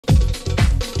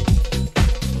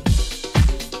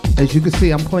As you can see,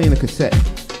 I'm playing a cassette.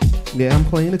 Yeah, I'm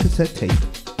playing a cassette tape.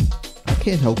 I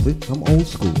can't help it. I'm old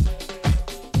school.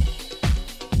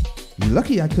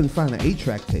 Lucky I couldn't find an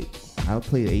 8-track tape. I'll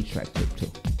play an 8-track tape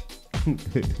too.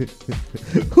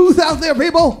 Who's out there,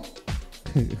 people?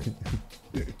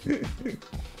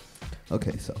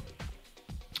 Okay, so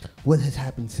what has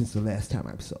happened since the last time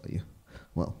I saw you?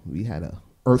 Well, we had an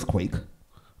earthquake.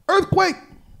 Earthquake!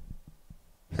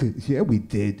 Yeah, we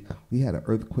did. We had an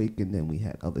earthquake and then we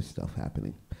had other stuff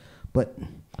happening. But,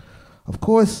 of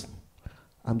course,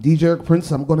 I'm DJ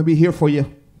Prince. I'm going to be here for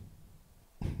you.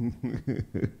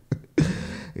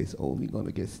 It's only going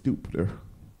to get stupider.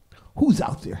 Who's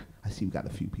out there? I see we got a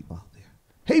few people out there.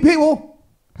 Hey, people!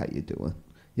 How you doing?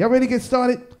 Y'all ready to get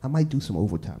started? I might do some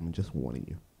overtime. I'm just warning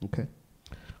you, okay?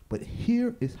 But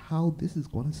here is how this is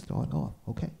going to start off,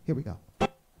 okay? Here we go.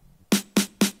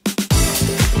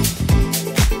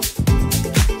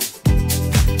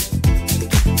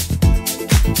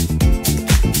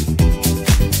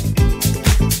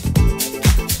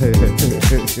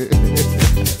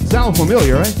 Sound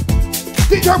familiar, right?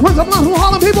 DJ Prince, I'm from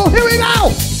Harlem, people. Here we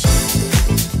go!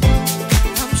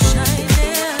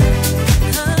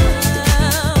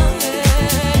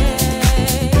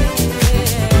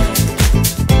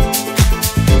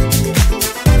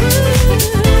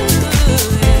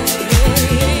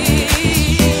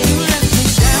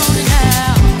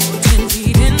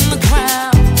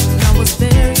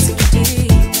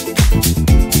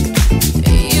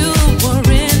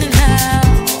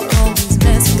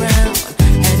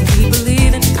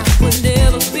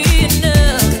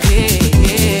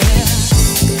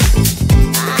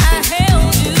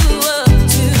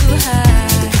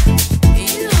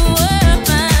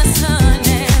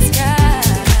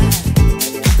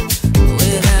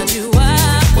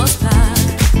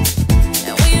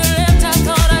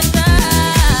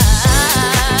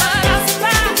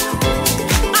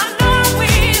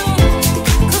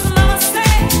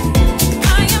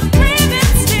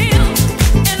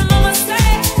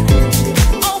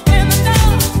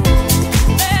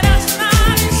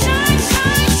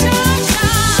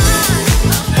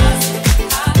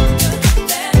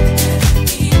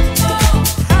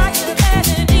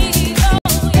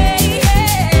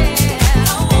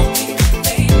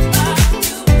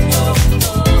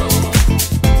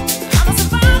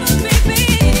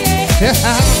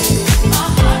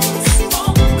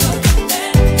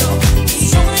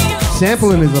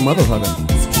 Sampling is a motherfucker.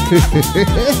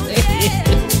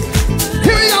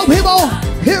 Here we go, people.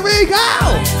 Here we go.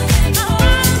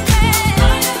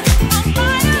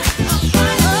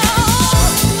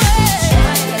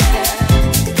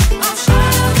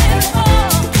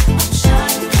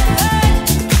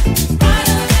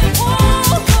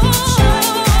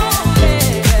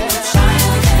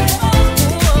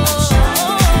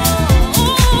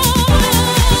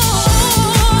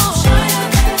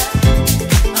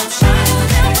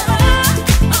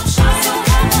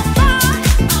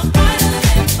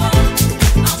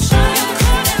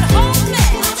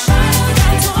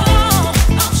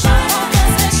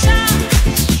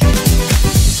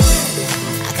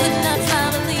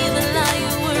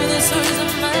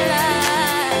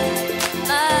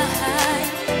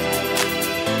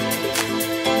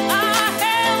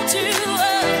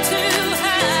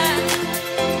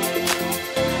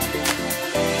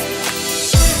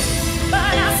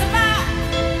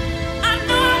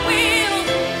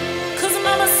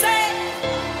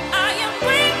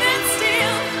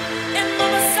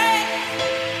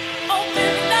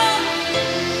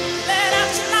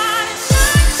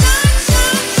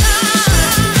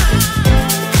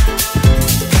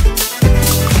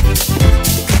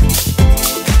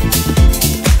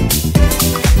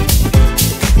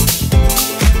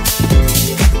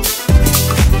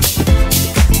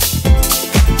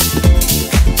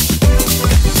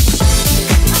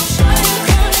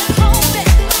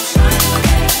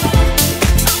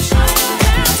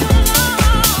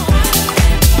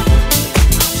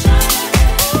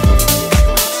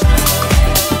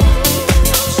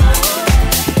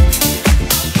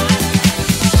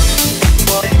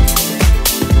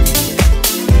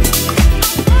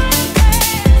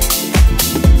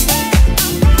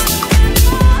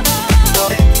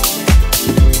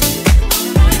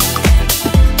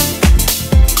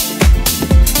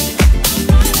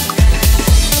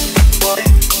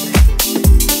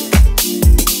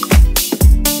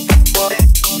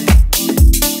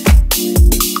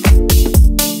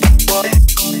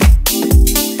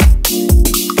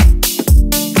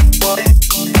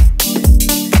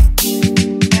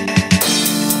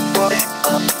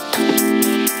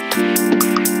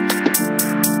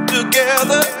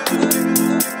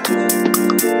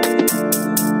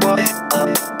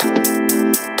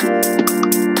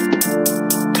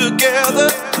 Here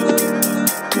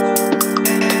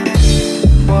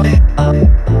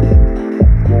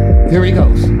he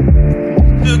goes.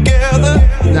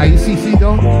 Now you see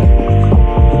C-Dog?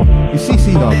 You see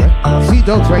C-Dog, right?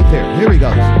 C-Dog's right there. Here he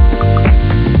goes.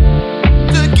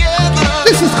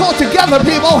 This is called Together,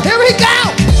 people. Here we go.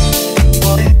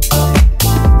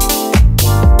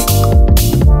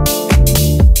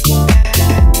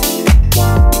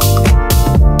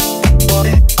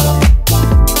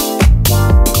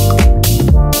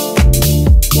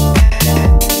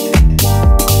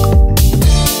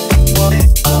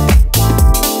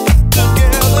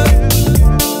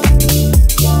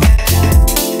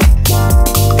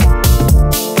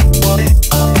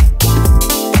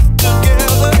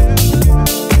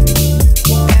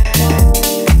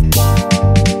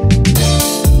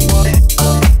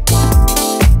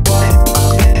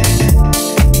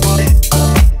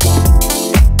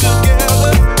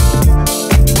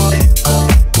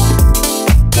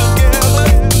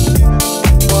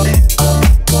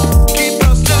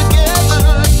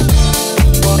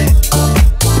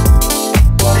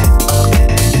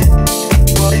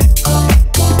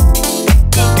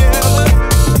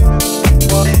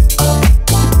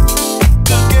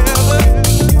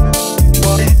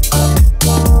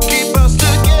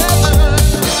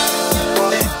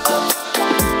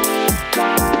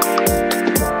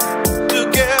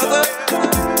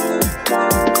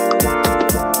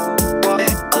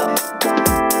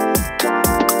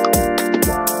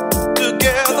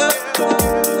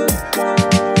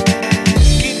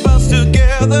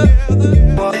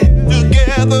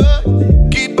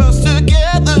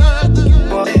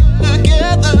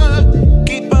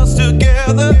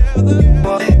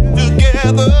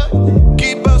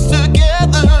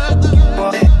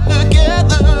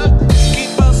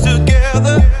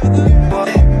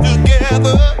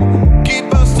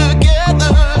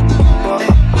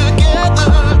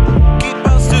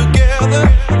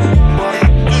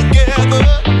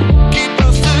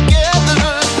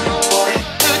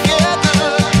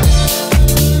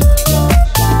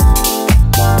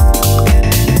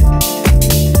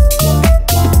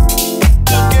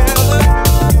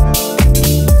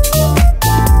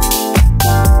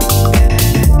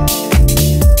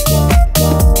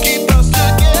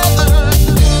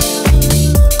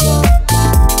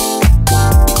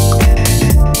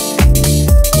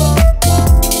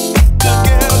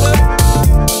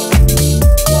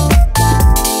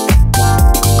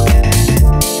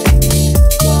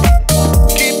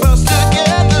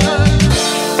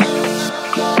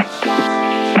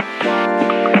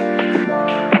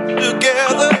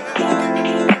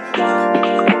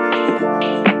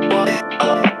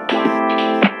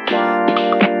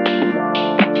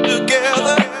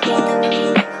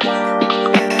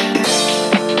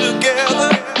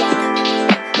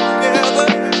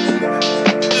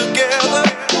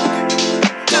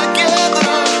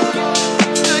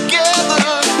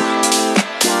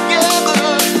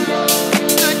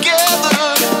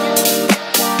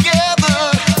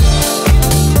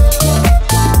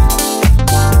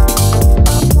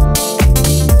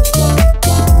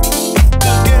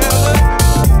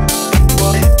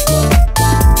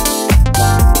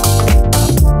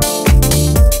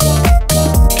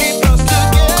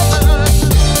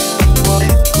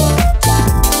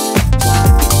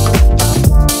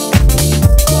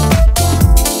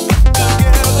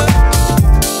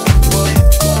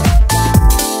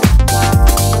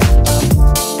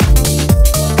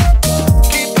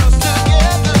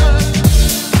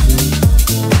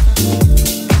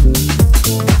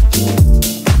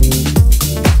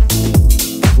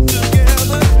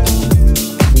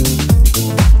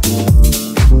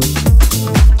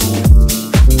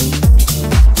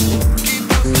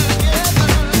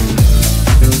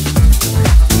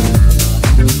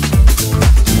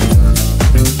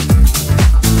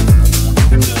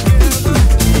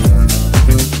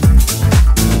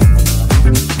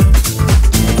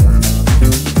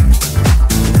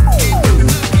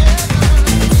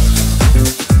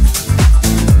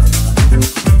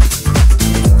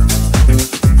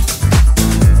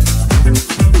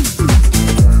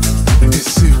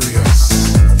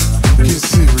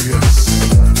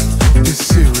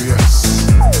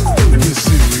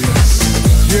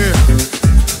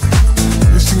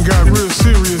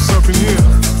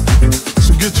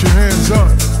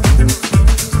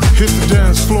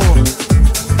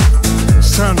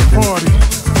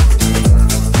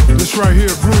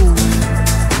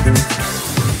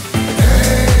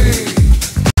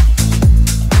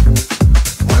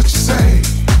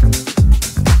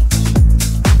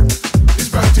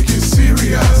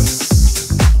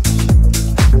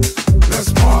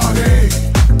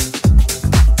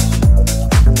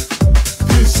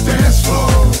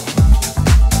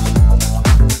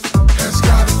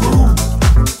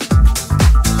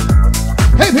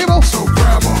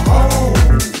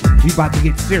 We about to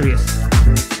get serious.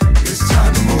 It's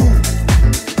time to move.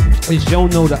 It's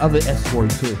Jono, the other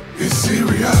escort too. It's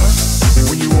serious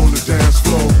when you on the dance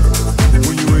floor.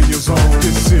 When you in your zone,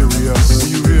 it's serious.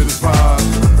 When you hear this vibe,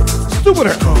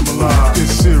 stupider. Come alive.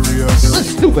 It's serious.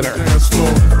 Stupider. Dance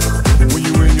floor. When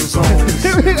you in your zone, it's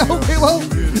here we go, people.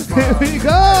 Here we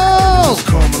go. Just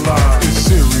come alive.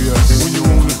 It's serious when you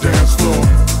on the dance floor.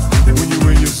 When you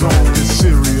in your zone, it's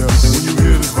serious. When you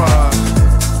hear this vibe,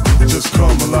 just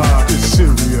come alive. It's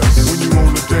serious when you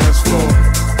on the dance floor.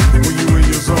 When you in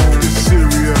your zone, it's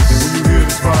serious. When you hear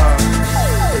this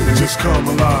vibe, just come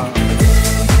alive.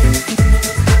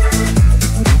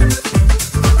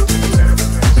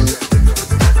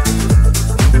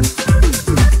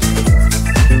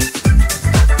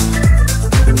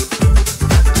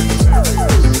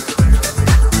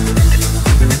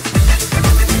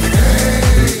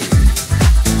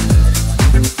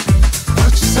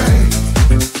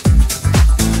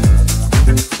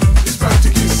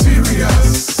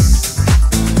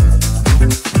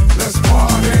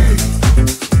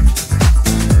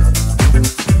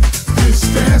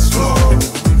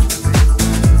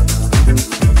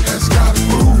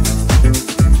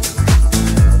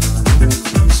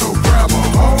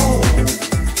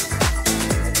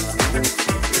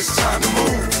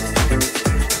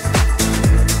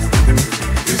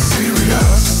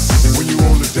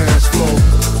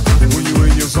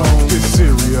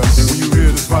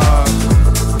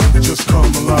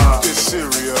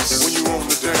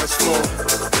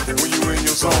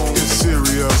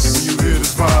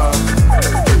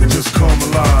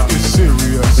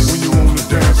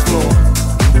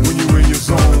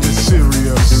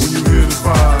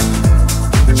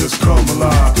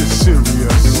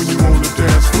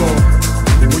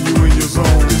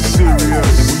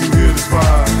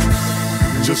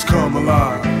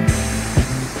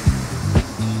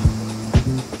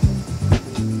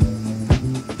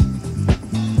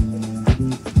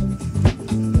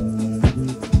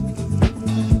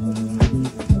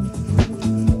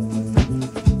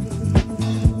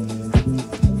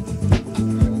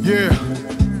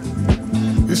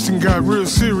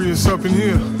 Up in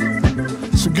here,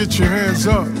 so get your hands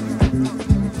up.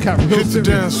 Hit the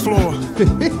dance floor.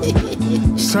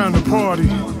 It's time to party.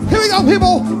 Here we go,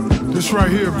 people. This right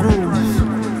here, groove.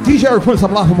 DJ Prince,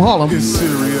 I'm live from Harlem. It's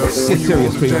serious. Get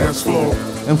serious, people. Dance floor.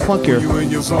 And funkier. You in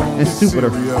your zone. And stupider.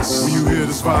 When you hear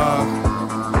this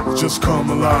vibe, just come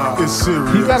alive. It's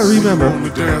serious. You gotta remember. On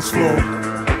the dance floor.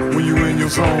 When you in your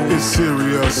zone, it's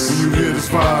serious. When you hear this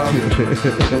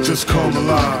vibe, just come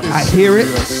alive. I hear it,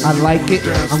 I like it,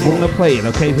 I'm gonna play it,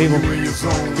 okay, people? When you in your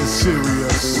zone, it's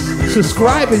serious.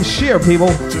 Subscribe and share, people.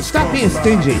 Stop being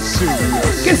stingy.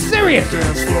 Get serious.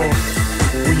 Dance floor.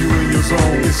 When you in your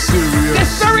zone, it's serious. Get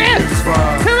serious.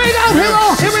 Here we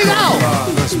go, here we go.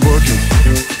 Let's work it.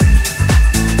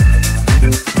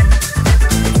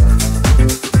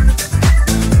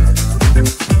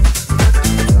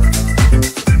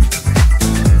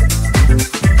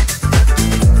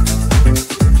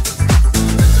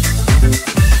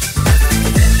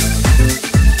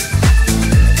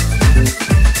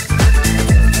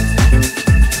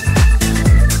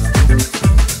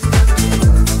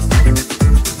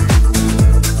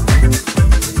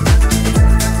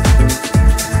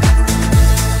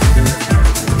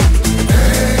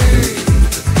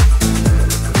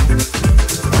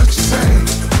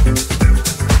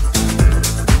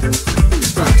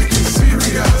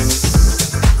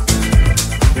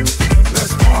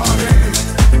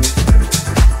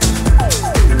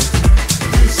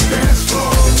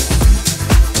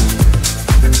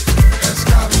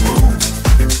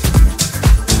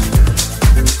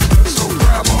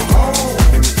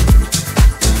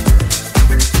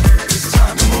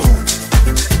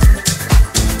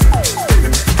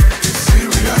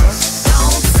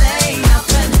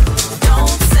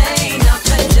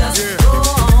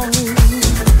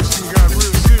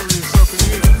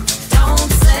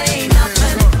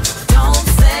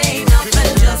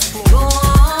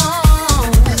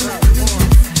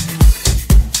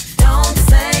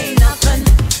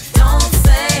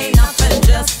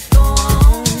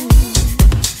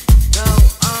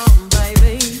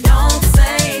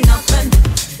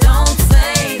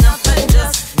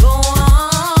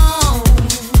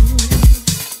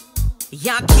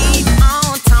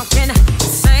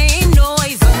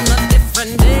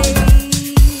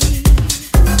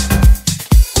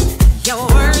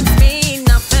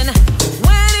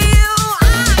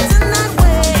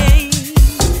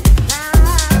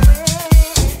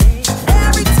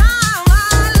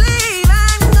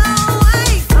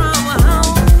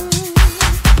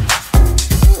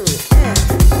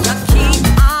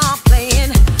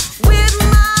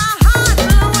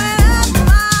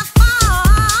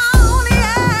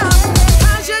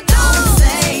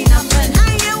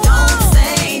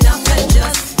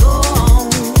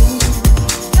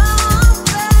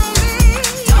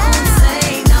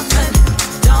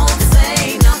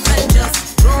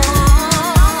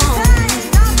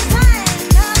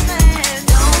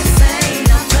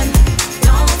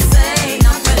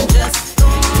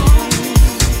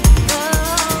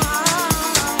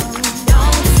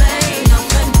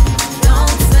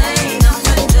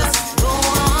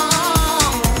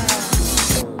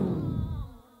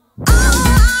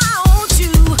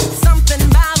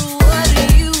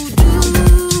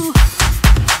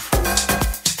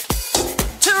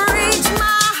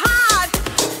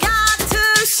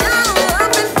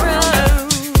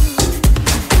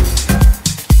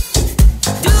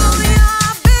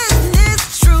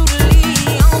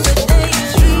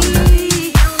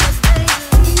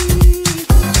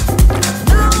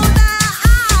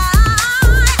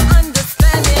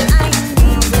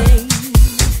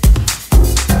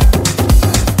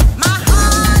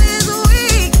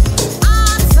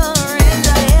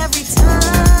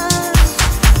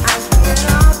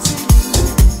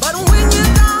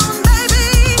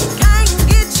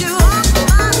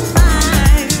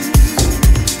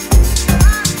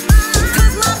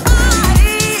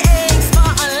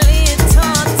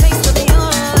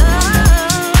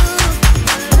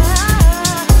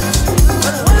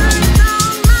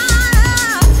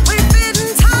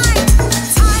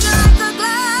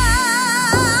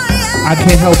 I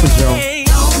can't help it, Joe.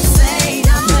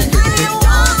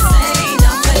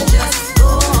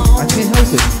 I can't help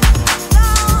it.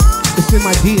 It's in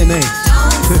my DNA.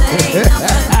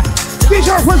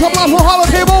 Dee-Xtra puts up on the hollow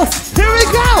table. Here we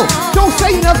go. Don't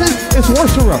say nothing. It's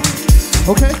worship.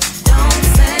 Okay?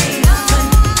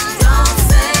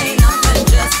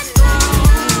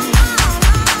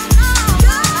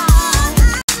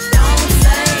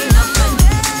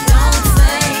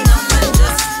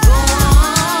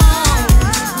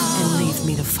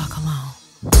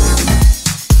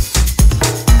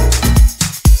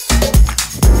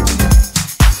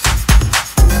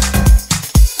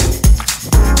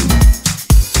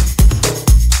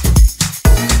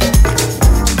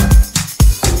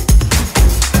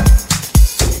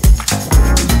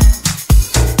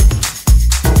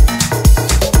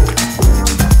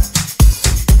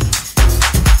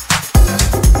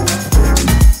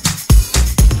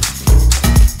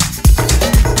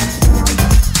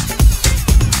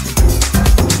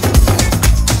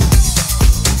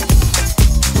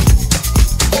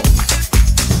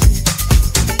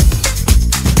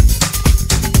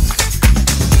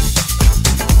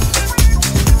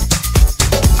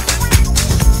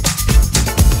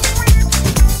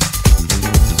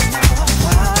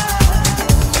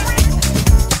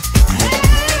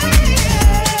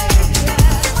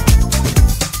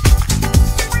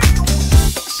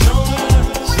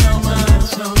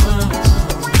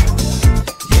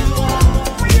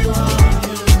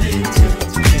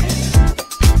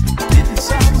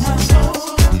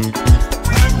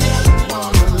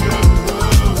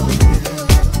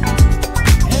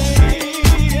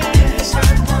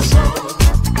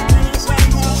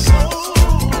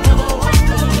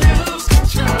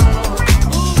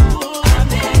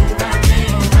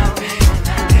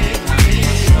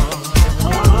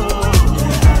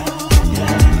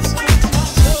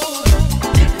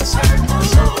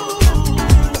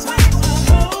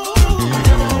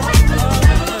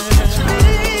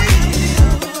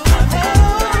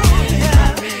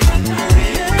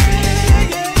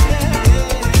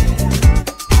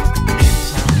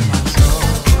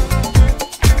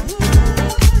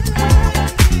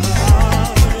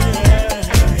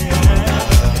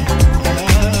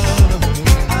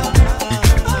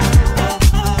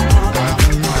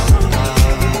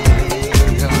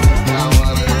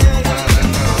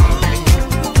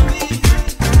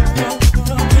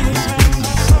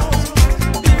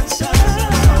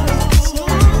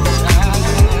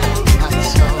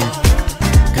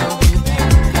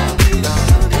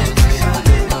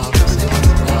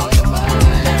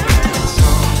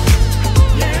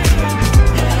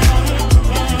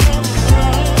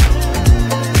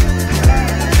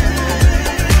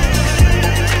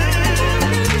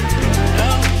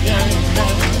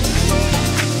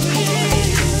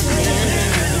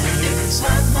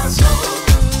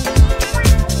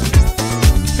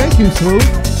 Smooth.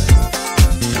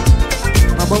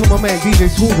 My man DJ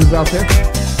Smooth is out there.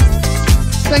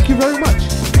 Thank you very much.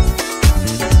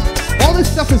 All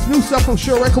this stuff is new stuff from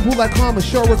SureRecordPool.com and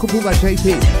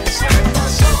SureRecordPool.jp.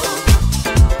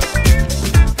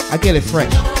 I get it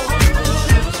fresh.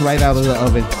 It's right out of the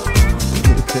oven.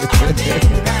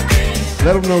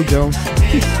 Let them know, Joe.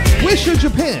 Where's your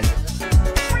Japan?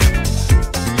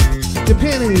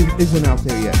 Japan isn't out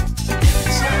there yet.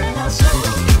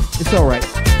 It's alright.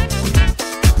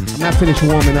 Not finished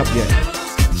warming up yet.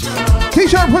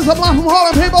 T-shirt puts up live from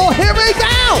Harlem, people. Here we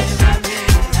go!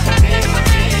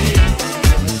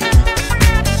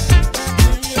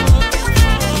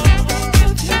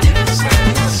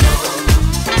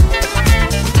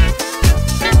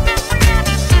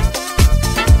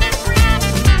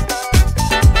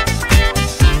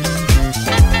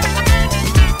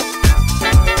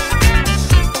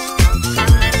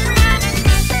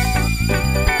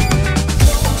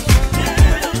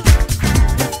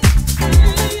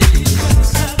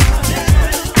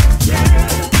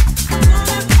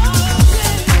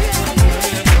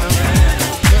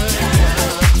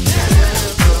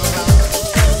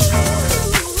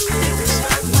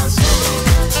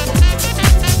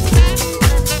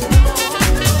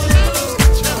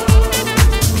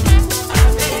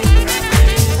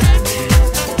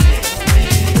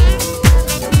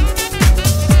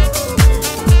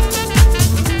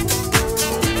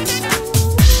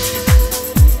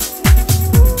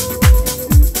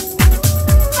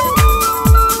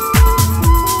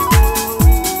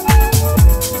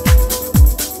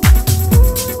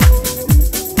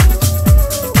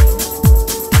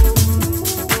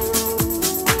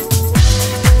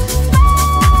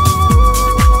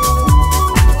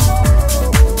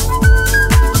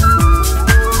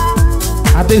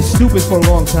 Been stupid for a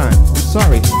long time. I'm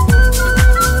sorry.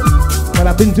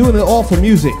 I've been doing it all for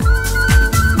music.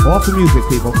 All for music,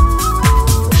 people.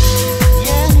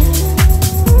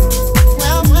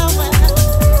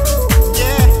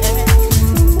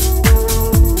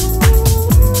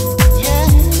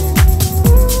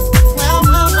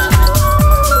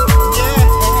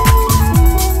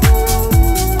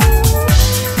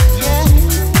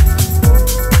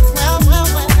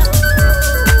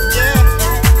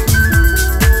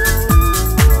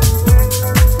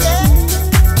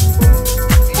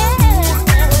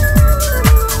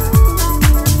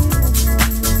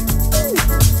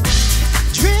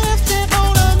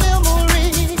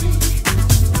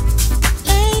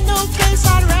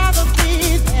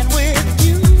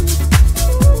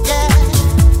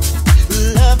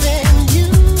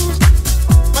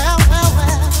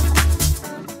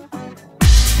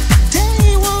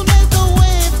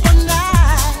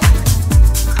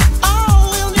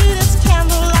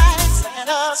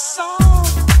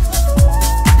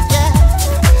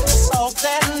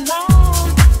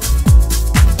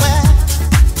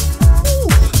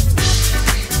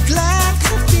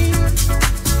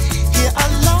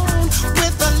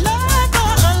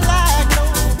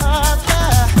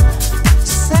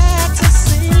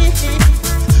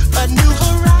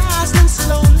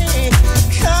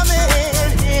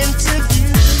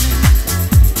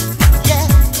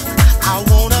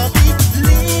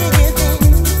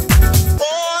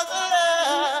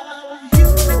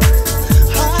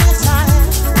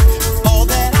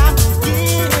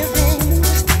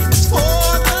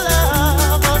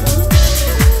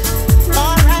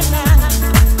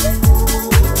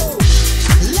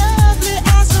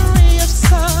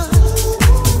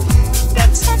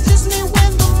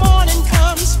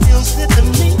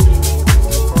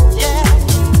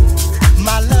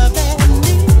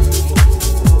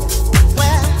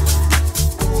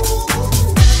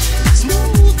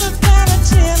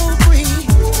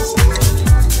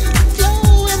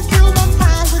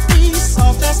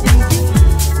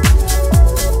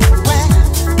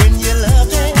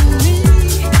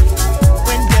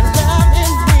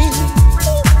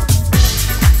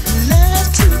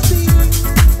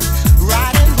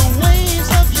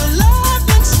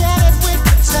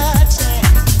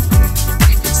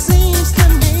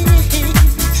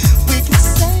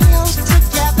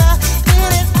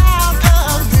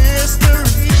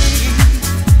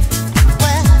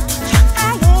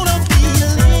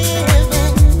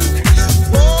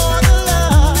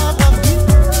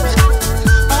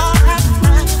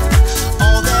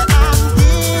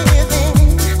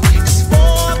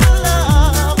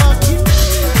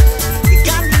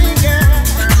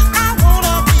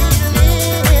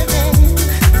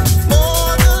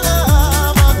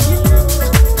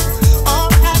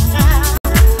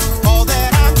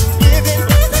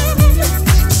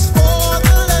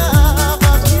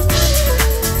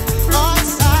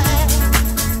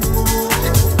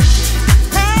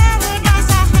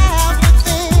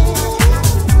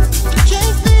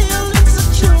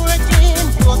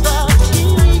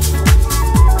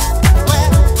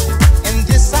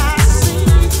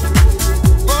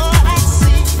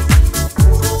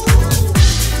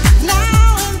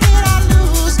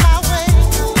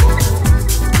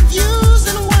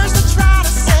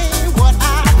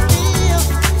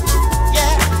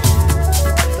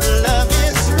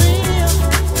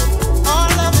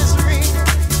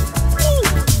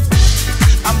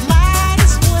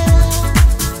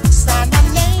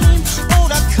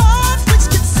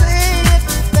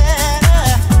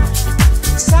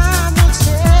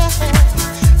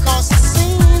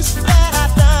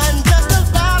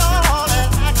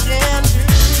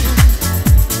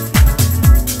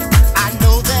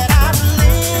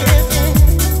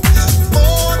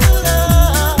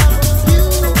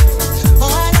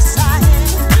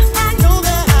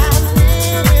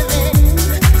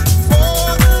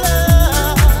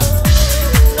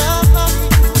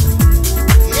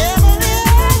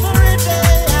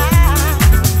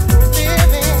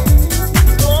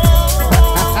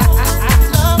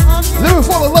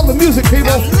 music,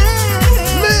 people.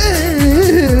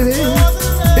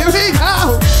 Here we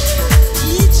go.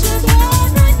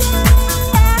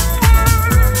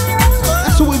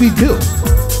 That's what we do.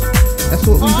 That's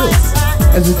what we do.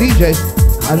 As a DJ,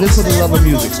 I live for the love of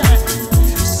music.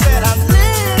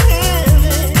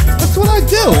 That's what I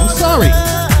do. I'm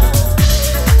sorry.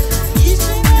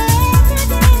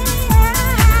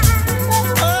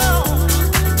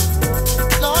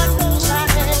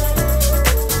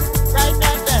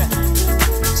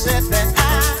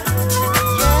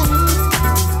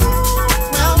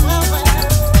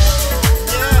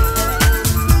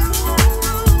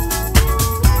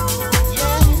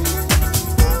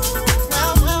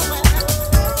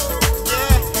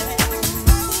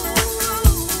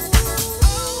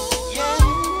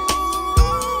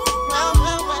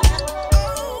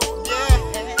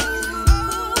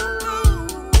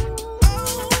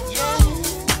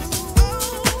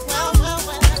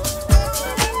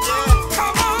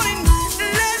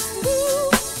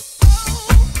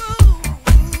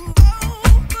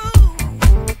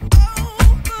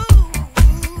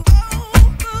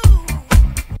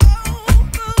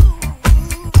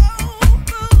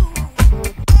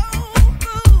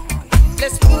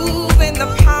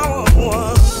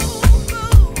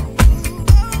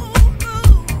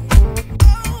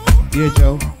 Yeah,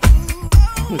 Joe.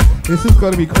 This is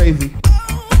gonna be crazy.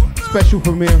 Special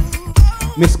premiere,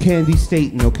 Miss Candi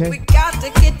Staton, okay? We got to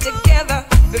get together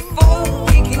before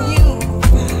we can use.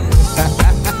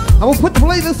 I'm gonna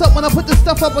play this up when I put this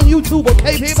stuff up on YouTube,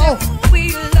 okay, people?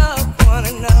 We love one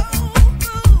another.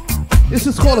 This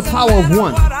is called The Power of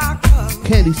One.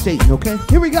 Candi Staton, okay?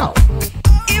 Here we go.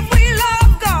 If we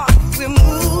love God, we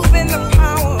move in the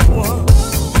power of one.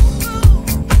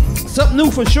 Something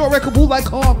new from Short Record Boo like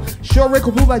Carl, Short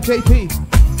Record Boo like JP.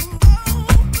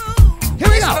 Here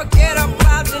we go. Forget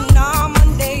about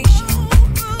denomination,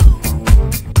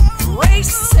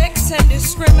 race, sex, and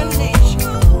discrimination.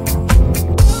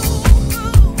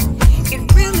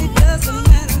 It really doesn't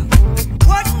matter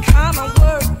what kind of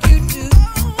work you do.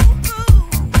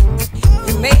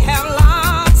 You may have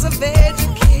lots of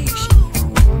education,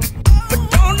 but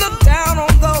don't look down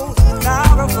on those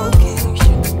without a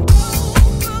vocation.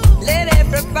 Let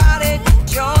everybody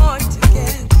join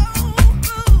together.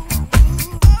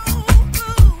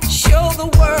 Show the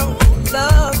world we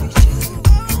love each other.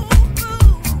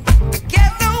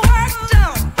 Get the work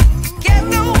done. Get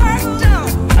the work done.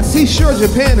 I see Sure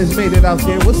Japan has made it out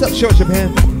there. What's up, Sure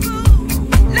Japan?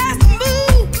 Let's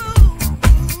move.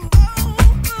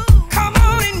 Come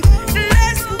on and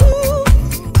let's move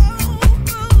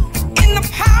in the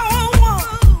power of one.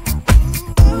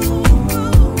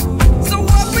 So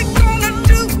what we gonna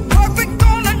do? What we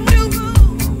gonna do?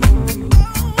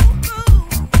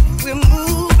 We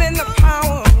move in the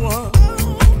power of one.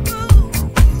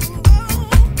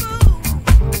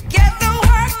 Get the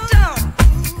work done.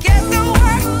 Get the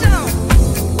work done.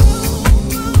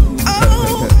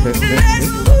 Oh, let's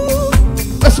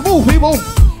move. Let's move, people.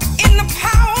 In the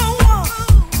power of one.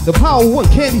 The Power of One,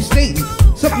 Candi Staton.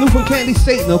 Something new from Candi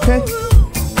Staton, okay?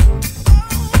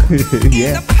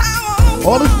 Yeah. The power of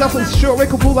All this stuff is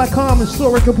shortrecordboo.com and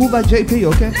storerecordboo by JP,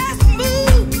 okay? Let's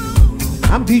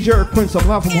move. I'm DJ Eric Prince. I'm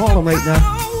live from Harlem right now.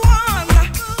 Power of one.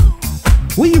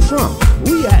 Where you from?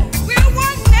 Where you at? We're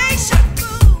one nation.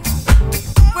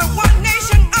 We're one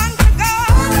nation under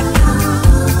God.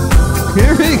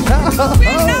 Here we go.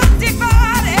 We're not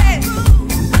divided.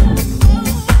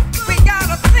 We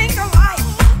gotta think alike.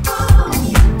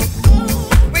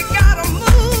 We gotta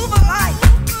move alike.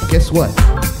 Guess what?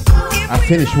 I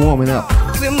finished warming up.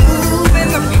 We move in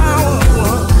the power of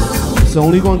one. It's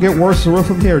only gonna get worse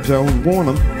from here, Joe. Warn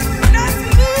them. Let's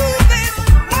move as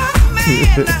one man.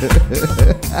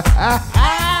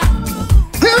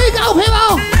 Here we go,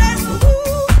 people. Let's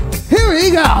move Here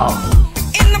we go.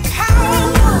 in the power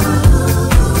of one.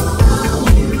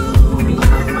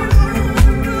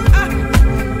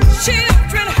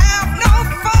 Children have no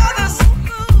fathers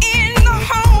in the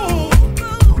home.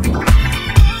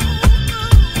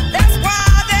 That's why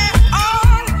they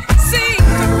all seem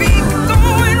to be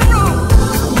going wrong.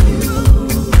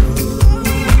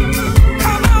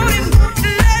 Come on and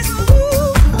let's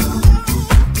move.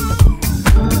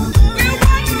 We're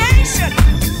one nation.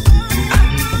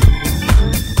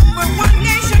 We're one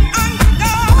nation under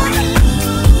God.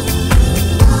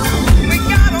 We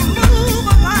gotta move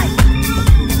alike.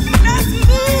 Let's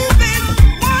move as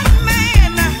one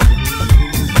man.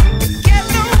 Get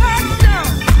the work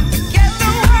done. Get the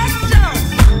work done.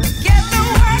 Get the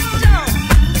work done.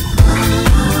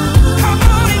 Come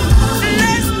on and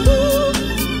let's move.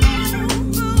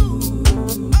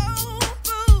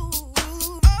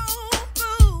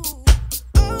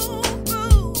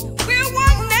 We're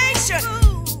one nation.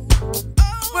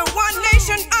 We're one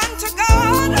nation unto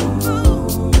God.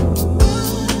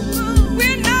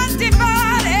 We're not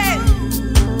divided.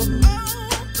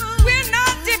 We're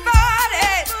not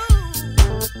divided.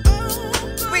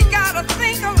 We gotta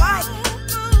think alike.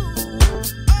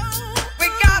 We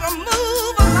gotta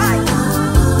move alike.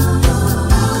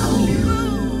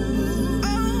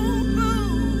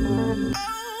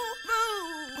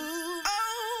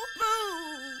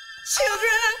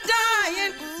 Children are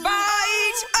dying by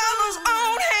each other's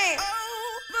own hand.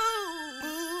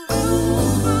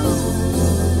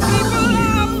 People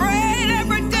are afraid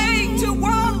every day to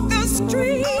walk the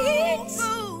streets.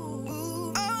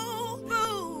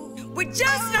 We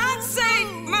just not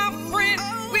safe, my friend.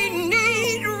 We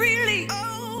need relief.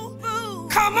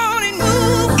 Come on and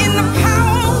move in the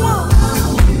power of one.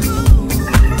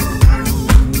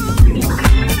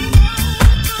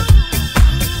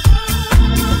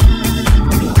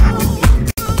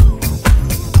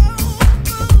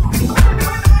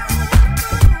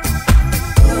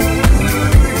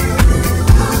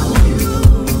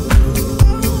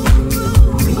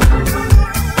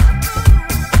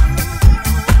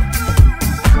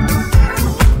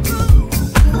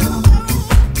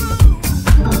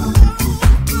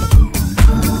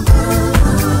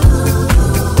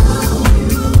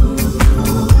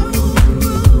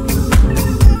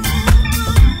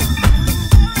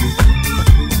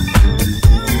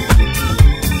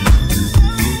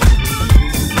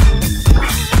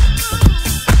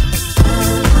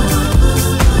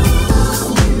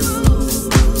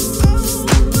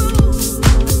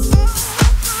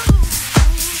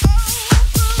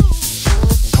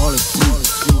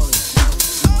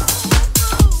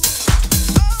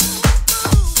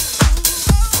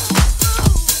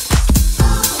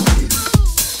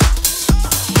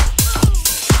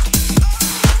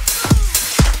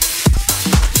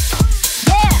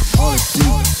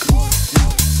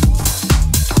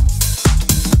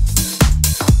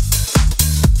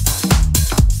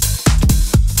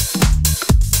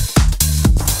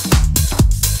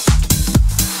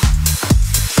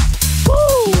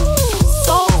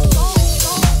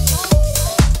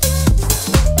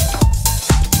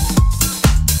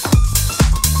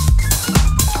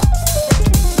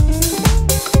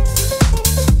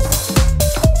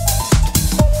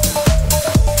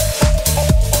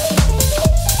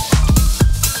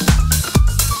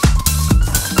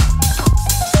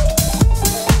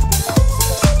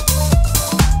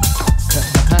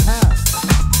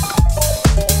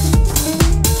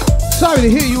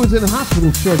 was in the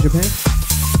hospital, sure, Japan.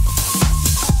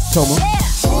 Tomo.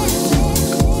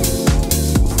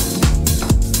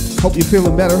 Hope you're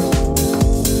feeling better.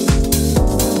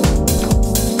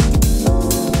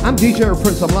 I'm DJ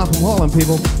Prince. I'm live from Harlem,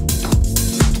 people.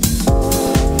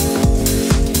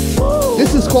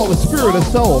 This is called The Spirit of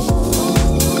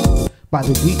Soul by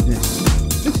the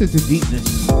Deepness. This is the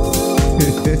Deepness.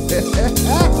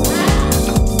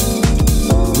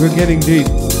 We're getting deep.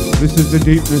 This is the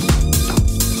Deepness.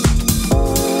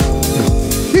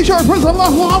 DJ Prince. I'm live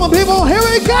from Harlem, people. Here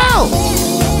we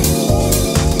go.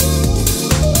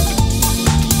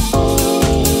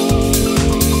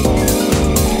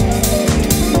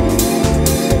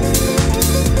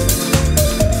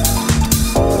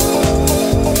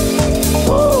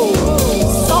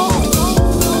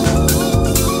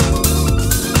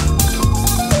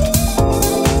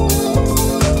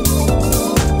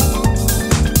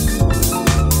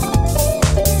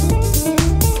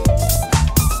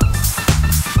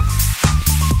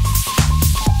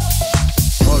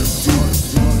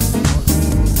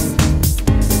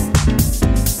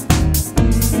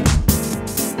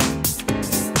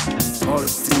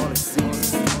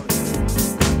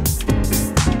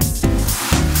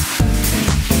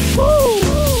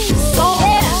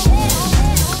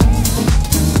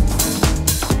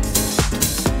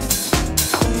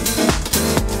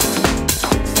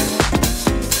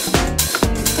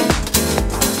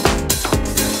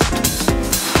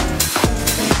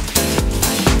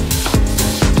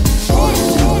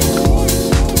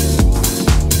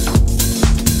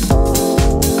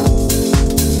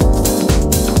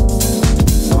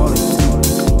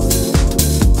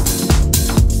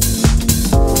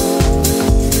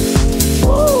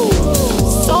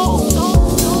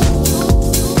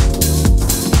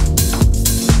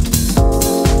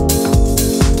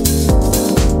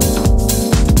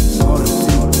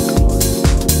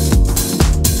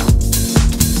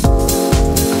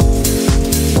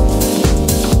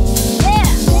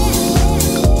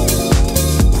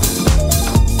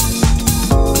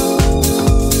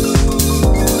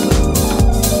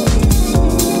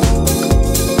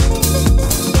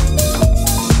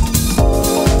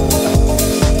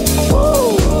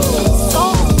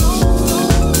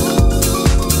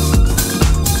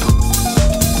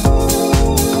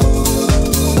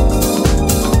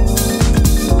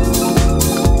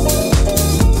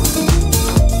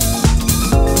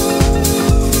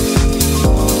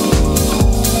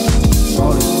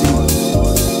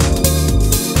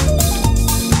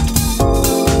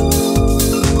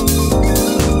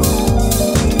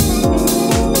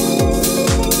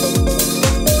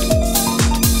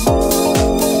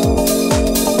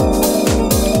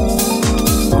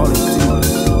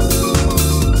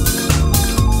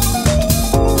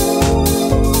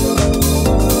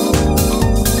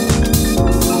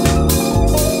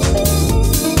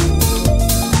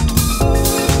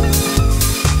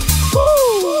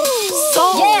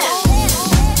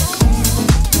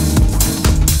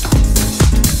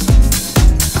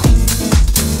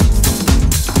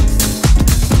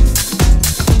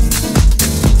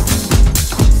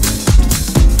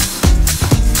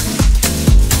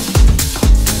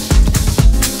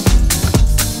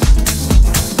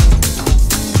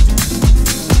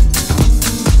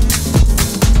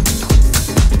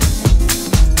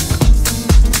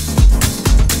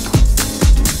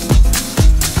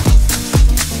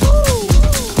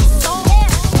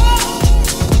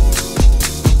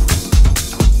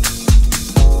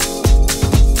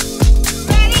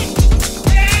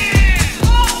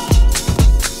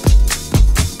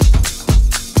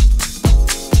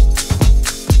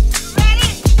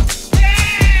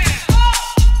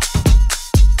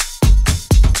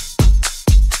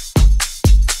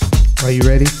 Are you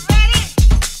ready?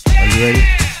 Are you ready?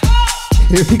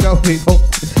 Here we go, people.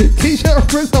 T-shirt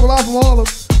Prince, I'm live from Harlem.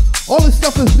 All this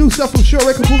stuff is new stuff from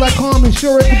SureRecordPool.com and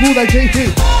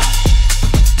SureRecordPool.jp.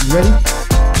 You ready?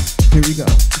 Here we go.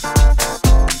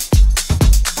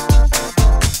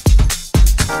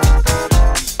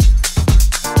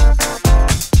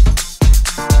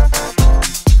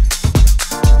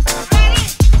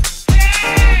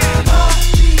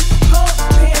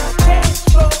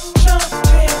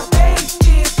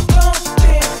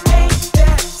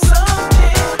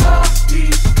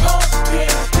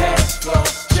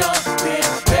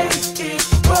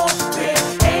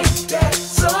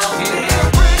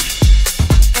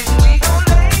 And we gon'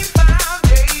 lay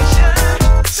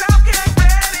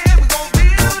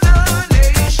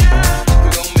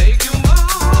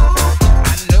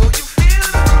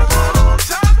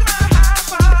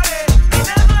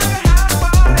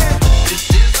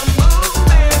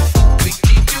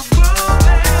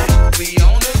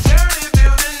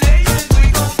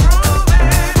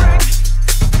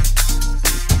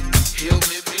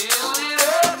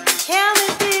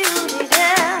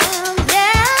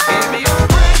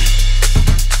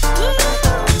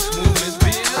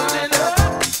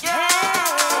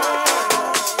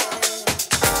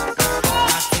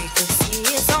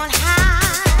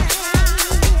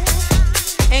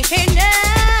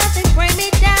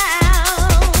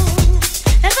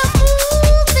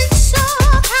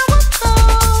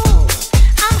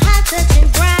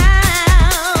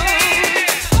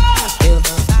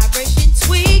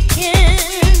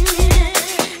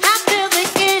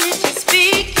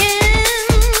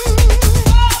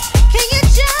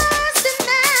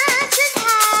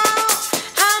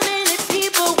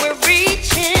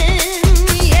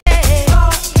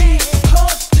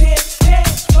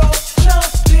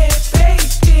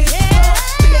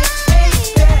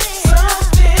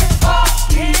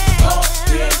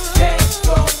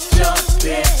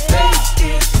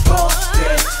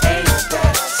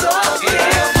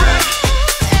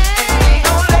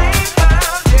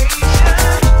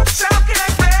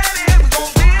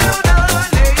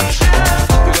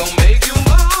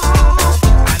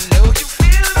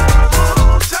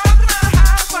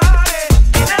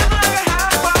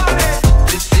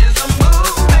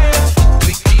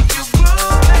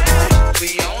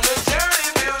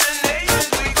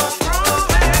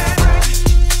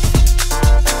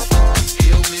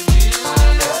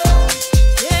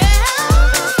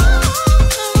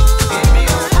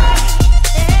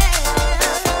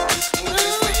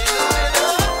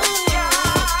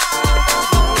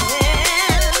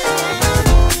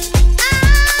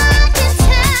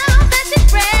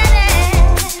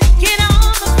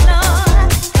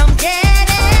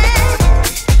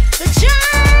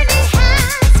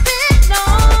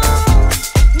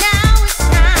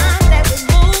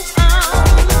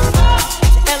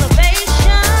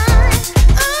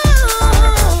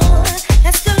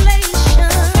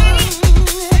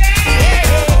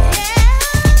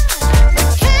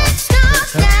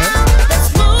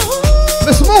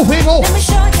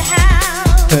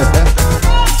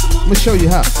gonna show you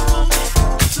how.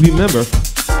 Remember,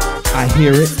 I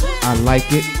hear it, I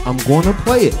like it, I'm gonna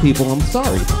play it, people. I'm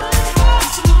sorry.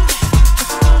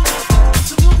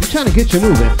 I'm trying to get you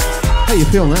moving. How you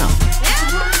feel now?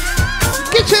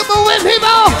 Get you moving,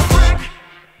 people!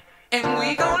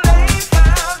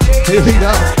 Here we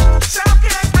go.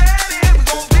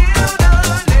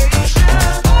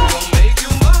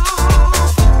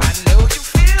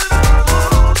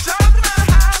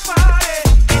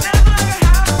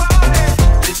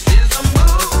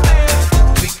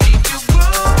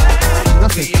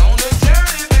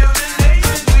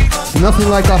 Nothing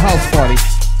like a house party.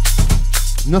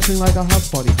 Nothing like a house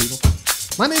party, people.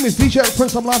 My name is DJ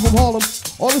Prince. I'm live from Harlem.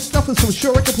 All this stuff is from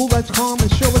SureRecordPool.com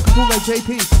and SureRecordPool.jp.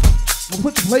 I'll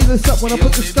put the playlist up when I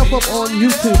put the stuff up on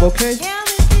YouTube, okay?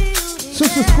 So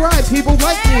subscribe, people.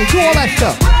 Like me. Do all that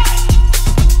stuff.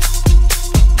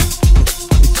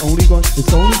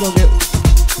 It's only gonna get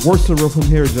worse from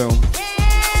here, Joe.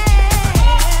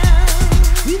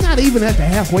 We're not even at the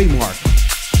halfway mark.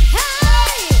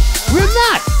 We're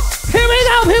not. Here we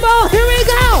go, people! Here we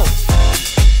go!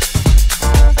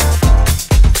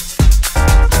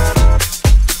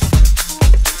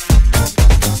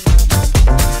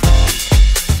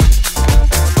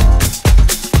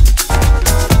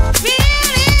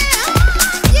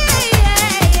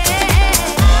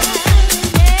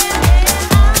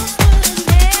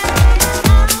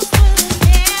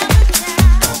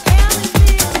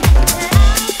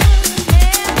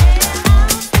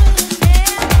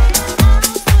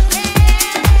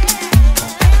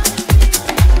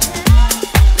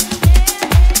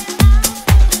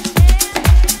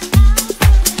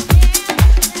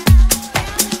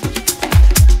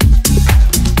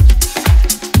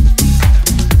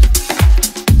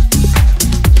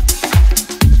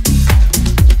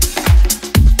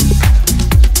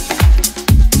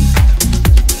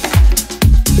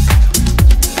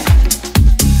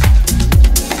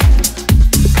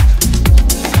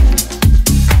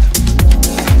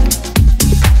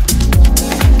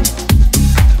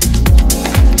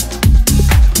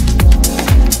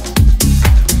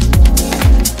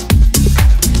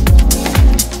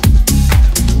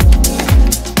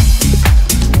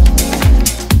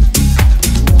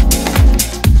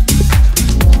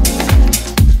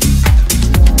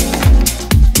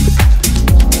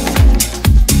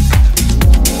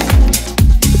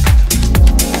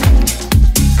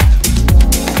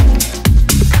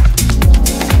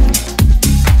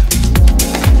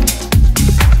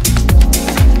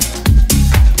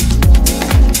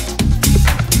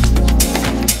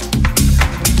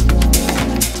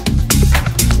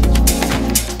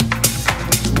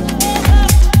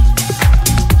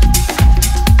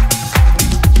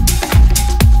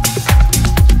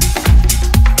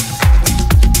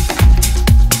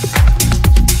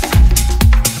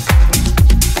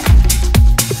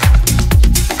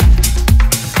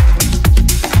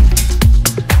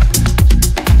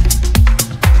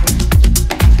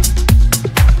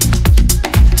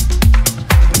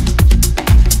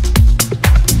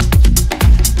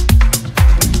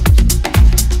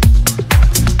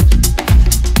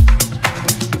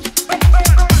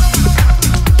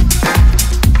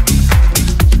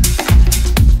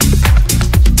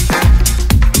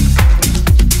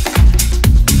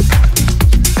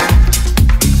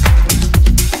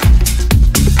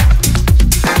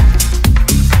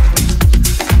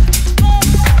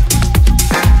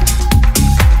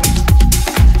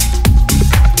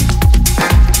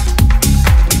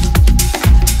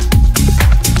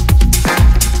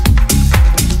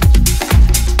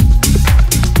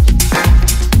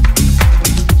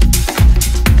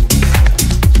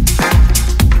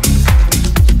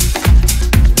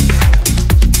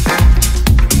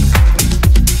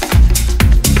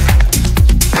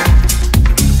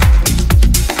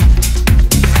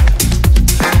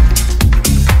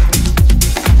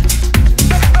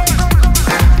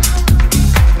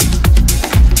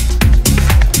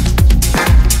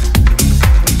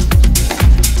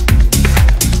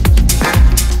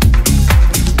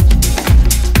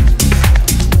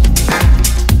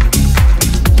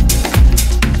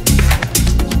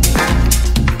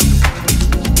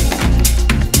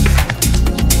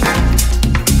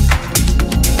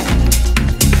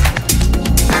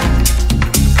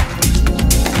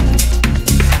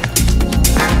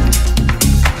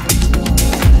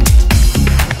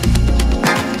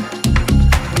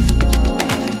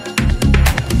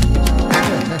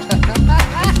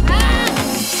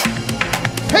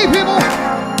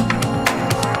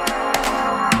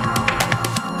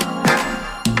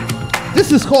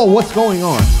 This is called What's Going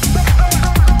On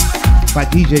by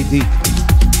DJ D.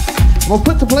 I'm We'll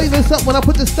put the playlist up when I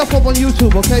put this stuff up on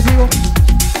YouTube, okay, people?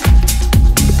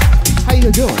 How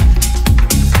you doing?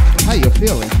 How you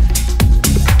feeling?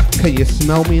 Can you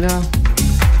smell me now?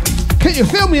 Can you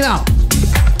feel me now?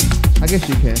 I guess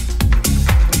you can.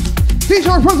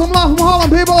 T-shirt from some love from Harlem,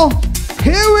 people.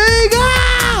 Here we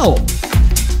go!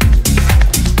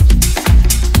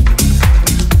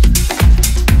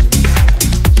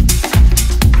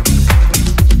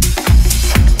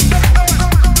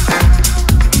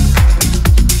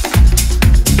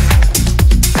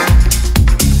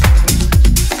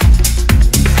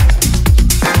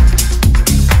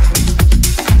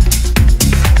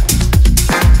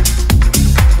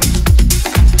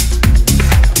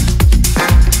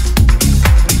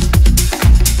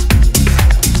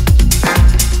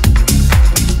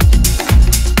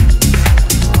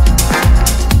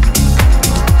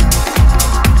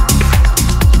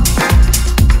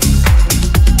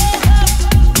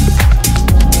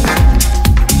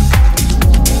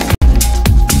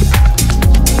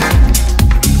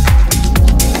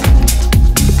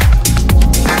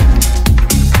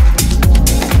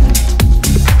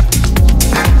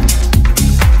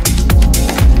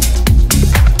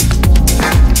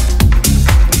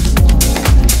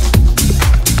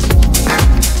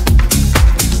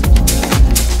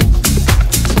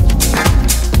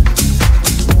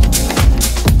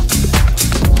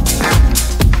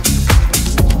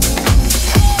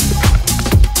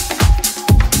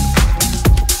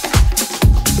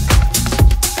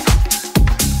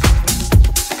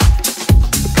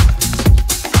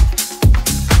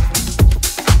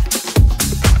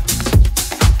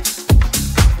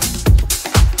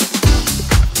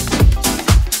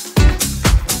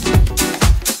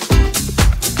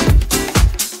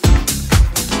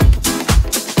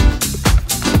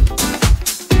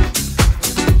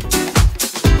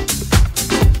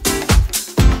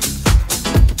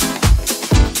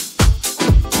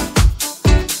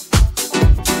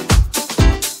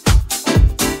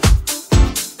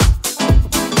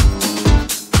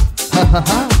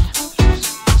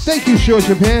 Thank you, Short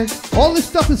Japan. All this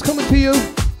stuff is coming to you,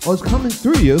 or is coming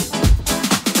through you.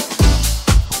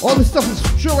 All this stuff is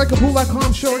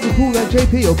SureRecordPool.com,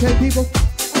 SureRecordPool.jp, okay, people?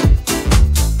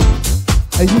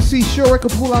 As you see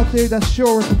SureRecordPool out there, that's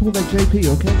SureRecordPool.jp,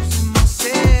 okay?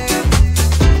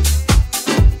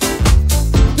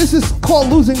 This is called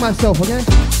Losing Myself, okay?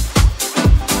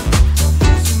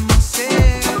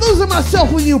 I'm losing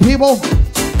myself with you, people.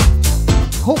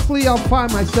 Hopefully I'll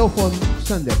find myself on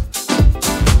Sunday.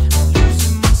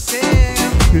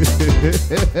 Here we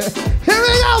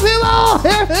go, people!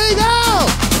 Here we go!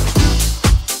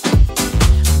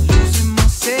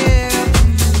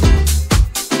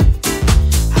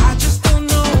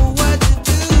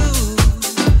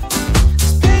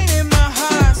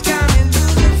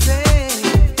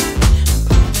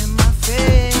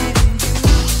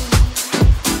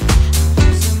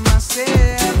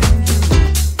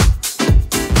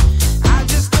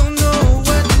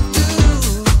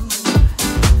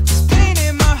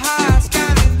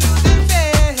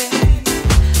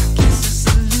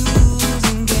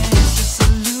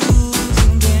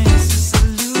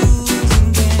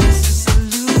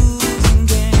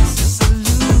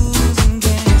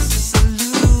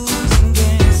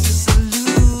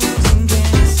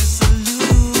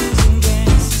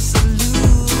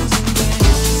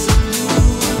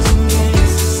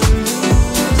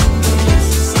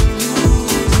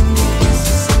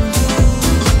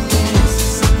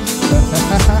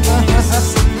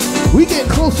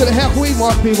 To the halfway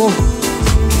mark, people.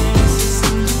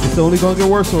 It's only gonna get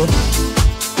worse, or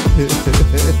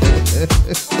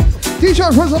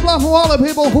T-shirt for some love for all the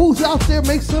people. Who's out there?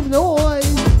 Make some noise.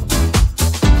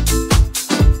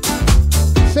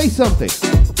 Say something.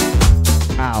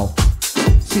 Ow.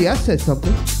 See, I said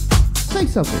something. Say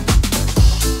something.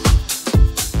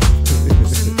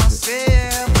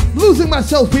 Losing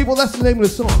myself, people. That's the name of the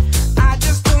song.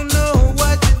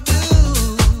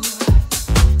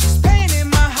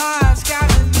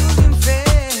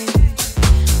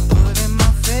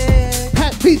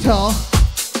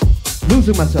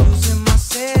 Losing myself.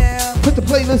 Put the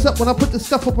playlist up when I put the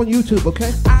stuff up on YouTube,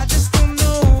 okay? I just don't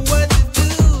know what to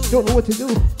do. Don't know what to do,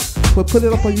 but put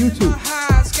it up on YouTube.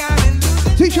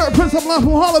 T-shirt, print some love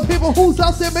from Harlem, people. Who's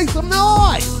out there? Make some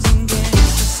noise.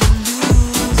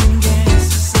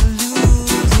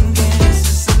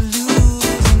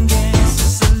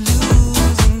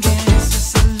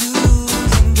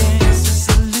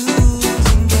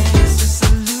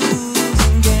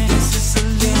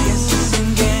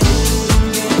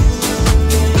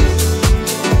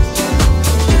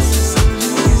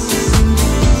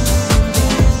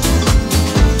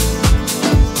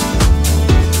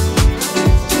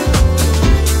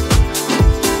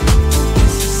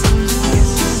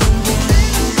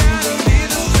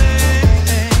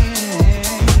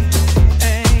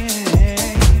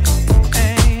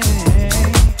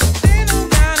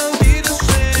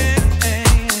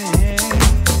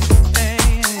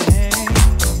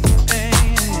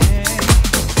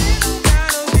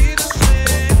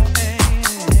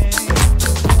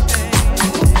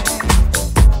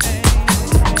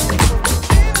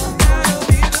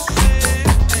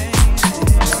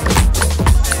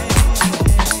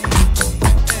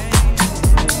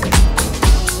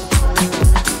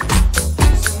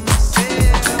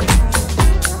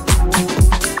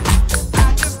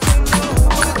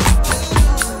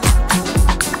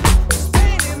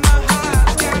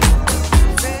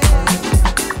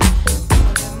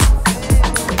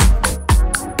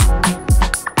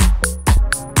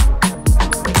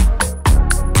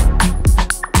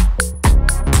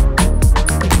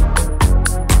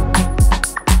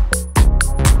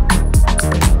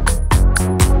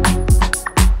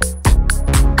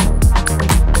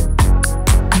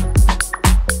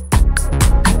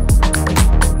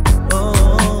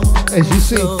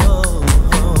 see.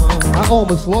 I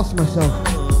almost lost myself.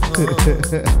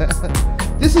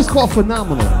 This is called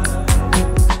Phenomenal.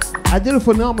 I did a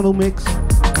phenomenal mix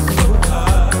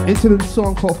into the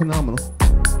song called Phenomenal.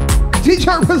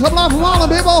 T-shirt for some love from all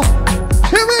the people.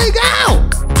 Here we go.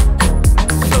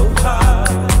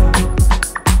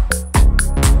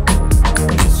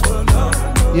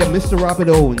 Yeah, Mr. Robert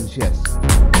Owens, yes.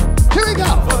 Here we go.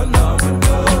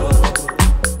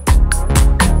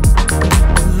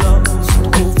 Lost,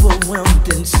 overwhelmed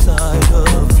inside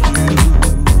of you.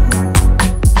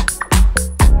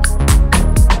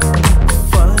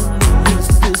 Finally, is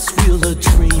this real, a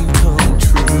dream come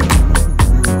true?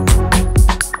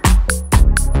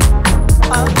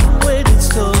 I've waited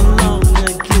so long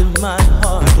to give my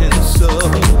heart and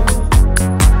soul.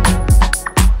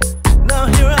 Now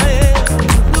here I am,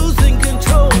 losing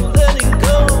control, letting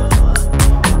go,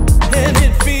 and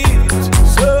it feels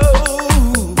so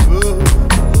good,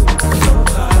 so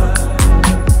high,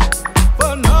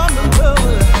 phenomenal,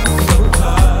 so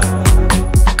high,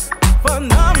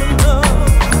 phenomenal,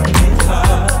 it's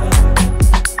high,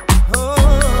 oh,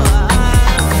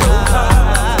 so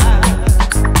high,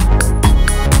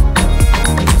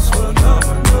 it's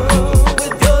phenomenal,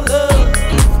 with your love,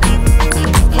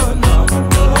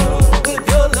 phenomenal, with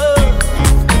your love.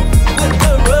 With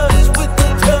the rush, with the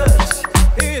touch,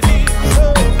 it is so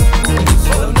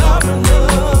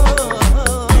phenomenal.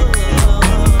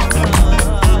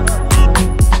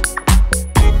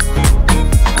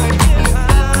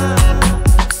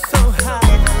 So high.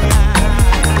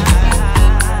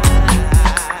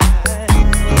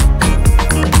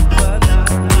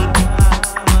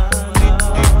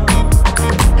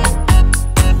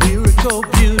 Lyrical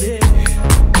beauty,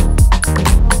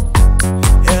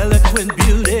 eloquent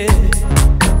beauty.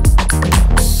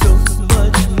 So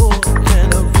much more than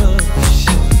a rush,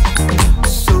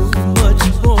 so much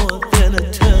more than a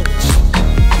touch.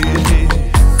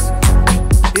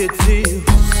 It feels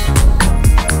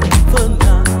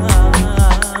phenomenal,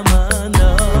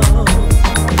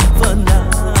 phenomenal,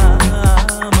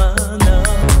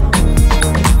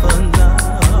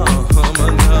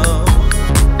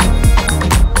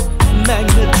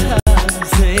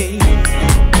 magnetizing.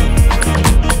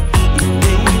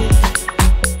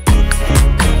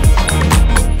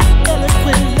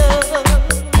 Eloquent love,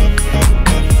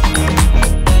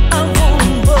 I want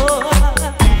more.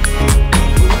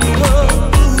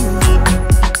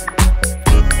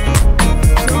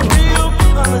 The real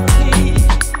quality,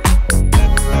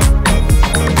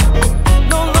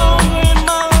 no longer in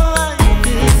my life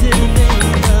is in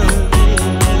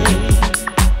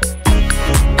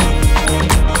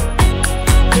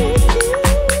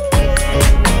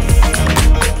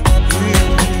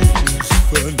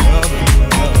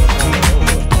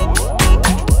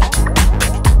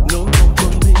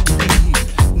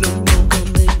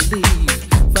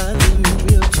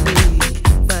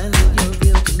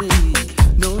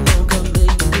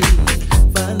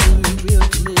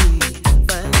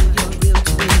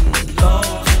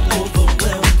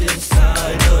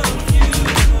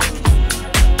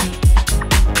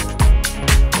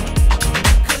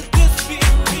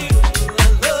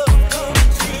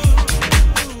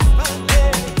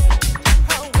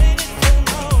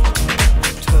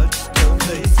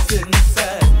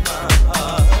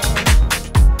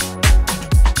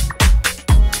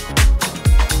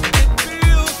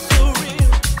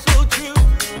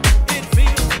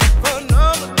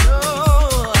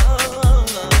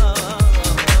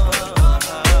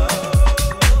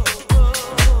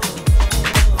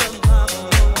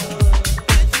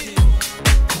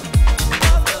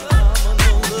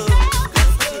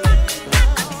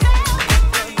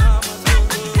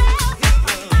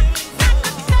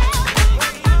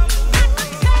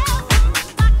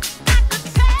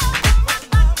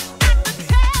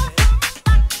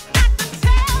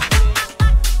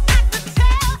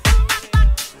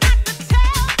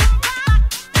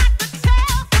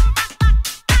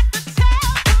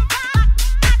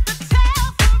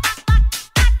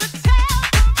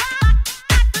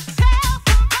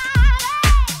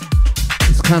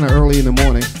Kind of early in the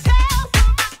morning.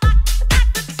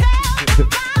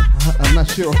 I'm not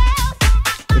sure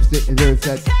if there's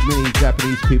that many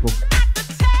Japanese people.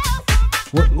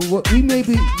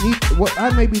 What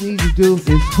I maybe need to do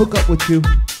is hook up with you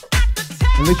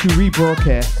and let you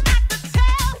rebroadcast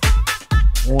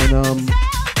on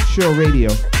Sure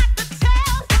Radio.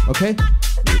 Okay?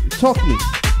 Talk to me.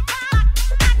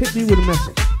 Hit me with a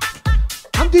message.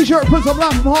 I'm T-shirt Prince. I'm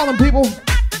live from Harlem, people.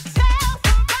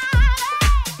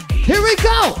 Here we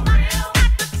go.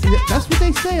 That's what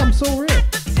they say. I'm so real.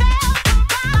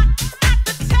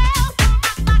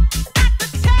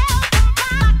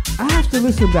 to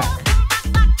listen back.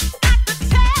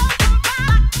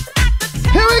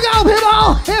 Here we go,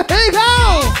 people! Here we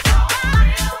go!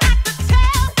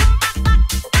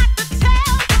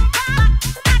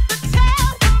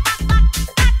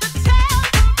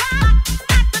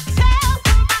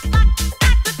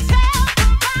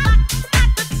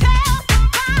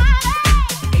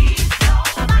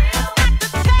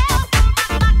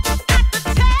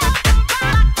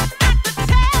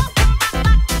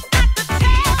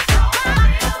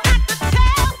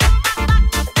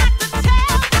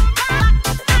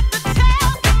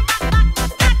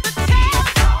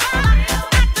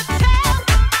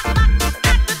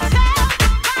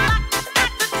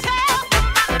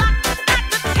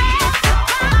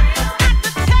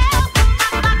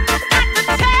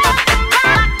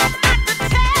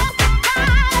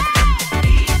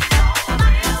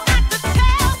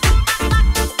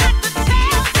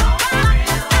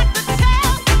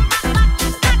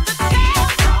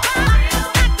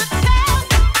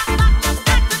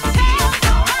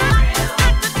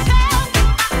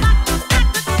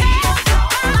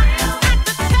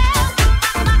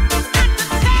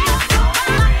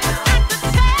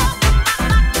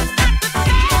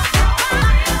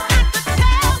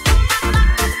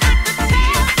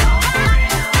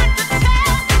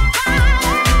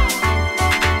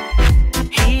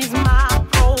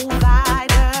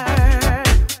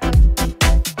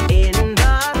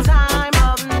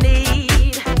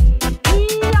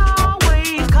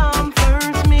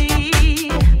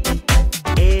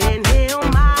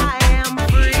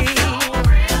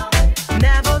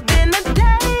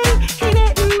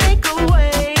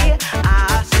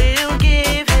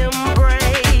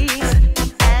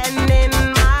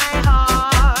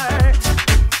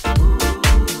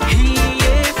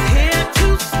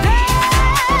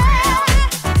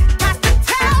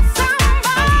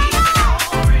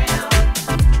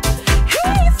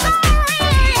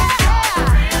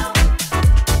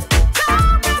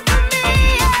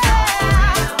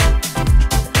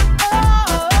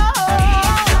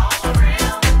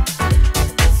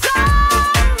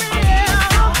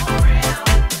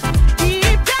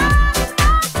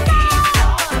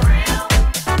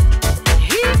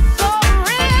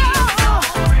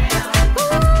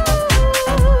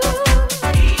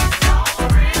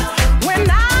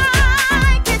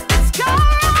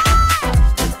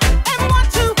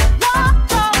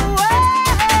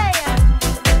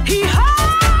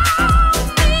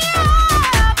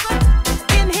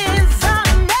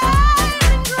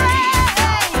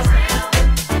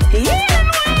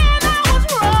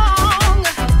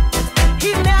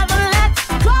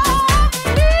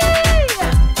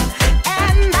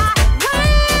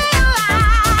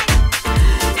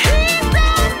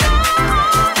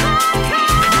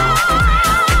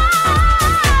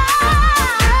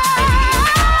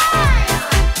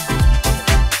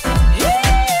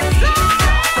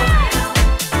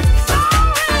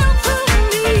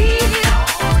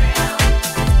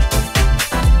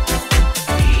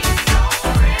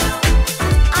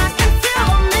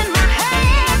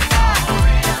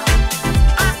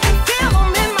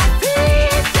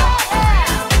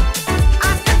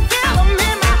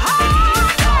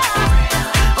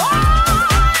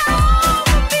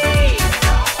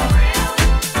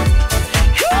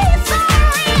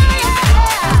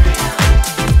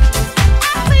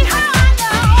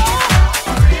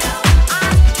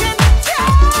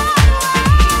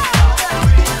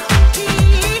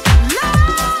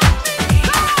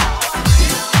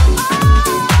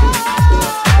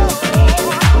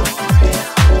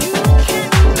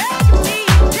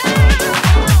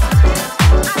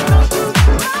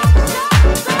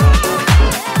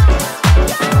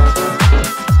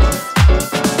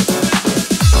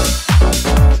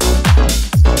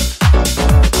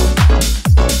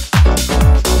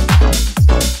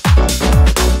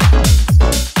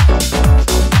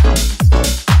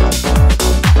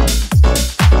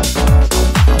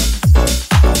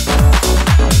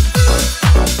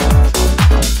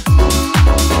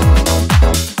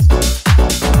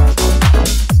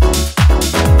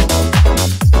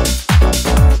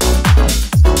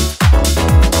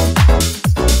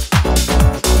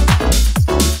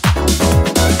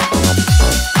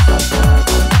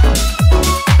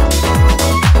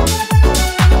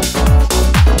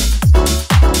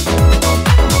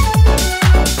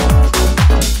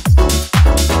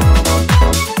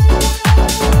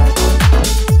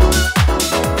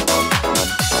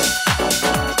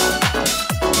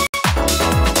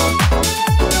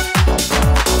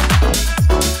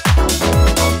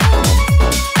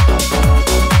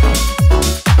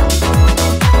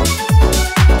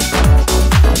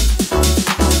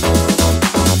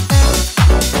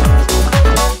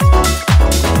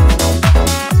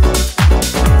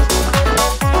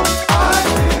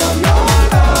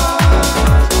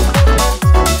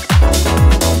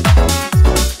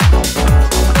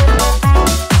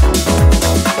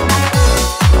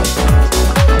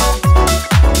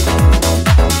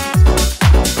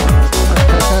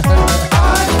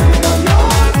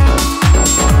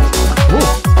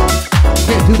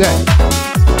 today.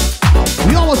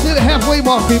 We almost hit the halfway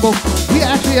mark, people. We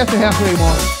actually at the halfway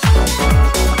mark.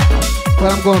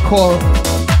 But I'm going to call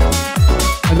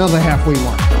another halfway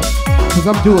mark. Because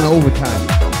I'm doing overtime.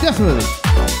 Definitely.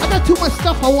 I got too much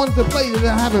stuff I wanted to play that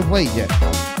I haven't played yet.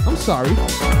 I'm sorry.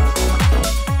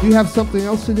 Do you have something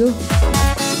else to do?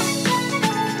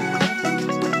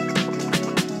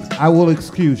 I will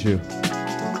excuse you.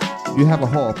 You have a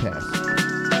hall pass.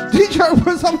 Dee-Xtra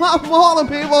for some love from Harlem,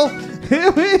 people.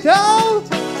 Here we go.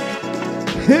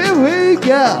 Here we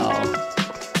go.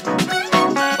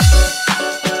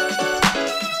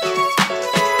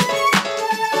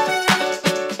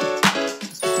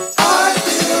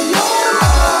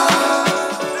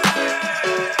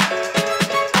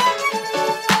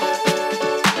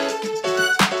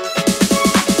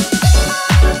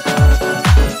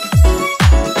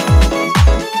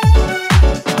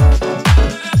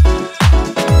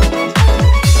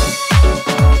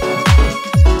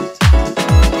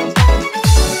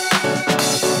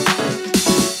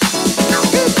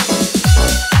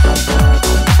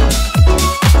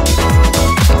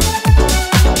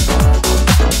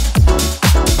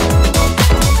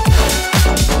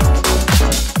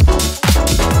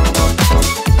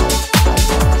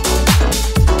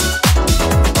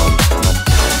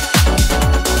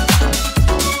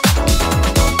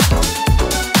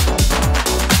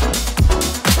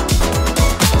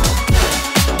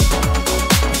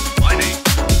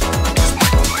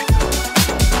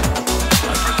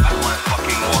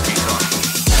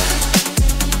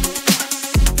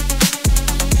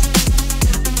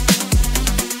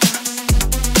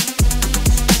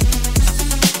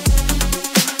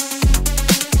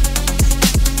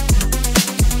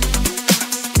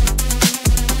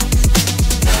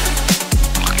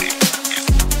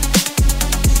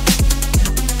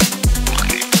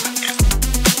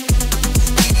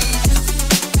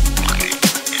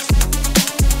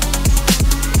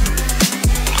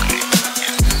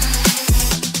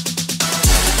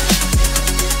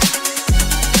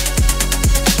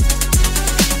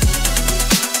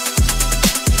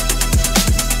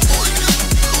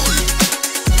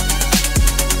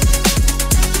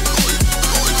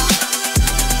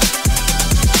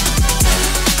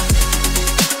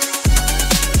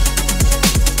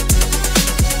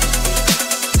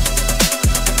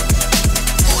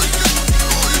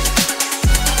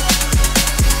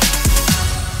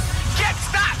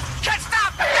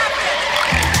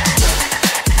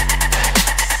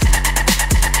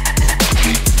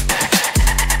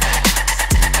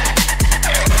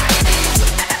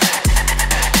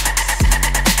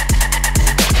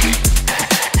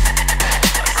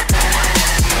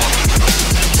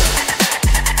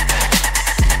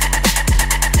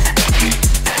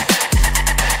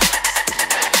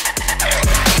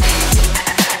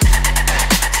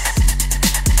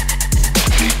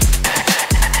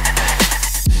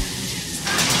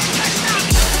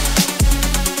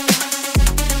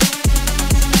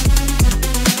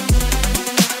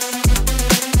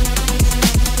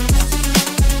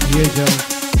 Yeah, Joe.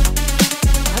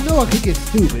 I know I could get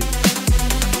stupid.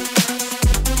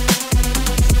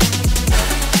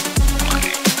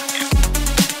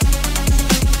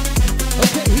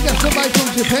 Okay, we got somebody from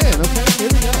Japan. Okay, here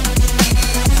we go.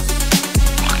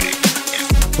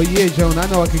 But yeah, Joan, I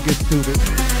know I could get stupid.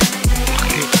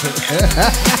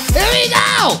 Here we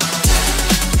go!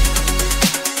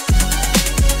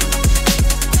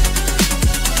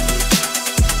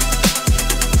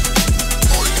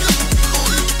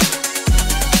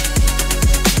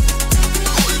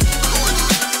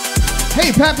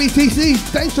 Hey, Pappy TC,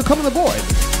 thanks for coming aboard.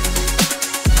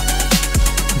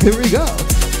 Here we go.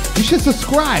 You should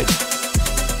subscribe,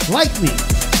 like me,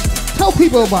 tell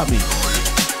people about me.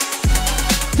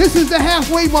 This is the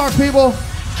halfway mark, people.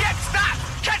 Kid, stop!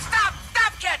 Kid, stop!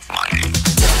 Stop, kid!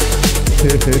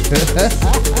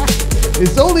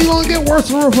 It's only gonna get worse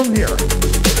from here.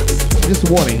 Just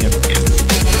warning you.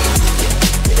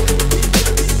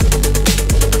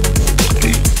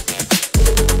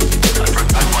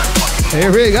 Here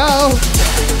we go.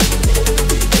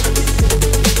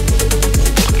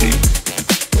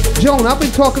 Joan, I've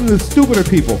been talking to the stupider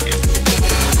people.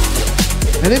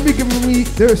 And they've been giving me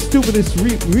their stupidest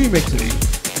remixes.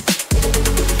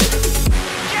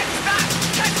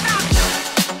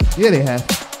 Yeah, they have.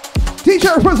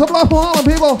 T-shirt for some love from all the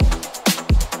people.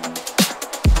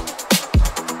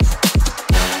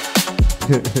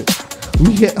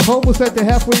 We get almost at the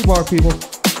halfway mark, people.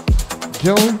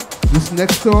 Joan, this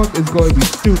next song is going to be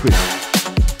stupid.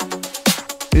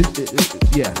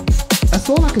 Yeah, that's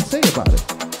all I can say about it.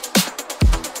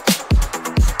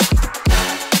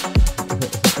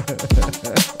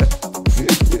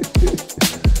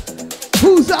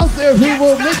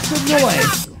 people. Make some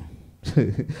noise.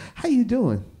 How you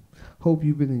doing? Hope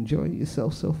you've been enjoying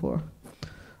yourself so far.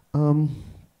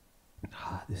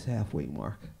 This halfway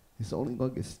mark. It's only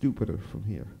gonna get stupider from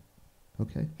here.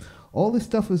 Okay? All this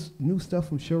stuff is new stuff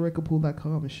from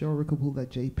SureRecordPool.com and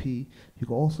SureRecordPool.jp. You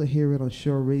can also hear it on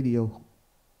SureRadio.jp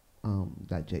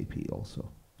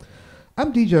also.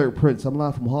 I'm DJ Prince. I'm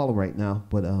live from Harlem right now,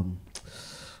 but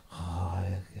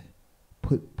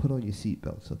put on your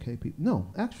seatbelts, okay, people?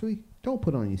 No, actually, don't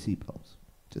put on your seatbelts.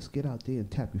 Just get out there and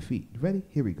tap your feet. You ready?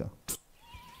 Here we go.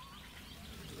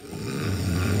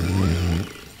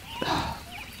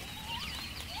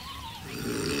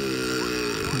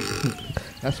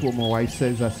 That's what my wife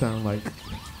says I sound like.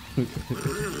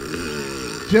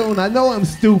 Joan, I know I'm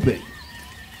stupid.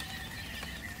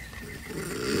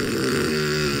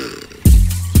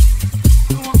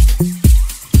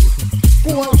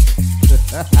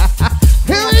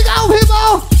 Here we go,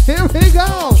 people! Here we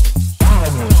go!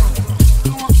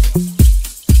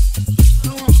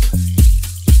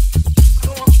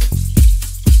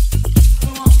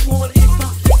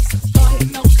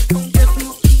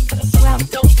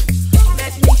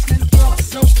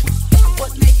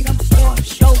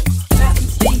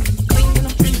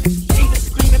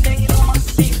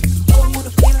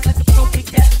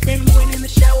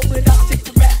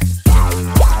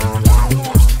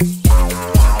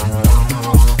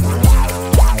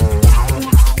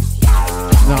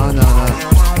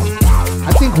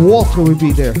 Walter would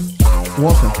be there.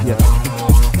 Walter, yeah.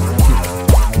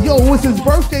 Yo, it was his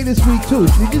birthday this week too.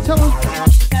 Did you tell him?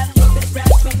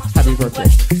 Happy birthday.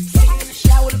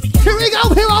 Here we go,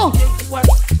 hero!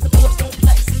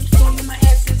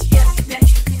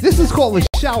 This is called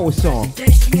a shower song.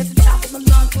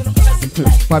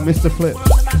 By Mr. Flip.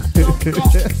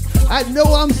 I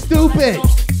know I'm stupid.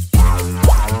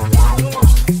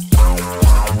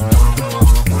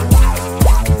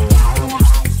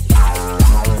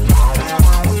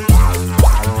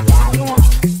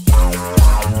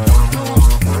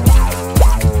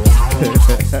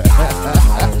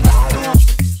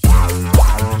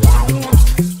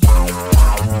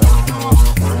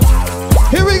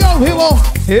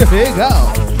 Here we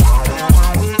go.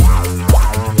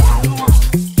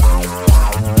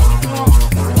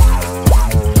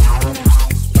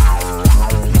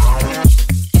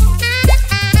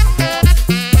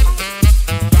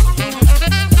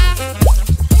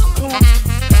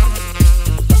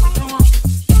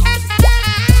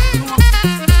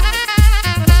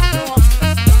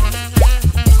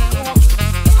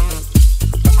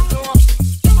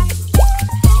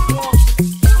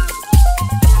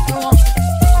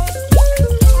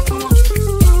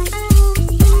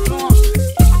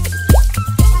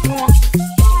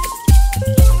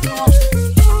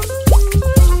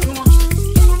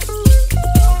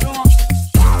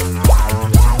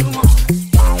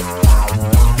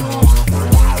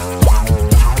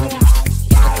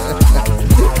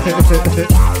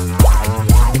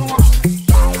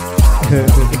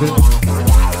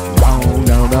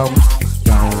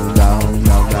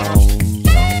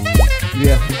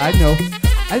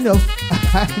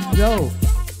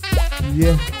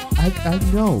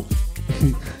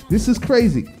 This is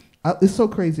crazy. It's so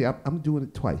crazy. I'm doing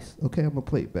it twice. Okay, I'm gonna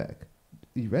play it back.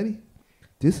 You ready?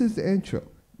 This is the intro.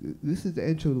 This is the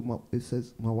intro. It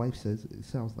says, my wife says it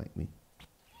sounds like me.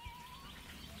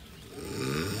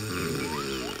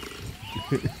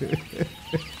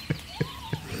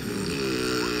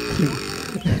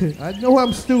 I know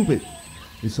I'm stupid.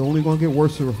 It's only gonna get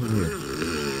worse from here.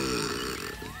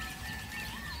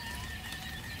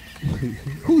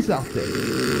 Who's out there?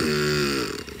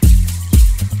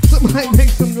 Somebody make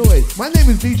some noise. My name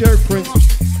is DJ Prince.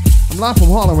 I'm live from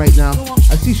Harlem right now.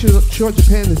 I see Short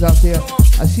Japan is out there.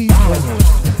 I see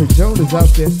Joan is out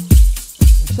there.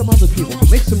 Some other people.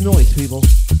 Make some noise, people.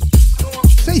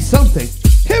 Say something.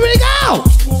 Here we go!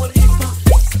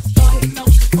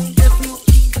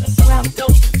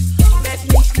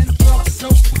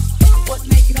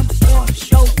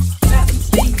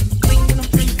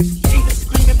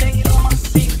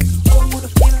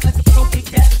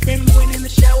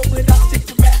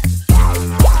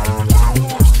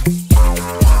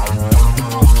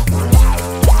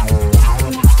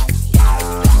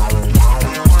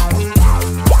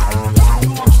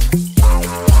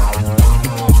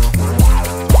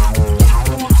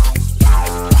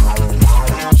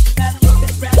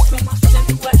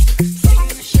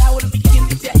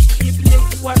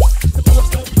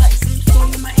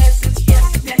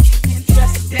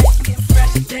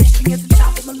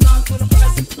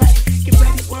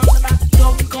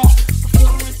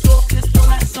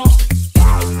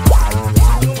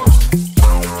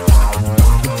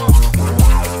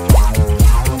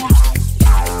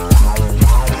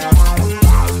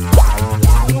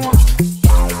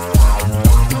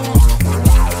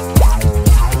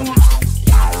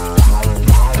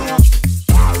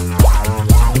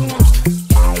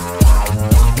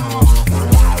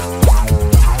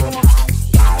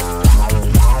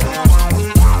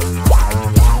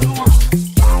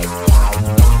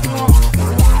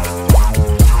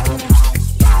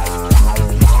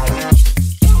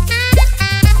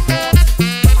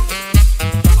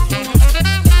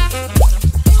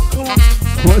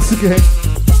 Okay.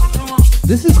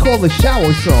 This is called the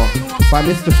Shower Song by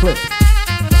Mr. Flip.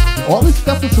 All this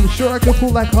stuff is from Sure I Can Fool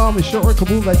Like Harm and Sure I Can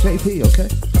Move Like JP, okay?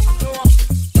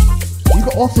 You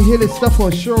can also hear this stuff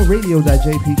on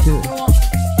SureRadio.jp too.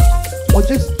 Or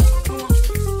just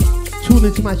tune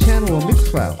into my channel on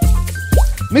Mixcloud.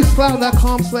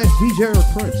 Mixcloud.com/DJ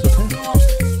Prince, okay?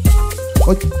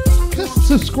 Or just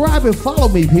subscribe and follow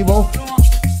me, people.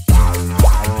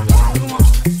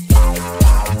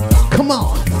 Come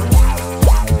on.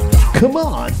 Come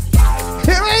on.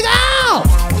 Here we go!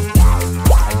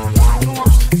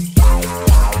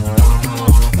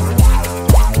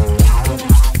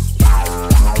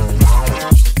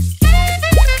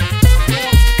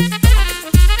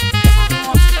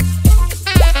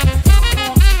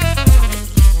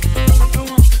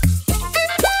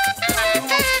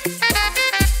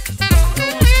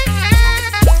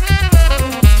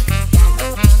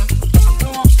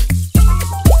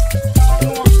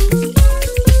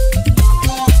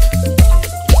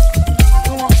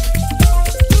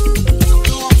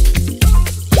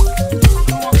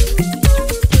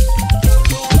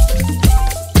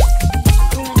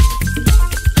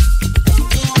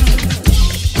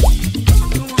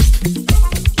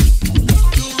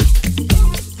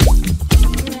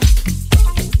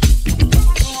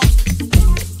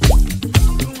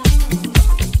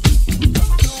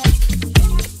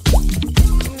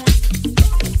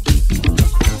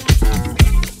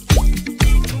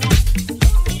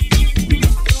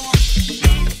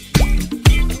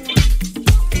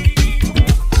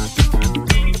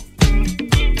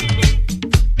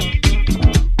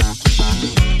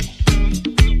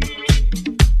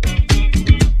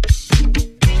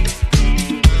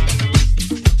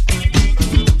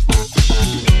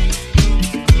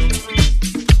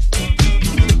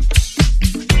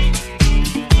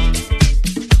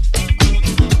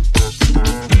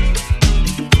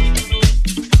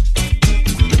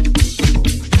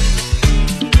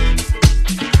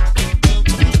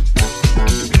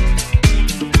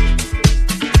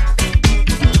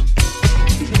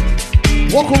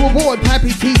 Welcome aboard,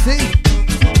 Pappy TC.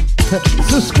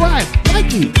 Subscribe,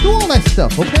 like me, do all that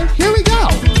stuff, okay? Here we go.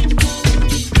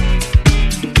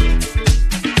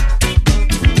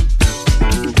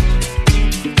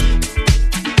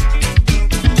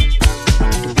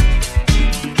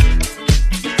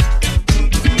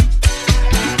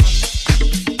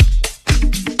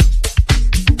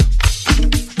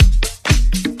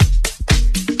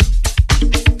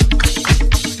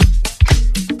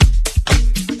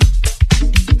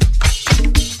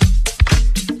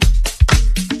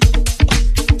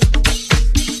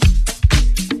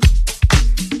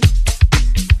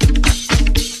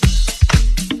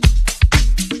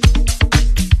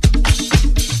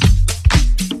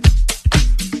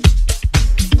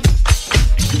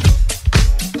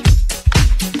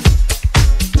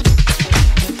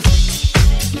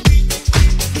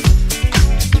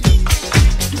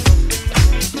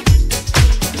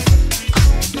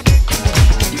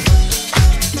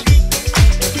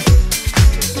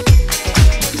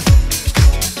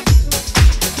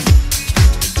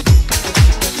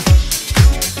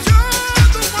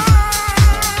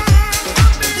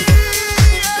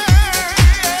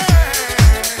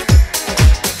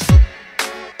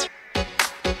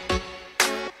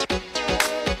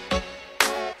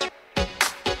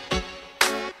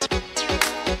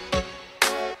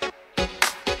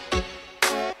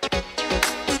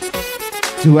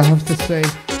 Do I have to say,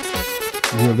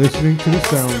 you're listening to the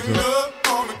sounds of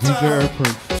DJ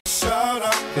Prince.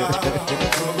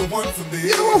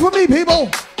 You know what for me, people?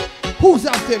 Who's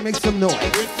out there? Make some noise.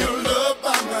 With your love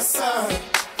by my side,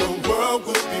 the world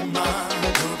will be mine.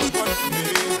 You're the one for me.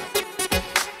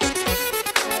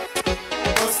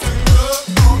 Busting up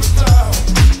on the cloud,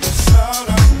 shout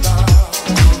out loud.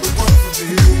 You're the one for me.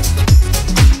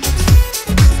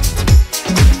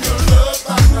 With your love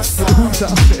by my side, Who's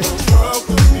out there?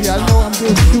 Yeah, I know I'm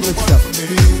doing stupid stuff.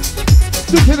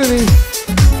 Stupidity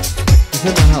is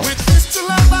in the house. with this to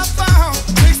love I found,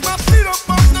 makes my feet up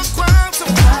on the ground to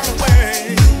fly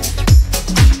away.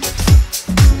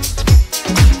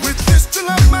 With this to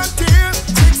love, my dear,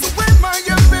 takes away my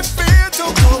every fear,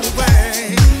 don't go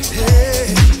away.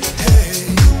 Hey, hey,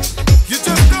 you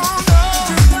just don't know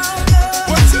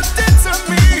what you did to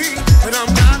me, and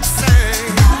I'm not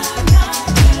saying.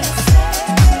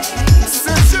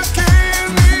 Since you gave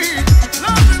me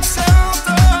love and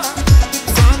shelter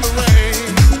from the rain.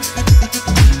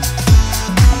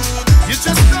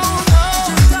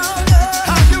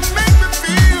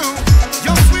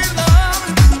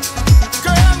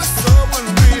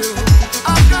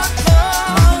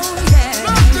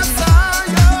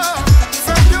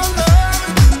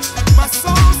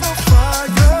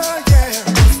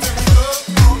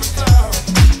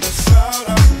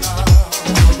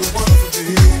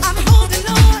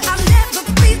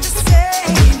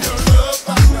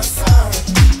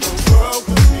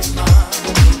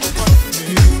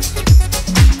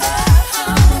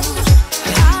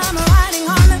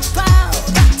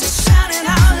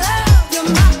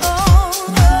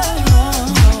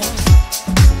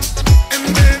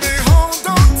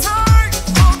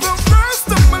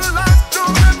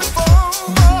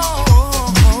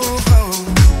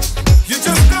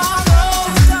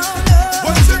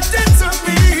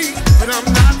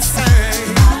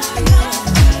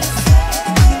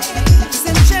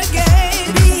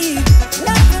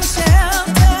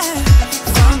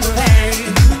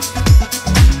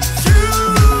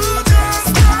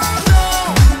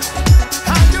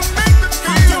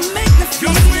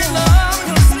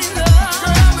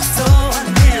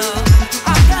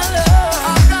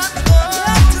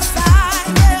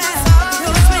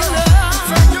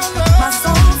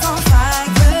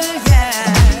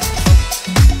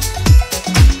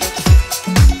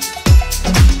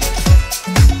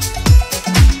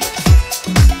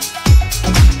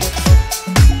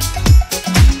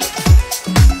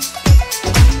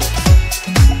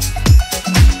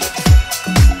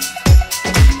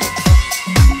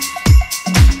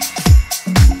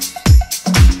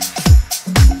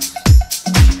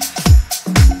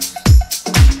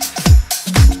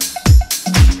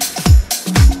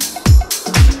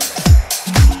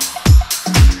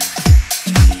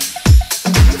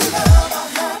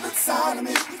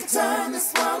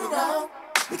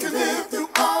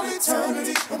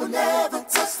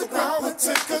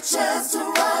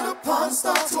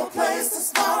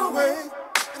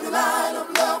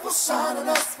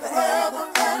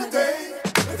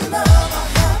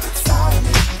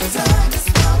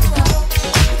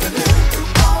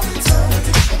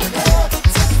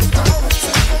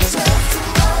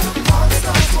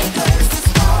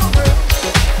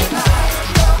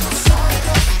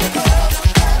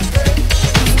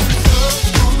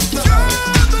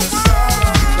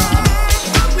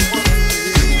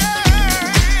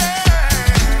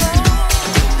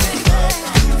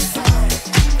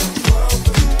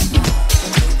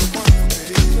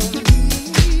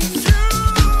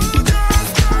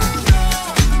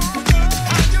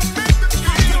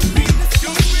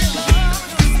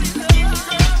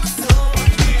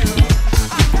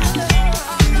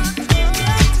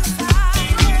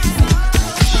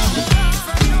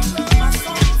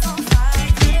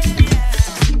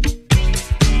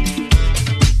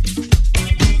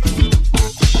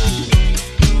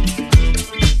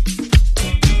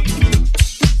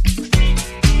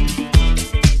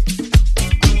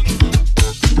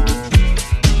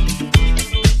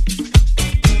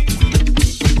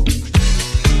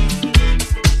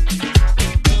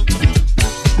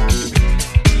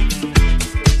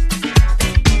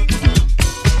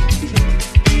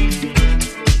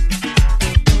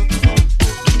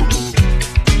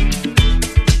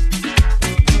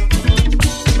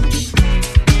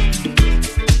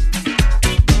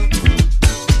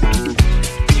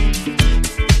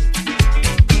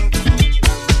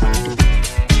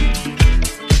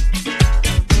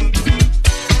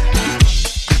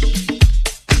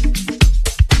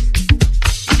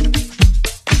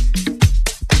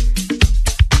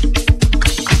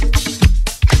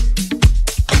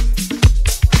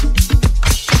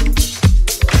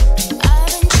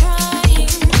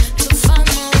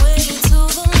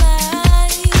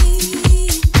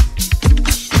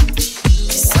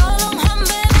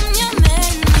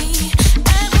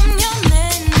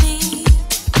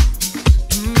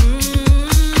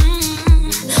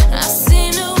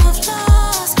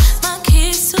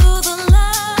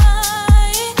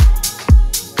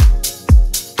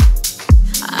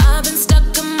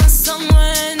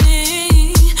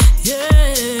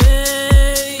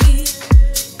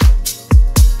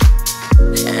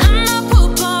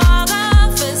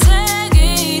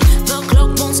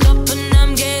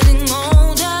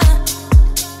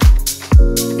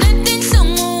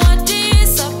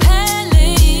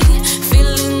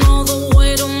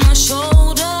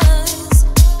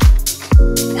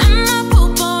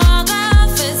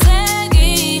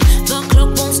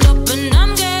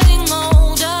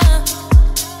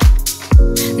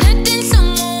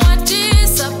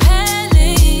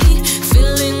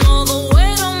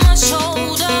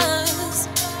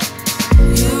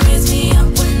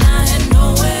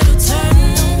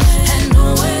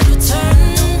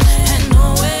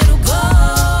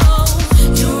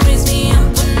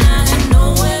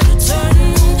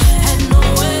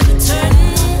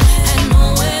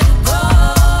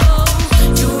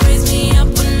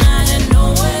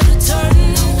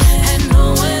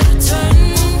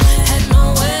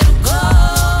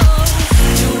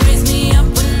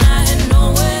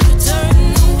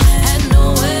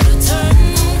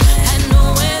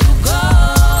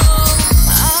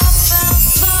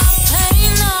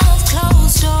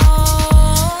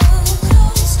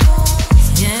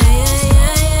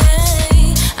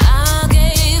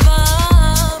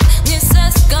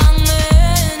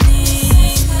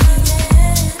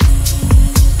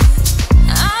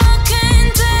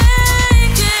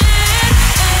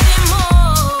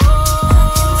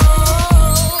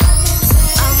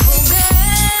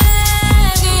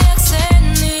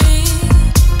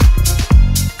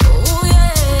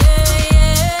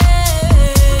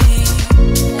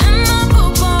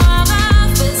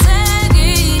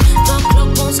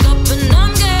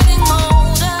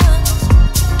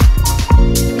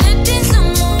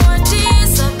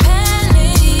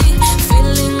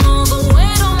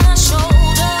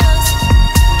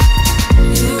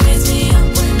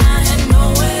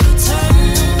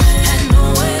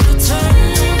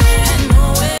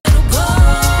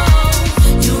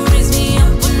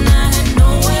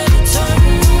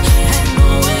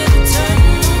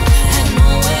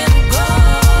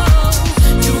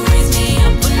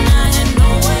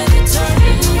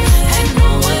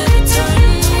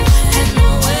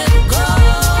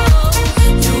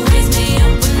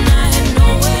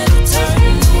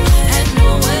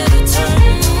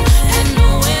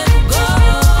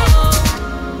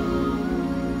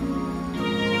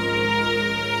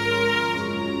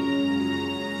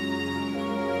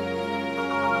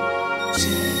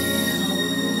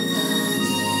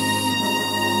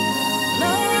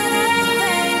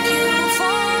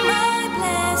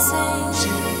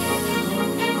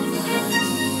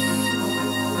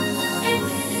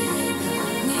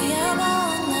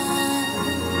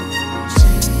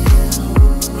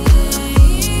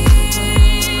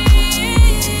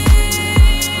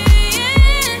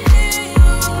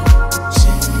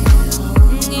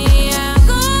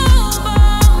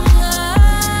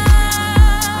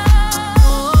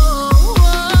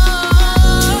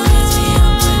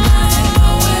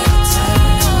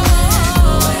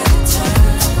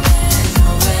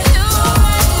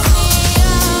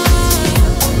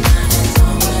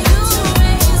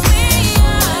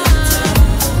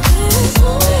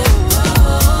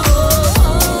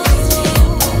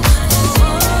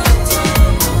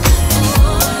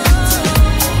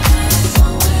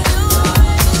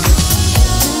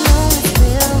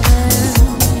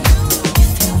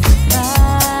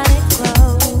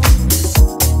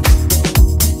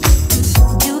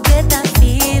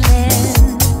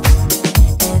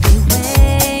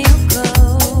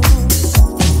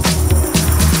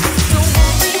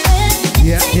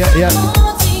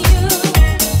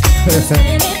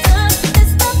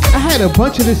 I had a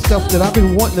bunch of this stuff that I've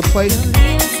been wanting to play.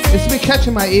 It's been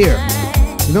catching my ear.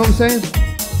 You know what I'm saying?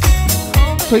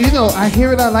 So you know, I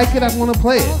hear it, I like it, I want to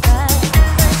play it.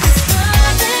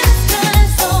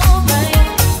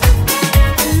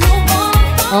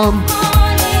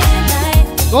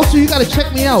 Also, you gotta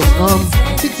check me out.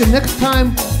 I think the next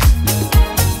time,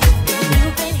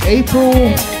 April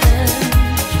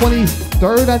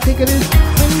 23rd, I think it is.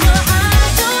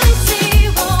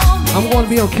 I'm going to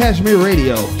be on Kashmir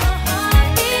Radio,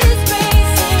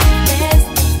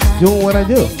 doing what I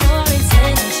do.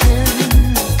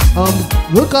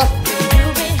 Look up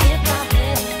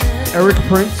Eric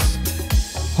Prince,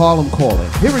 Harlem Calling.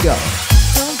 Here we go.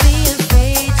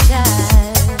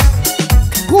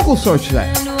 Google search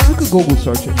that. You could Google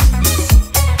search it.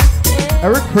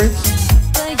 Eric Prince,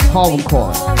 Harlem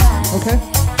Calling. Okay?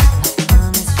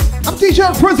 I'm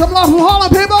DJ Prince. I'm live from Harlem,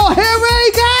 people. Here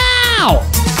we go!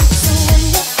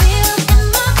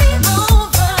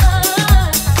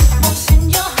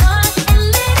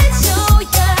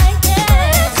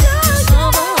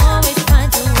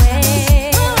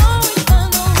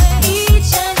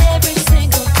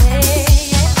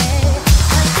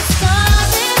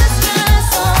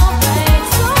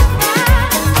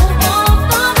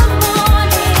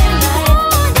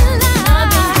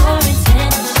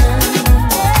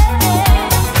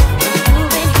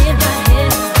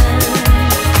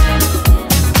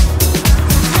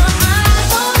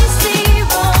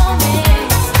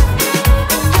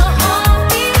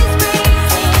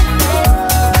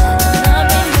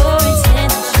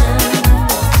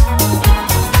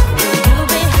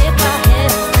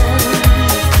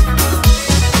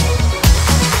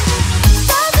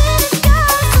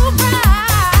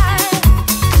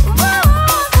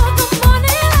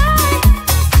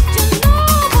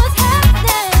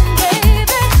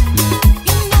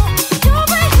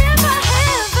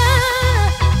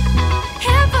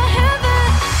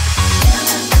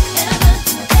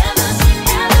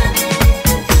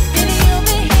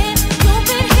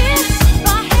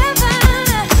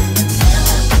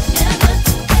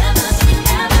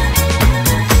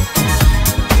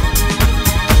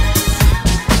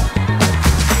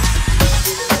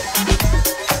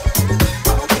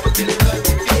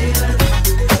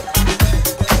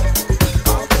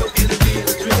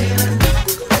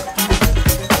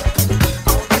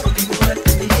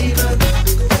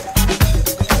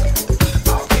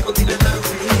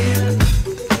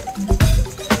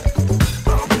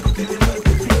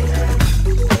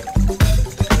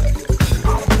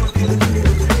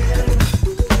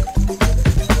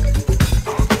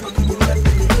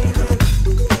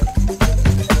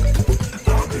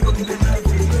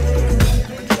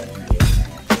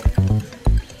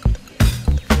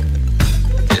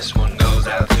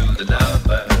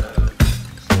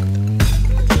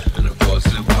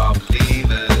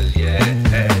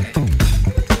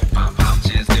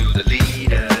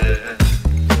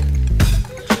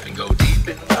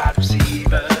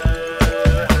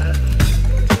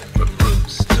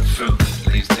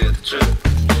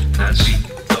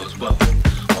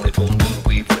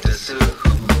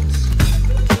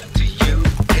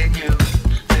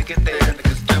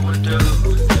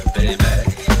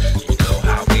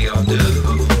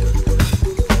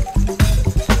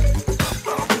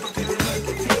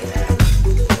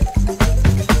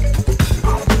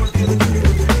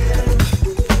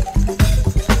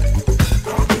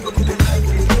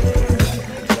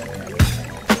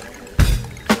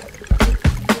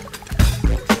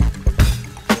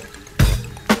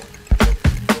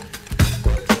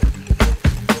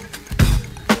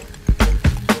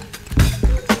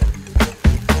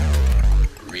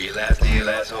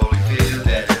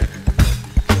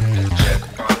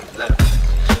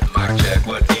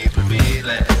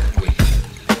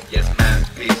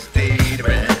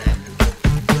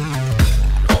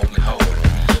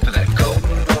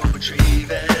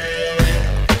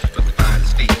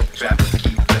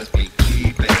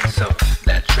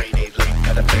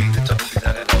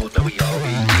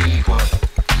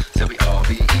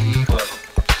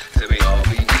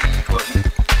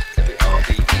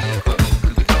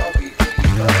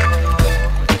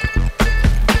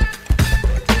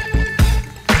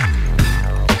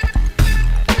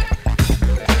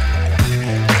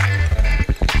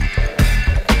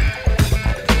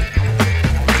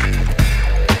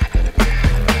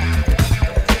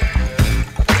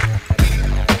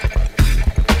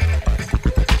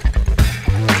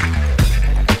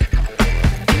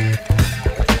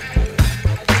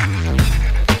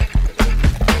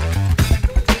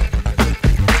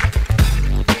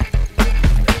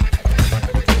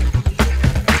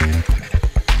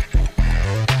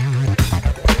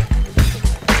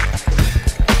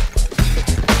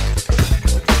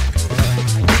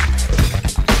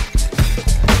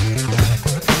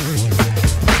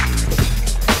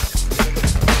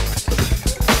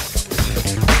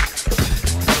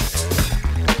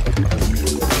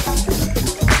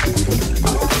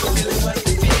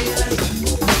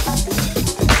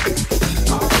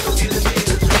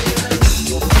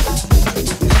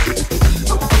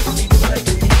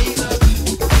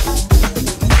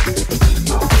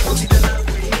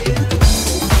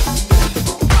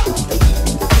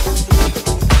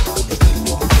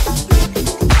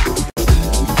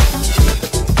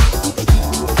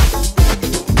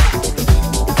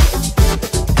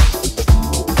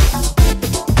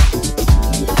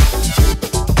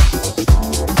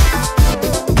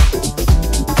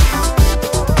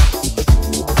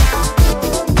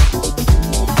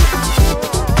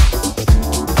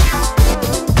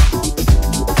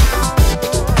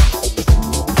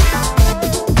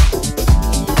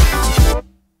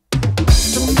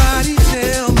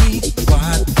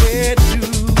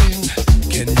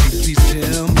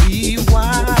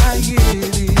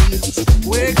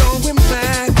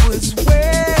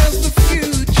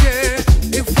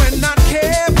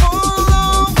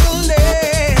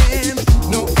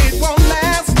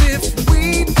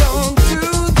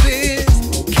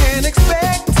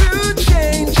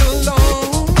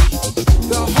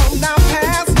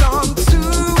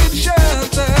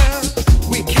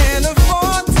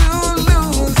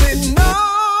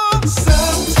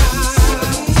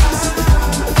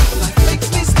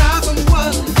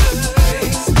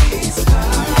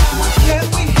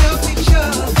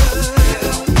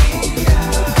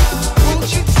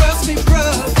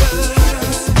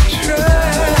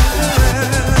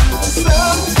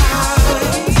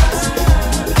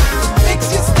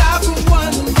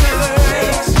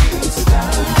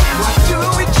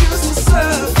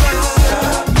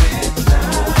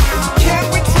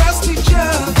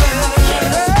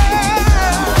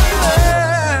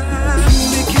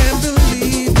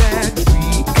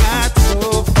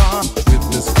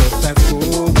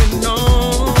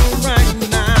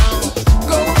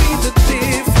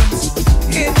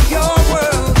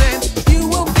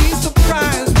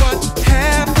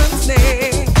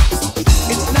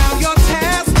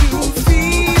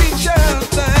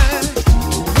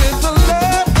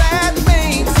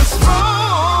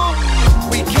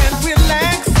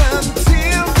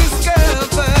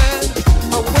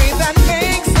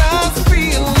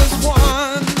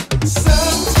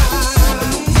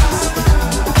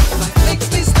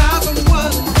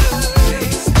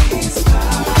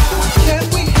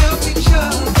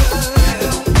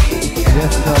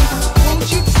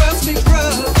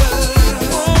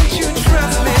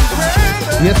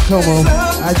 Tomo.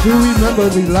 I do remember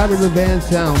the Lavender Van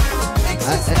sound.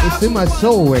 It's in my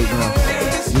soul right now.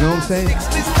 You know what I'm saying?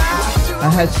 I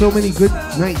had so many good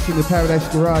nights in the Paradise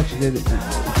Garage that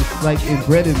it's like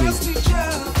inbred in me.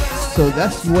 So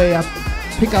that's the way I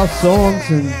pick out songs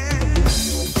and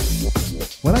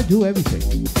what I do,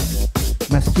 everything.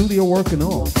 My studio work and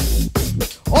all.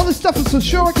 All this stuff is on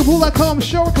ShoreICapool.com,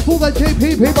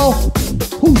 ShoreICapool.jp, people.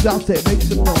 Who's out there? Make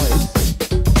some noise.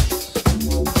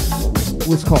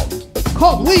 What's called?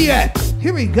 Called Yvette.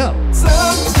 Here we go.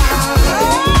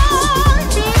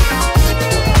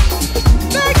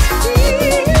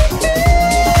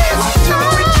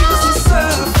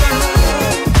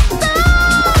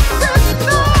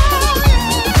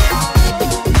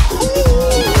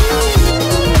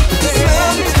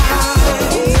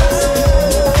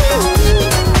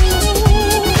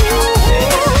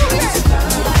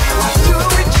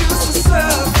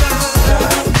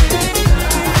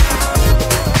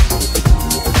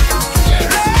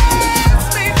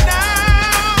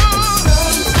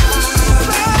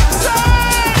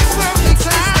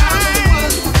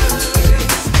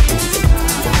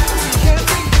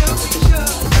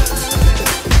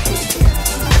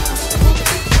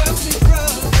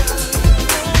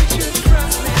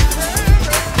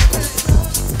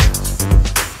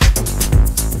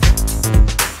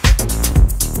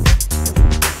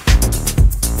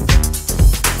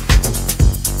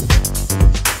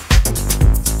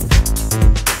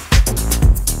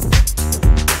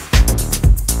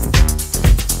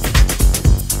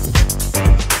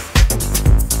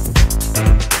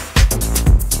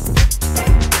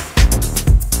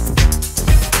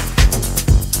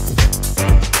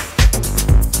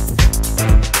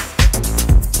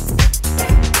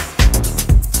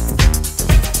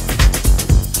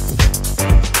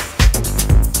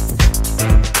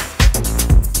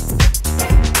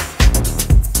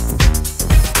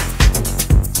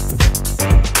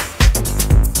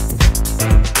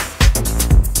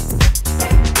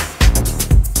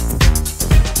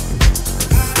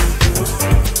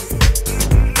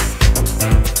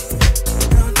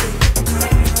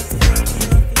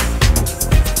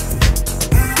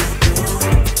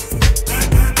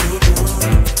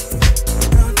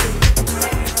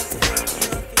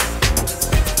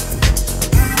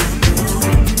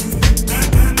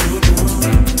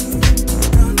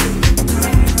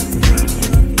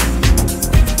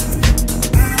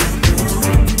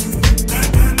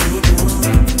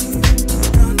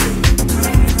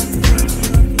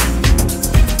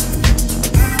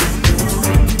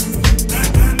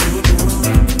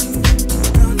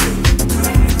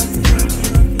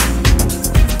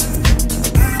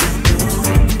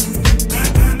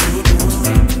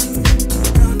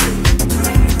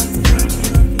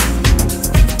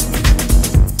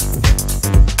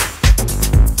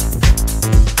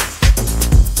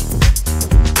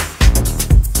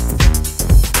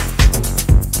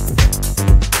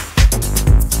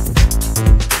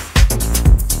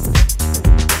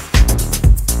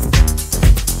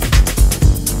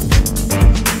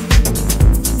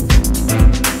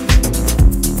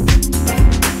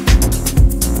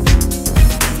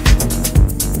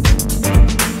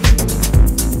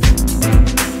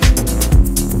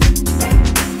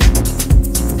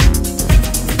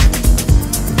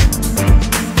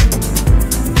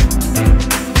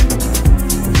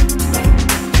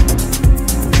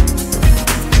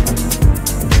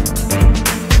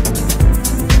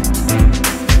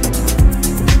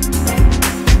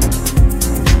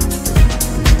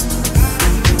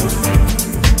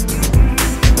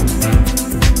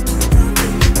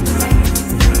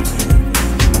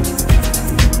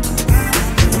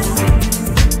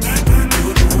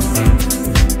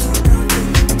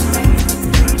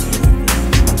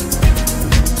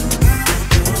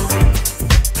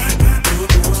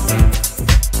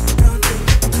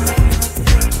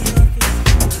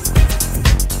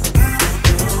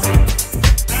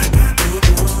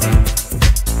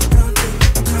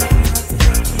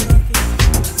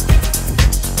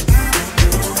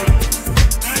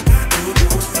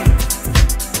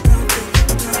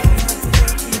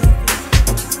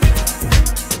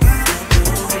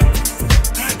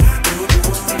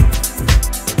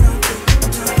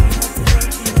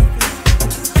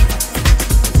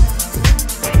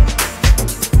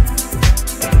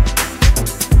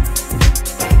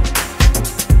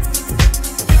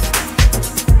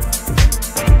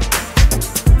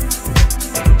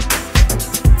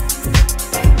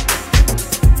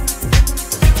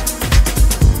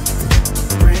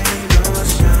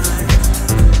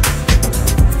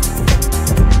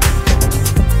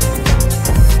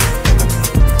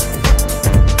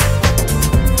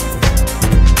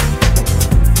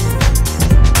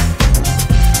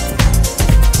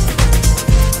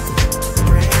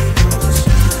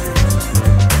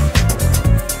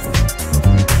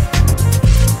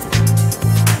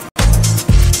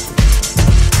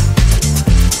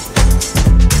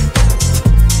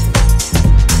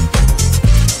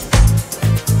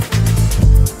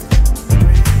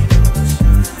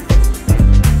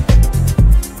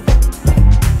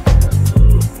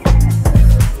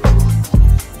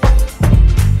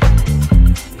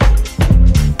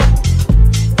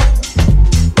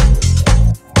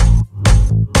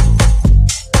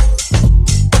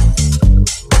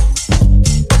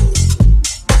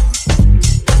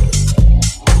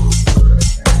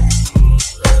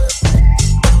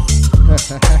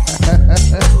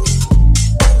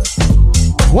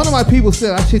 people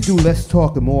said I should do less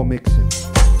talk and more mixing.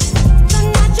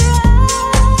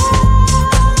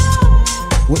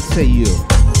 What say you?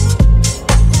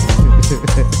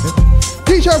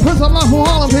 T-shirt prints online from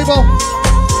Harlem, people.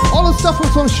 All the stuff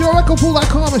was on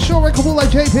SureRecordPool.com and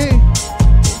SureRecordPool.jp.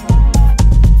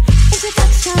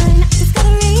 Introduction,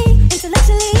 discovery,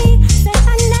 intellectually, said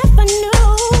I never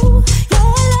knew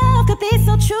your love could be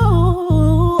so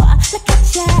true. Look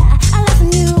at ya, I love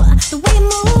you, the way you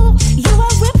move, you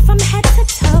are ripped from head to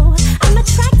toe. I'm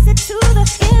attracted to the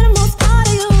innermost part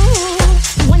of you.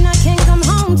 When I can't come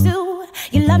home to,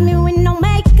 you love me with no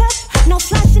makeup, no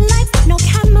flashing lights, no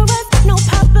cameras, no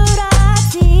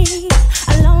paparazzi.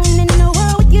 Alone in the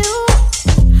world with you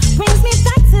brings me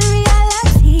back to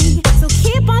reality. So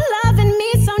keep on loving me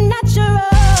so natural.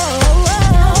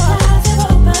 Now the clouds are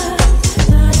open,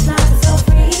 the skies are so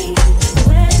free.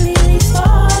 Red lilies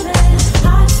falling,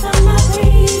 hot summer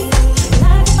breeze,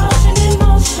 like the ocean in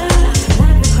motion,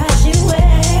 like the crashing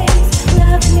waves.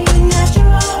 Love me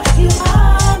natural, you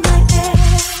are my air.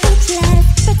 Speechless,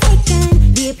 but taken,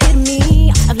 the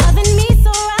epitome of loving me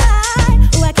so right.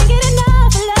 Oh, I can't get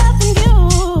enough of loving you.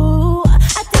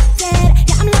 Addicted,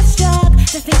 yeah, I'm love struck.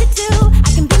 The things you do, I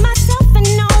can be myself and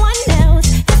no one else.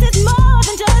 This is more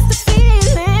than just a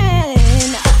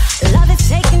feeling. Love is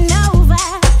taking over,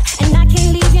 and I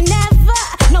can't leave you never.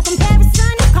 No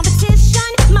comparison,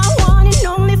 competition, my one and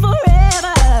only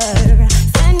forever.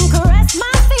 Send caress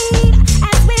my feet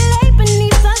as we lay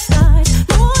beneath the stars.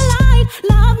 Moonlight,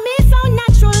 love me so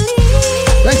naturally.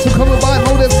 Thanks for coming by,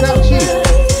 Motive Sound Chief.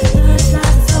 The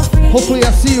skies are so free. Hopefully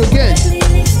I'll see you again in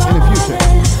the future.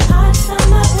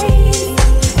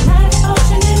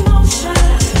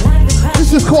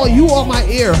 This is called You Are My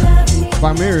Ear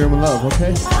by Miriam Love,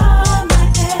 okay?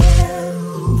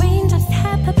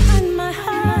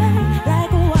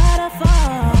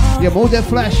 Yeah, Motive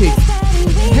Flashy.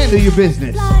 Handle your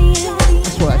business.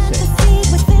 That's what I say.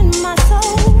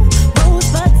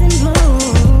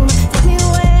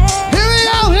 Here we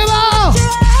go, here we go!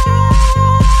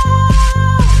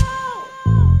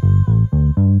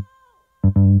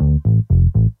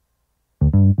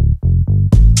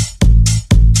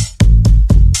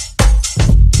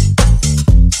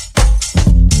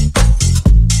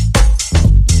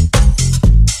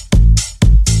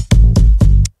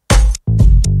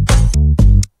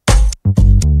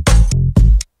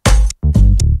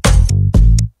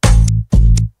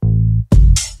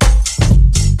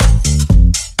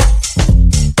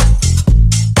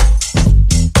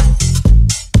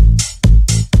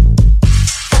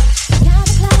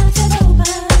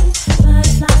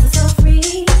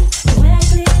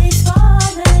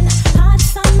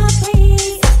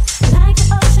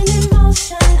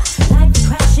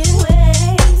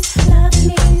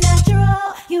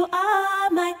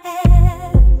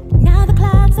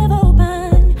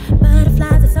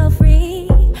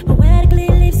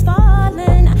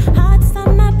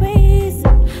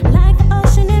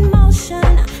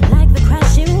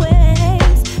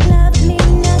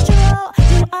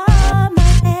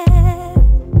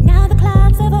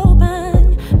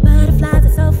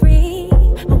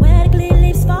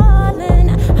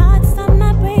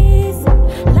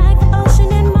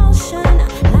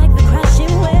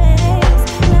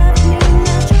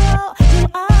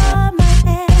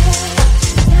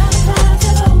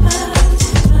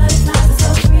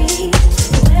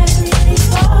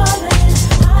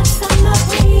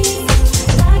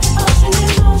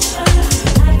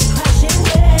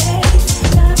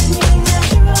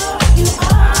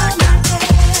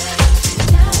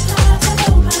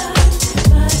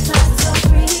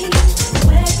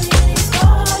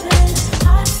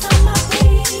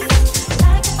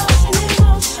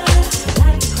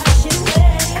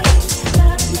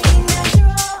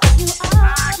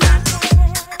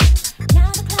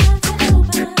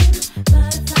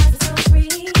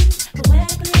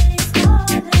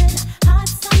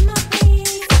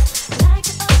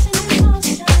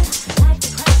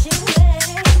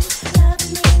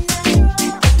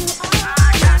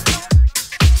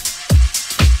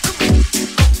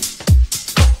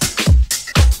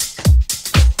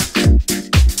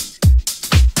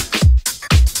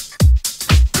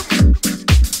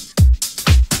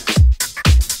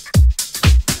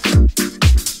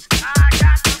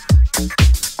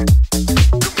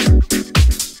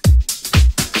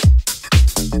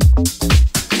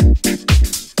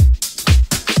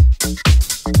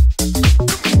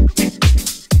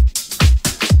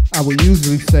 I would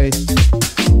usually say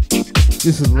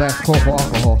this is the last call for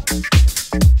alcohol.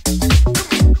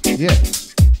 Yeah.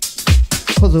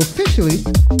 Because officially,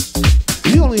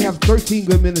 we only have 13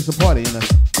 good minutes of partying us.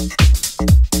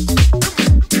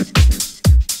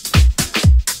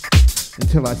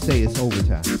 until I say it's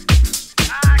overtime.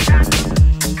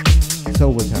 It's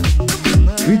overtime.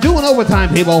 We're doing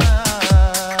overtime, people.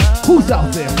 Who's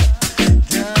out there?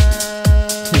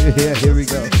 Yeah, here we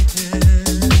go.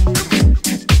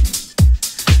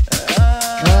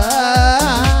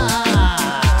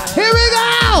 Here we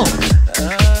go!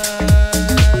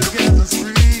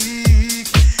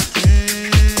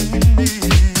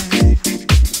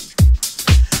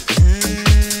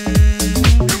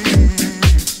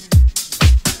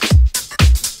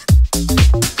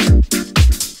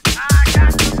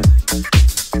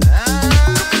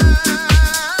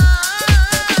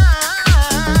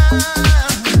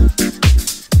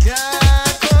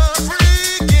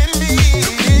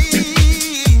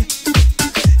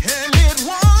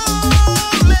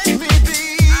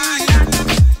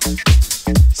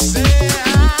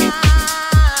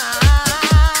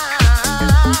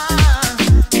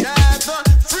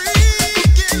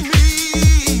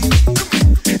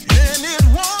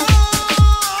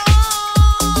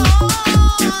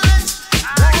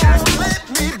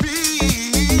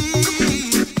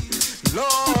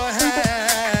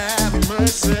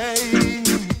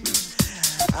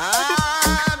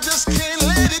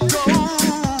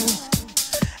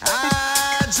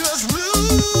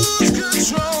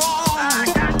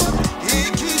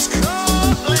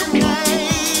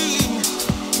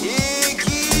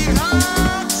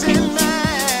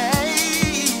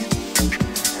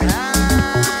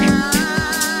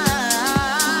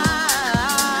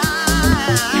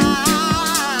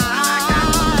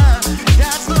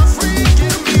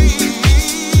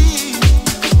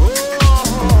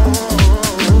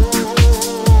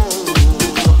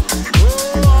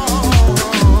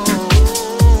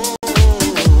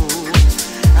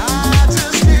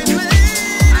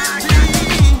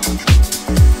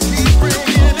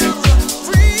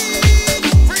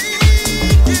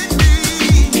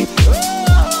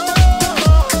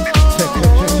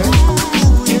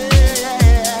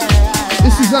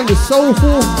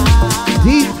 Soulful,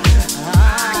 deep,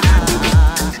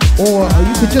 or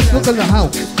you could just look in the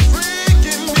house.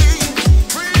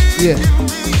 Yeah,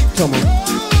 come on.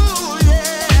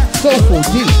 Soulful,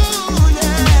 deep.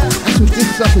 That's what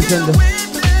this stuff is under.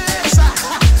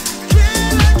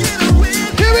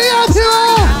 Here we go,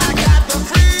 people!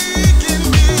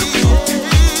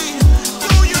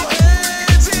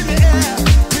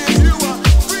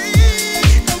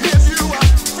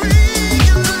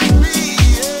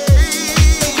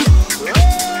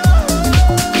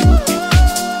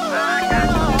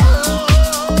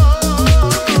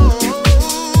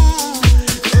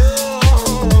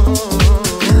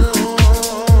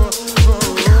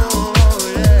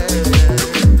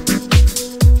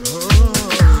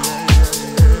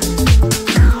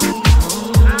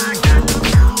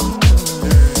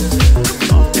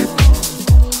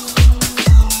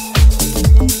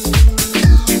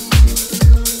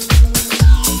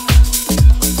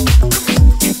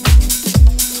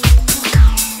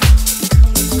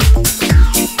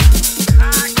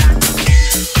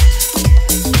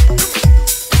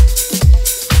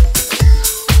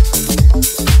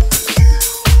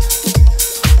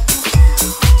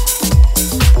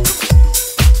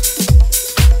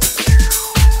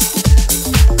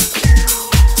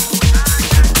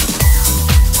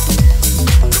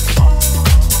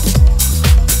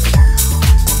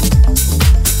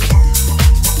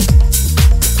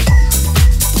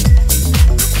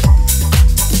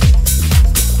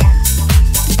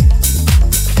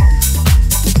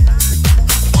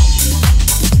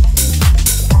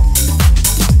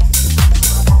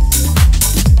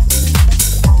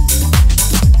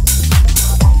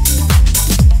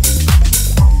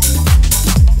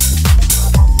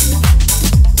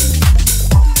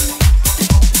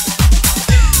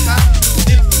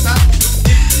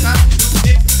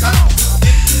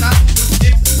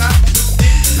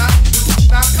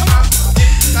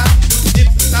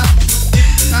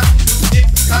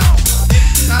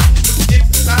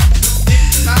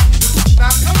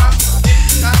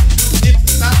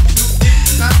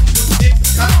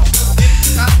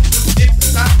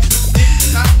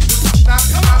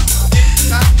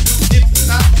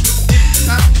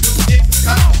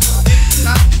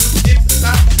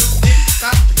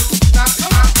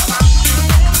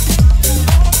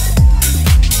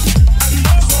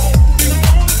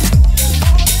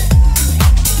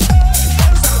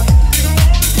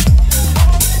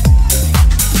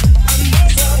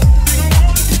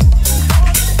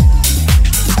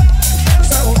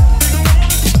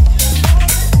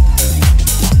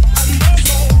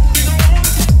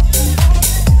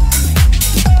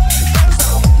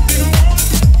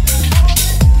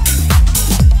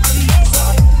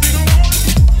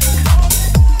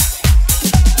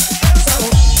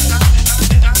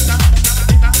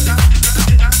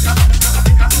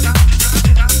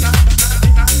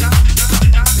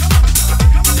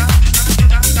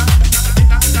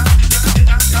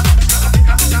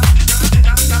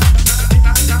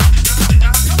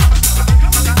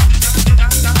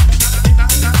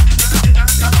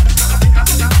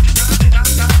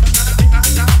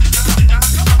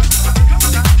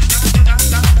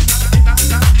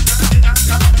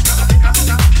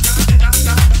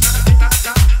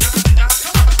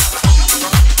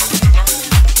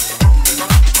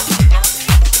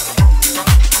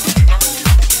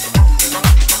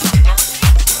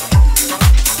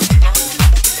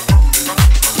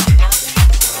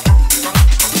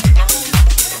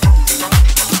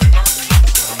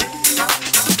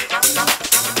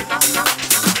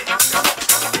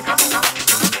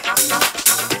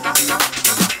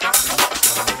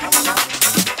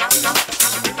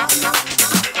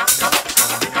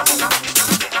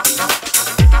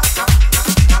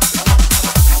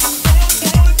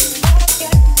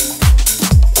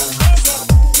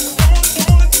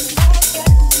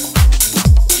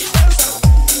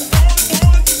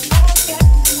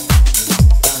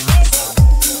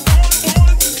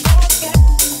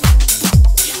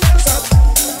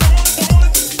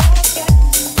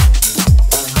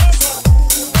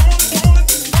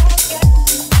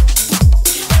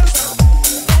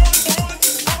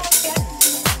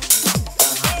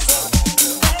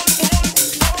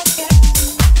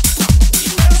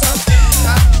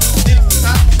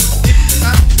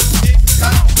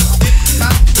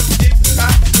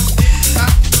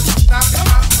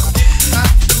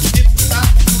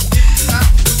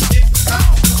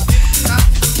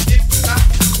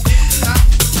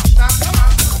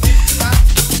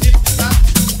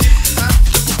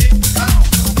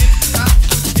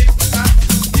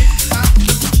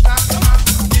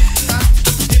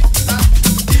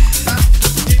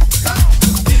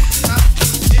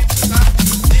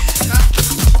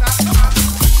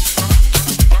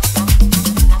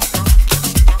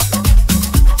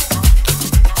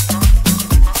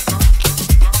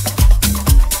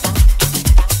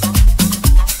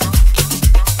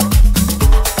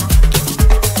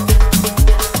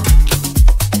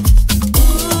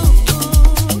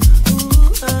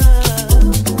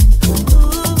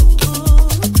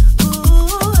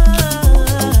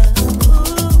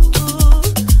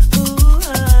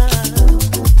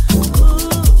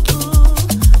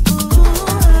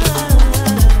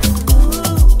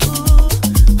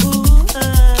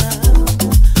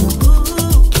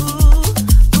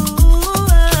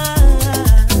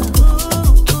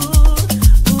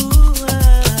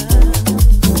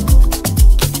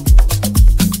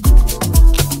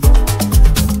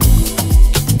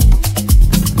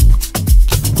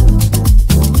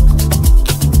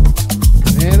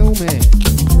 man.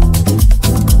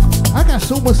 I got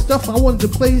so much stuff I wanted to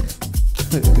play.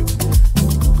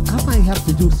 I might have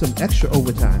to do some extra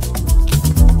overtime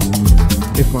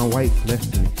if my wife lets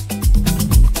me.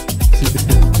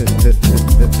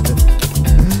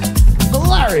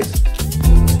 Hilarious.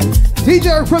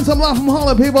 DJ Prince, I'm live from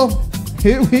Harlem, people.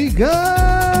 Here we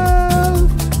go.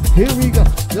 Here we go.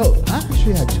 Yo, I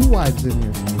actually had 2 wives in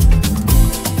here.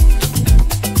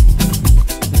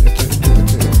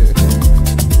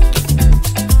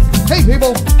 Hey,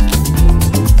 people.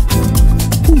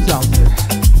 Who's out there?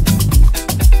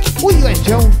 Where you at,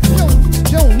 Joan?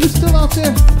 Joan, you still out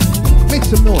there? Make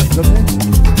some noise, okay?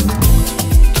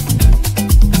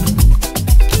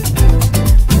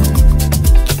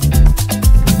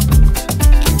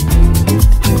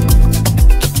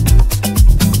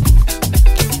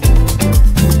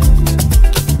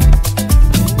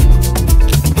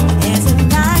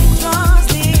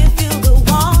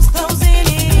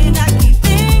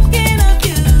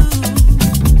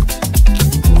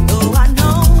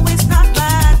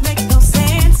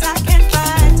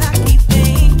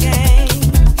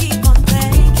 Keep on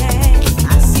thinking.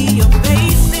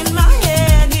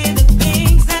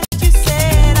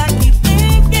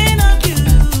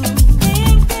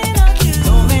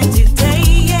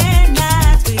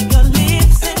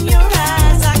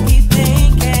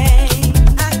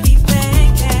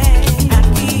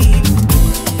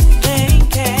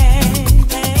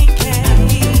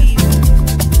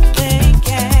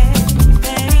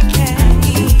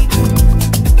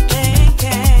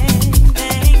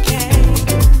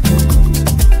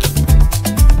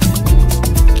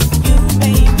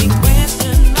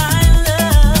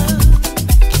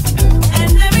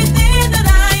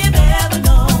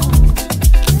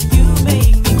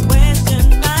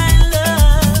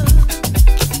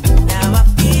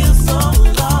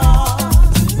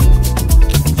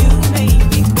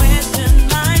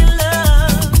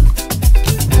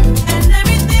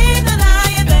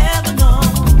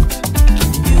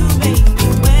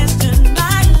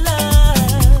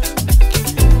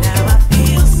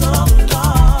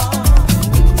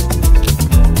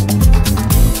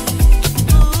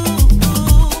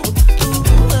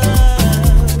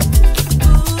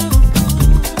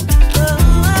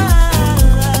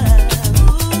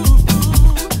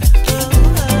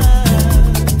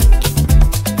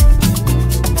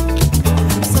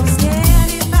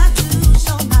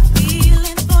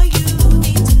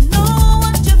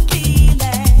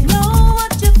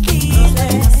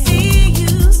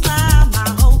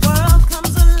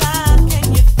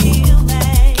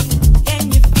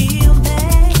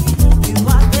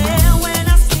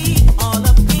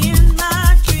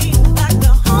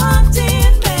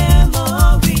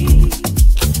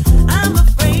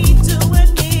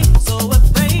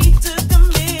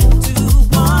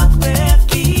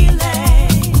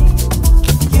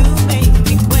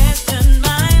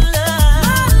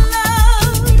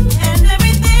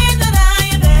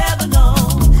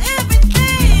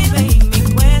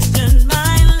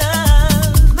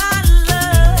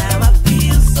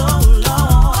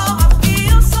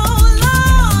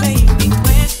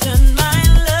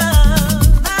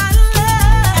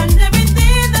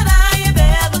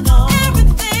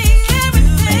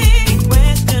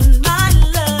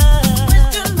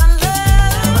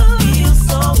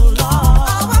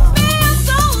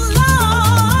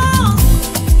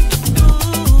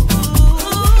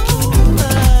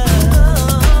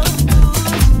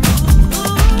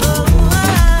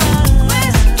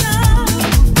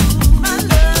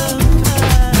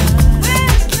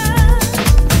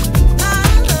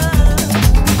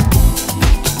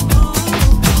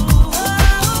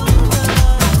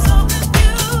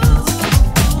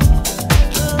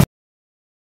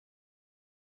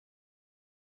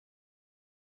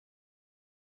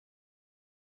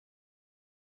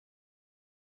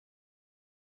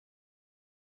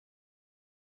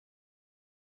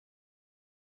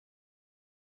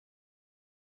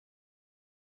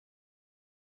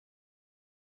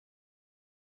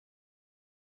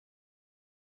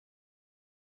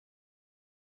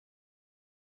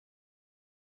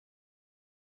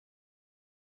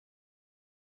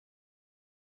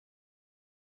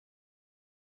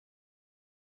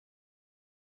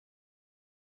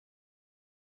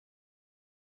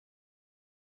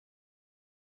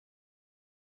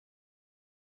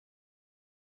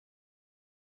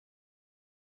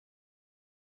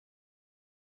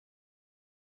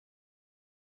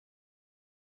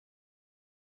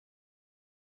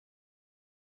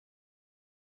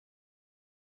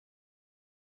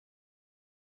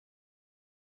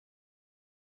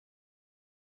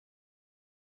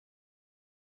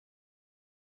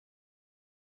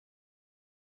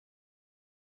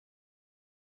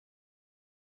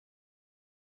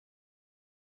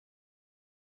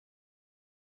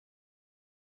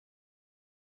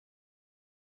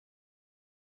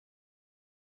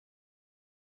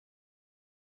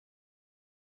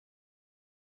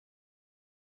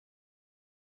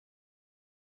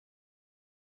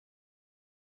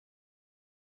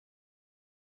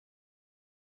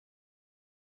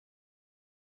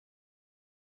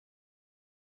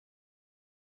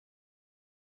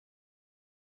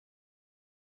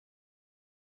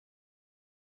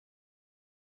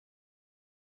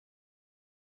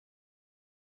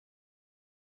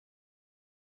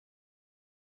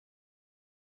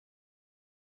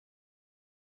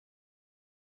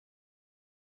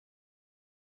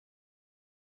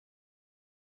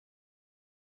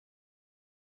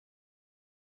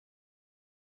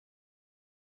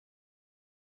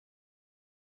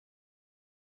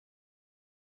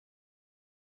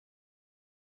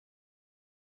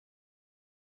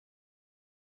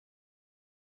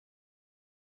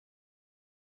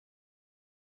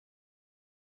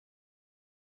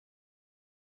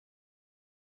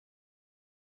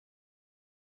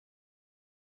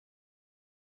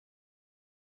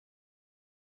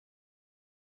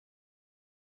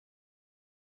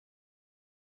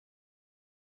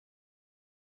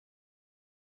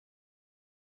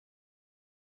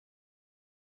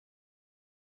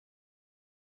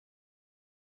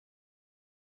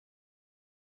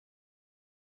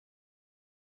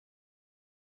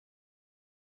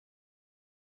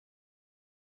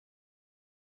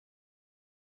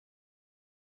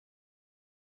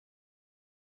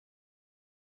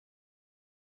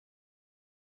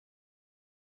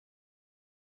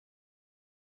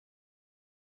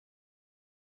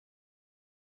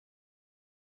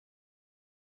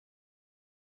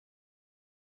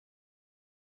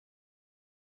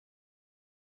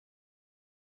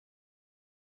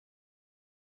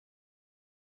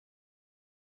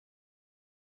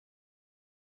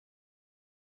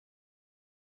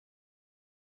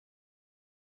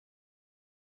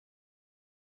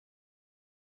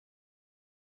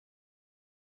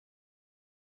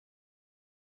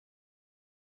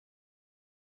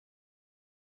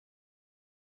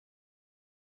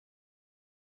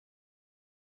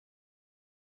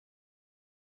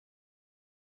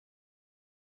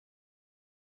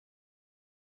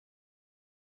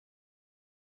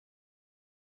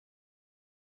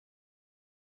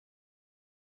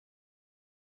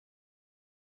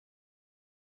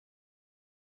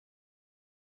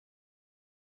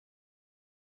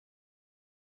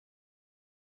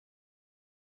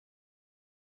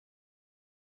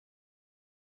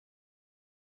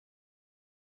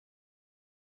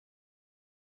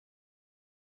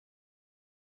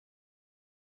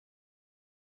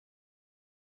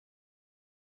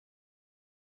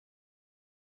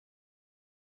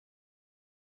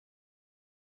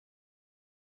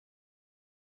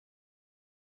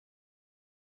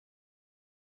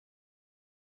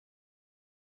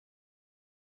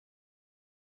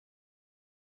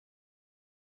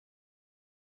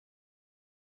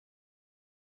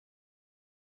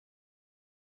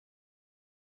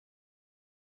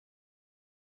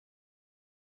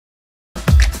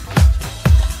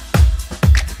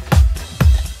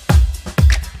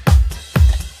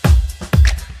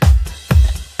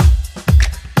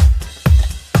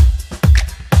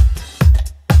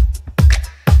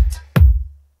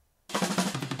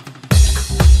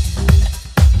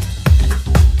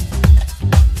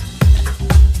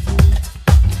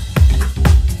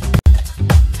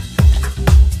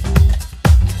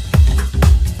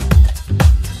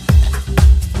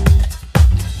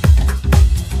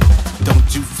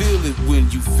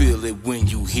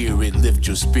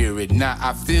 natural spirit. Now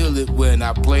I feel it when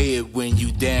I play it, when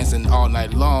you dancing all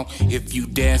night long. If you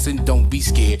dancing, don't be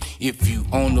scared. If you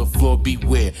on the floor,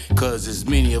 beware. Cause there's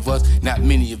many of us, not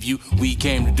many of you. We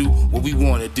came to do what we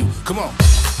want to do. Come on.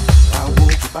 I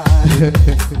want your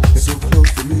body so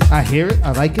close to me. I hear it,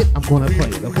 I like it, I'm gonna play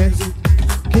it, okay?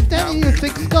 Get that in your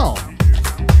thick skull.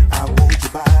 I want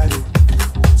your body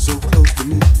so close to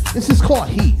me. This is called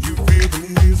heat. You feel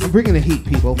the music. I'm bringing the heat,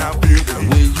 people. Now feel the And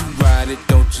when you ride it,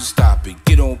 don't you stop it.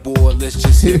 Get on board, let's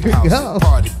just hip Here we house go. and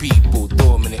party people.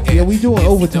 Throw them in the air. Yeah, we doing If you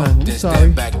overtime. don't, I'm then sorry.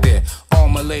 stand back there. All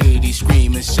my ladies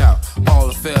scream and shout. All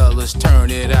the fellas turn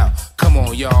it out. Come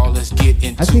on, y'all, let's get into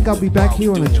it. I think I'll be back While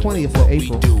here we on the doing 20th of what we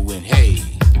April. doing. Hey.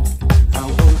 I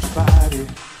want your body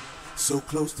so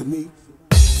close to me.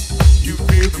 You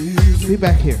feel the music. Be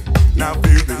back here. Now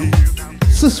feel the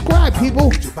heat. Subscribe,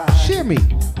 people. Share me.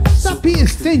 Stop being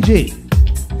stingy.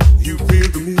 You feel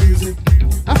the music.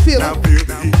 I feel Now it. feel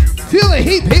the heat. Feel the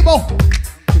heat, people.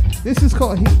 This is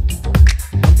called heat.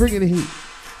 I'm bringing the heat.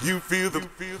 You feel the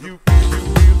you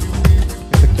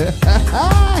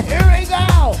Here we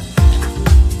go.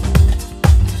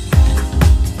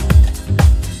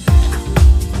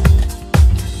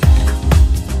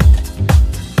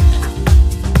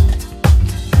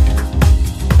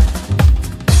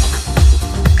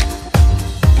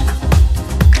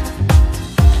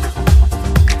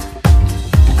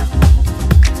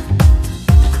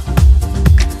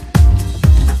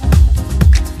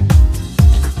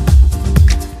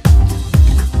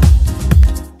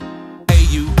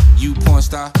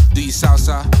 Star, do your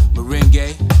salsa,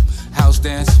 merengue, house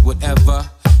dance, whatever.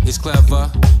 It's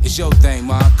clever, it's your thing,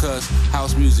 ma, cause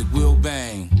house music will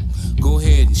bang. Go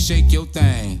ahead and shake your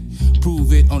thing.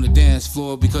 Prove it on the dance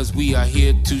floor because we are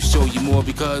here to show you more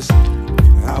because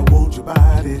I want your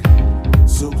body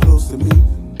so close to me.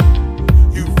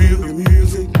 You feel the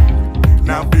music,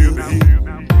 now feel the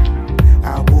heat.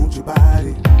 I want your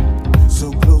body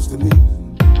so close to me.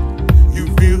 You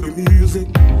feel the music,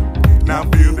 now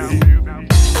feel the heat.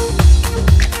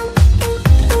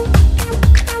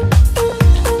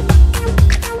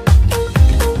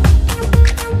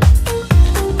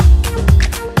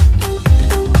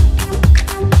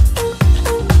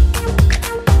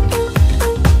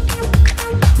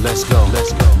 let's go,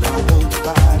 let's go. I want your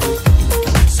body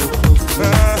so close to me.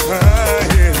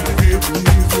 Yeah, feel the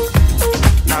music,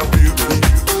 now feel the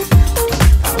heat.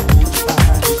 I want your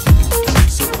body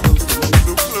so close to me,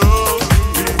 so close.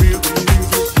 Yeah, feel the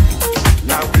music,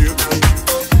 now feel the heat.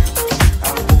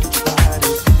 I want your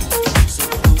body so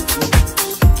close to me.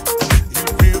 You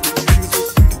feel the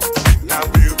music, now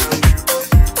feel the heat.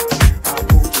 I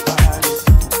want your body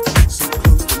so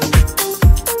close to me.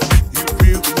 You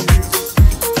feel the music,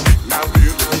 now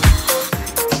feel the heat.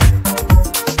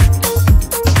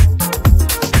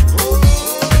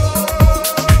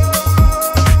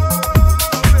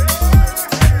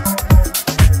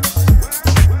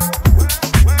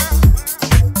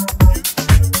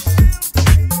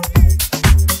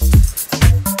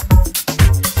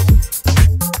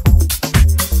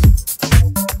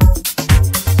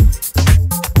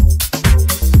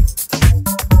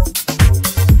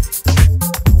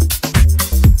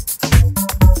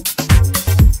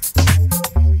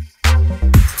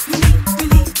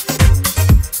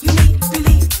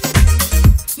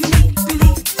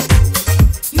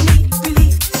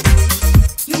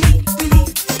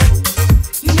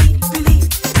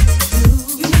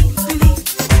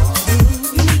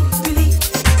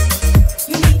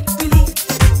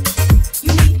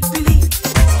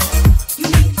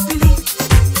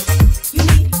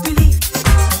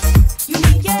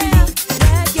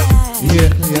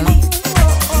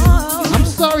 I'm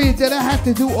sorry that I have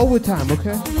to do overtime,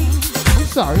 okay? I'm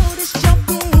sorry.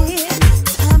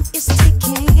 Time is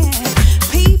ticking.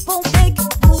 People making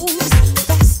moves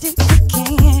fast and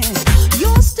quick.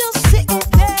 You're still sitting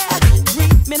there,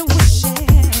 dreaming,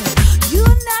 wishing.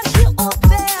 You're not here or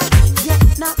there.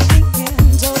 You're not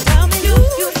thinking. So tell me where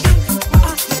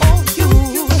are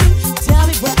you? Tell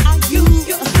me where are you?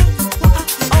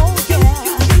 Oh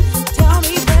yeah. Tell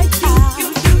me where are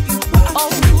you? Oh,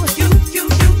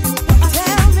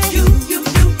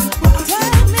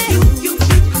 tell me.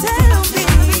 Tell me.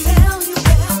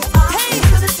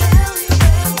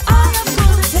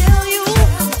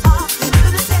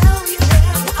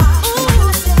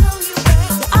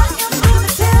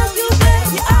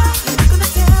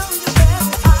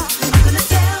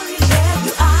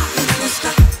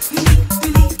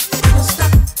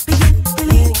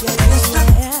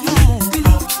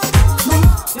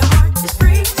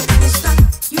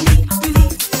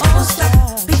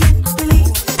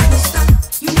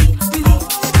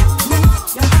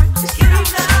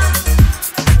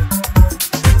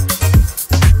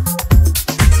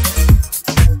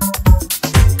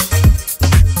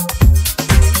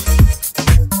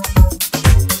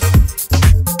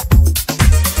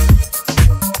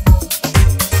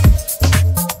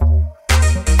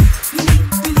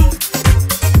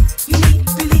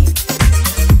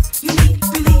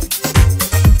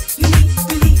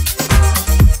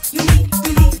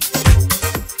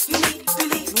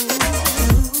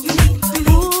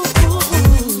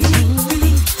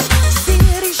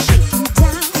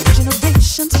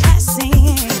 generations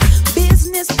passing,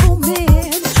 business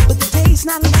booming, but the day's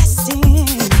not lasting.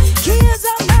 Kids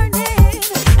are learning,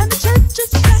 and the church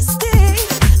is resting.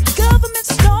 The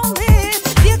government's stalling,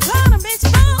 the economy's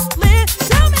falling.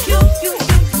 Tell me you,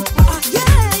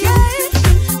 yeah, yeah.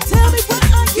 Tell me what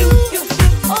are you?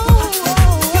 Oh,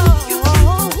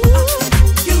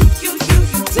 you.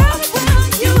 Tell me what are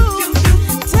you?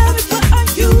 Tell me what are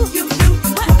you?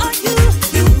 What are you?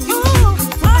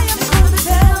 I am gonna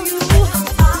tell you.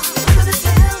 I'm gonna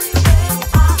tell you.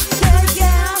 Yeah,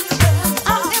 yeah. I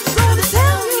am gonna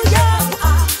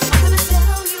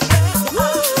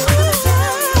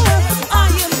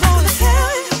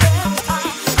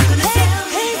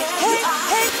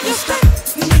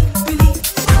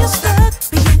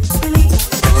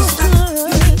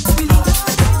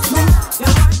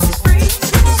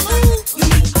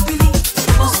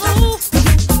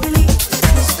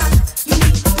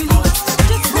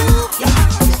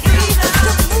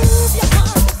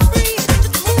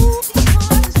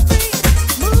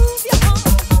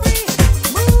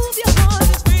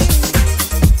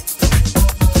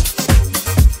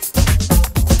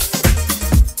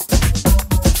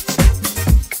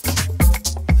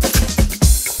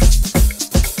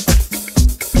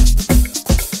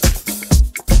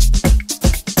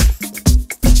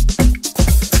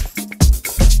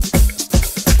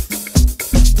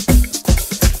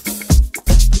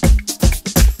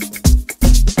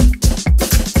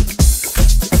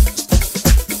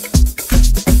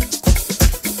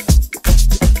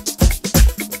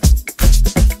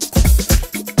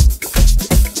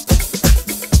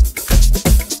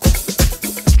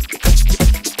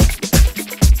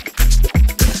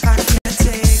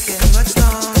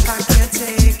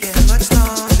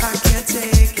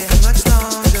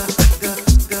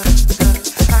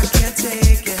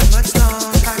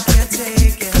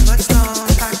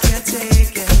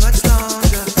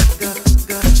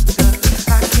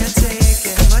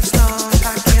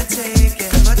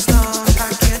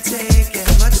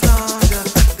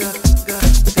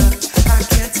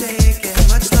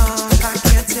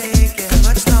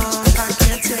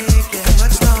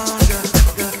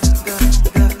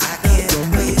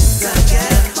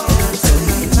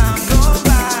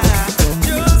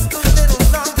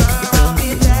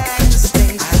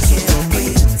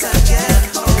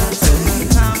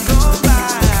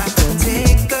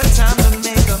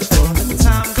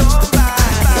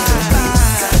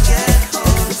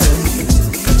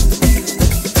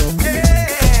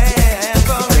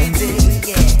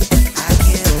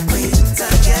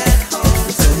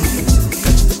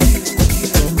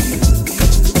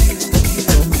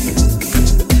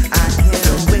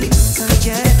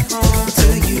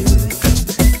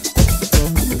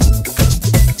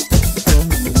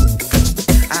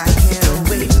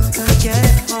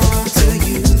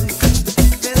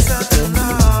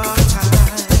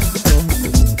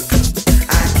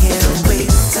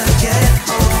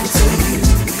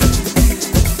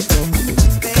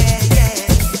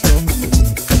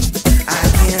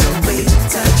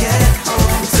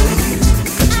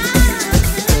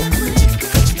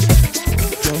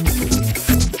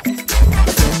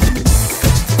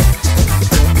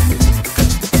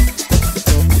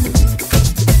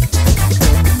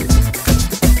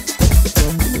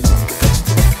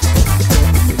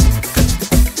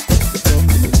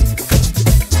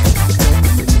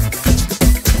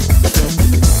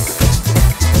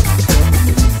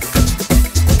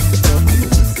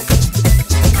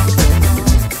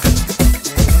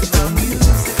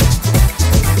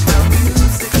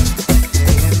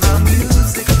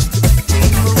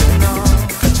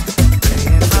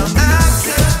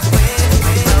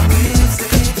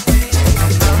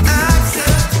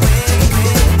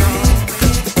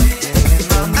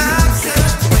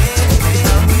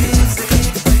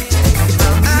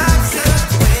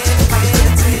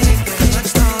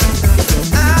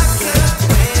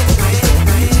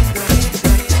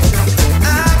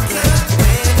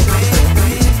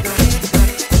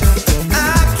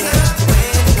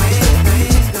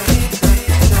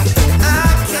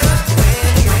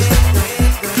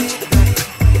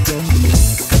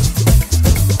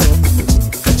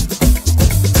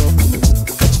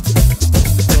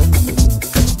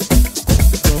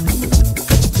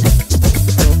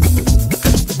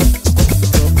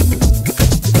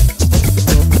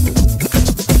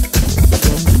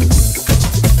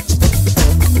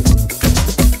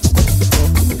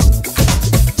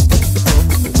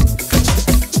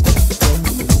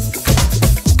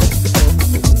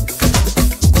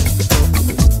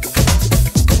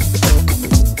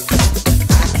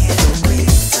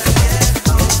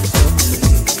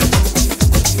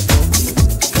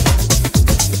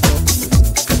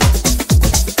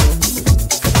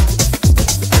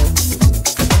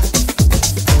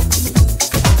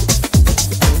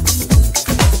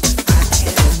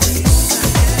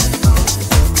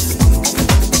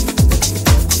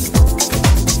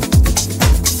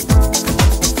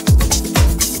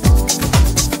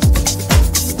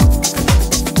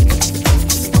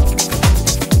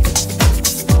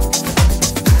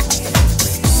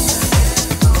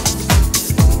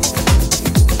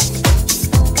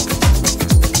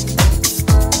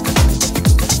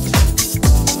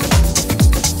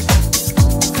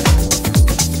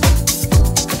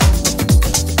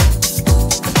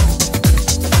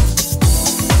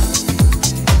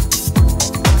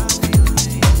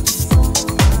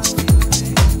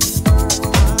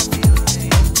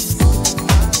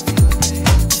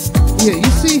Yeah,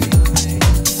 you see,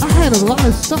 I had a lot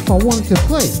of stuff I wanted to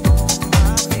play.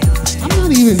 I'm not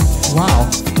even, wow.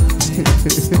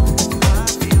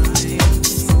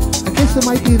 I guess it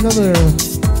might be another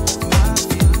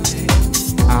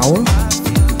hour.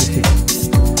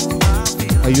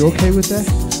 Are you okay with that?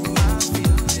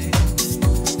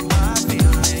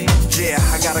 Yeah,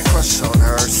 I got a crush on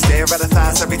her. Stare at her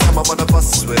thighs every time I'm on a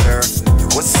bus with her.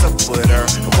 What's up with her?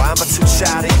 And why am I too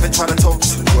shy to even try to talk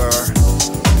to her?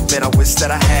 Man, I wish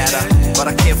that I had her, but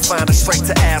I can't find the strength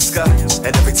to ask her.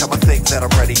 And every time I think that I'm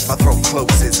ready, my throat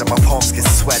closes and my palms get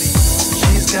sweaty.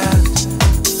 She's got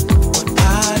what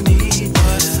I need,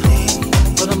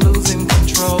 but I'm losing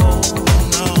control.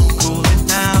 No, cool it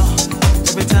now.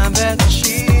 Every time that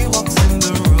she walks in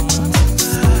the room,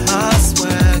 my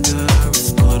swagger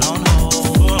is put on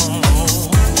hold.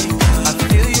 I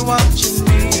feel you watching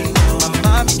me, my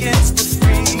mind begins to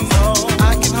freeze.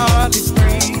 I can hardly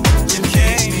breathe. You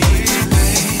can't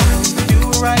you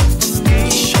were right for me.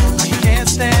 I can't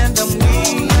stand, I'm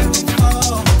weak.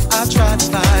 I tried to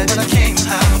fight, but I can't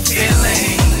hide my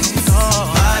feelings.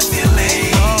 My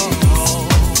feelings.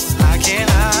 I can't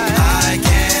hide. I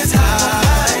can't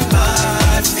hide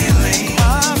my feelings.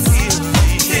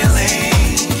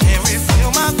 Feelings. Can't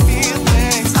reveal my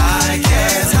feelings. I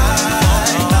can't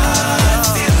hide my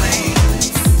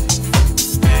feelings.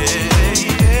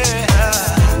 Yeah.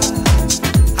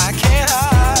 I can't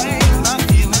hide my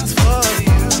feelings for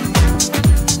you.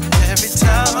 Every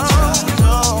time I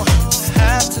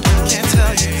have to can't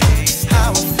tell you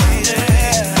how I feel.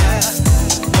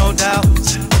 No doubt,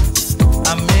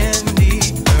 I'm in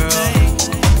need, girl.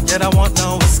 Yet I want no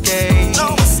escape.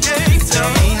 Tell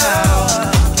me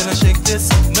how can I shake this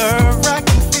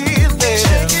nerve-wracking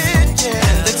feeling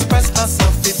and express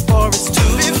myself before it's too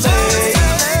late.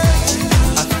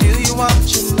 I feel you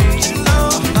watching me. My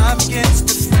mind begins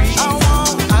to freeze.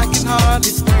 I can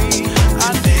hardly breathe.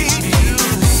 I need you.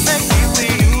 Make me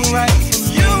with you right.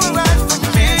 You right. I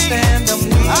can't stand. I'm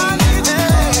weak.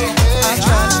 I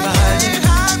try to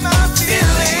hide my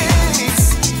feelings.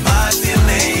 My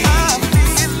feelings. I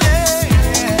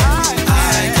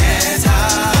can't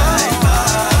hide my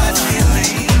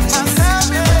feelings.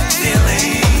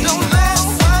 Feelings. Don't let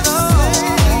go.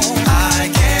 I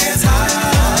can't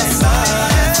hide my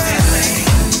feelings.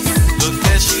 Look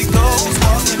as she goes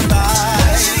walking by.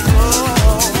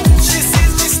 She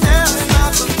sees me staring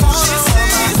out the corner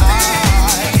of my eye.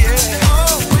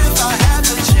 Oh, if I had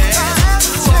the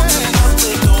chance, open up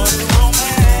the door to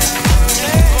romance.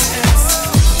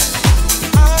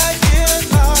 I get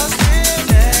lost in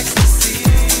ecstasy.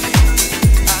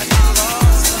 I get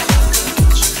lost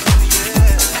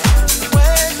in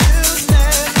when you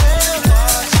stand there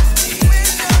watching me.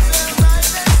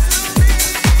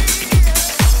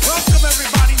 Welcome,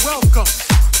 everybody, welcome.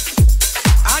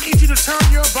 I need you to turn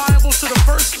your Bibles to the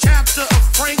first chapter of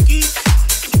Frankie,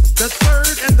 the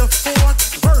third and the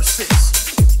fourth verses.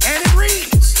 And it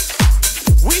reads,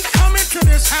 we come into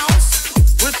this house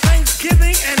with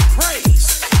thanksgiving and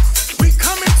praise. We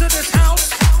come into this house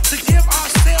to give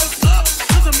ourselves up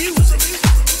to the music.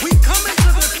 We come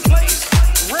into this place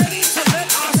ready to let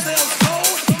ourselves go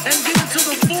and get into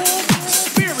the full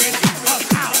spirit of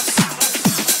house.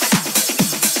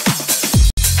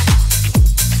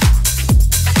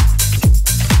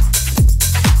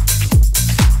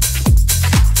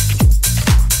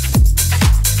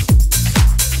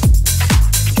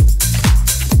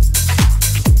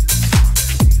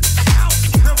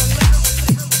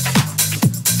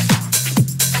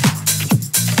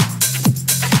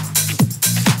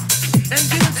 And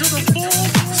get into the full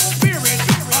spirit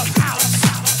of house.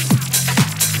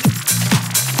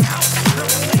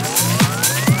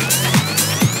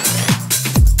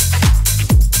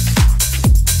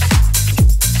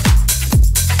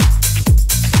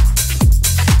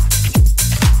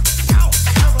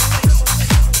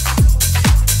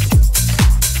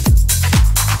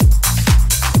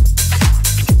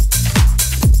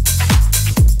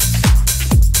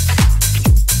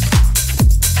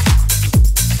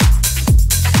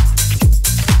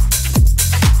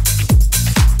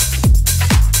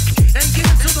 And get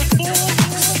into the full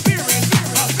spirit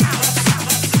of house.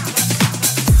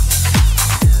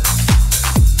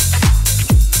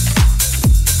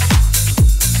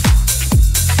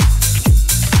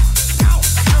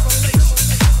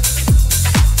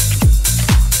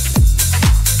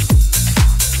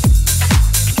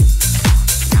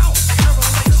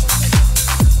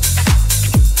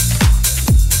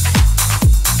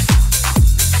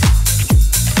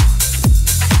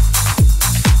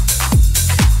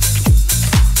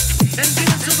 And get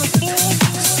into the full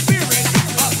spirit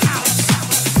of house.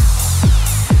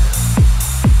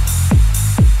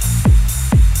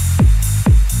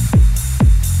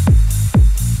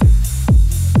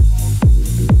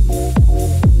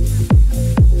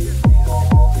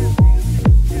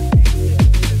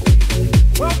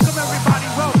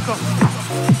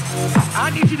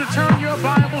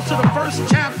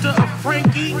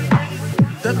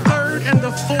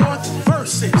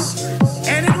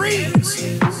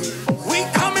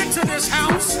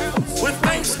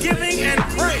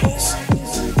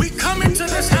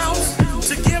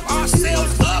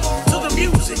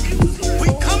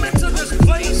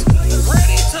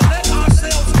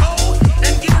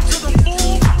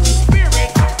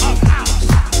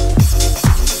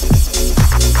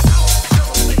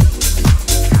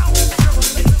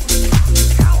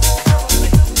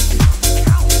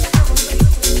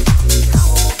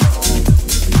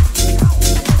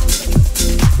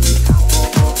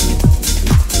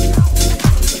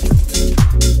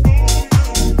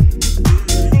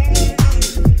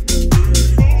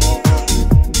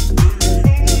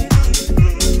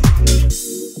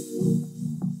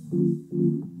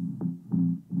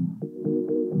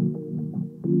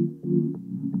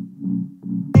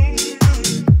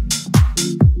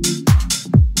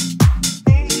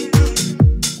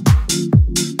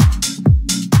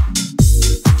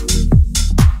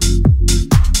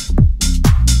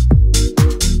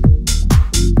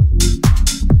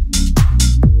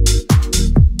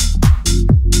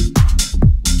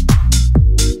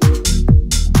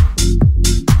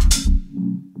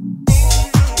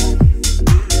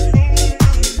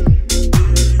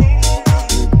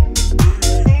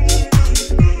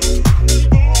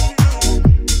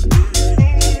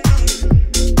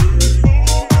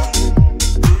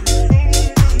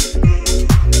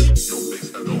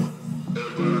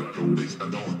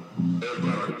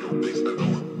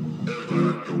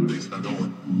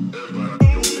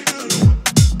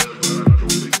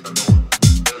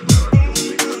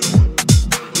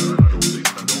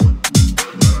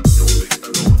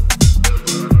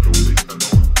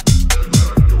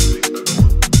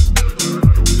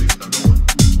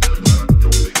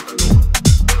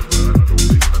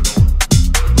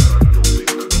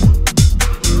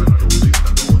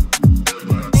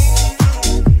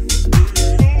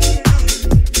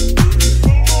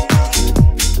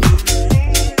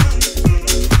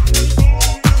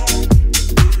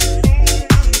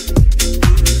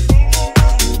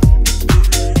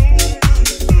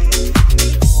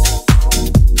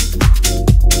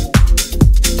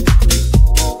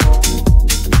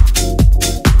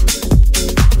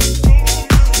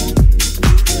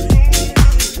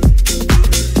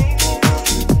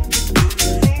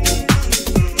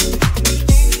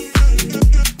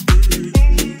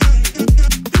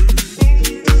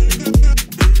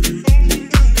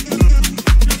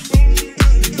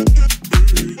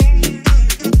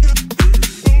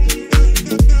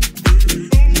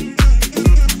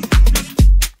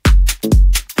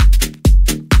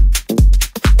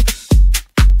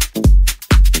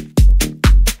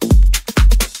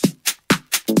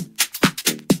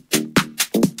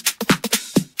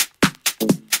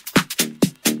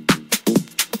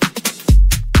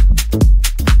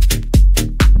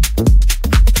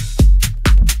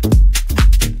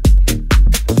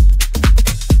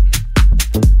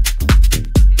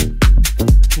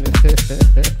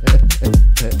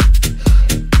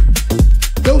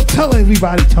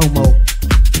 everybody, Tomo.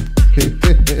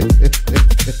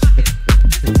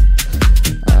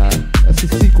 That's a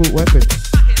secret weapon.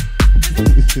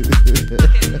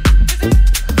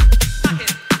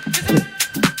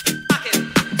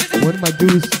 One of my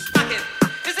dudes.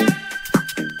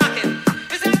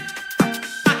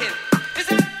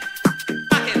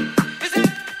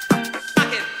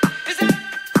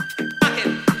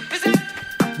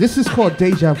 This is called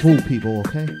deja vu, people,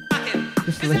 okay?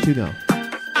 Just to let you know.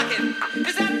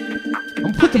 I'm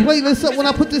gonna put the playlist up when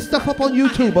I put this stuff up on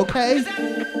YouTube, okay?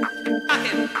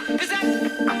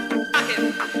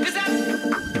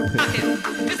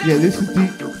 Yeah, this is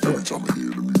Every time I hear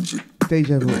the music,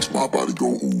 deja it vu. makes my body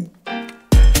go ooh.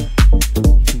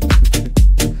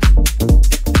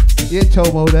 Yeah,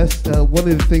 Tomo, that's one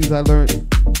of the things I learned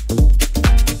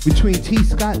between T.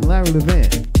 Scott and Larry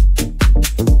Levan.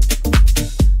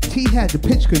 T had the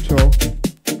pitch control.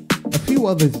 A few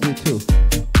others did too.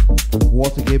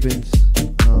 Walter Gibbons,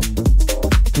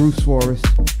 Bruce Forrest.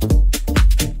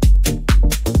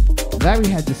 Larry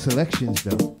had the selections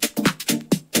though.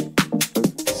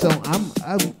 So I'm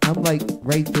like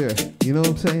right there. You know what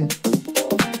I'm saying?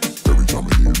 Every time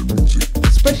I hear the music,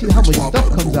 Especially how much stuff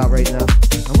comes out right now.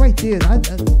 I'm right there.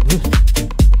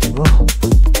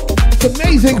 It's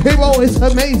amazing, people. It's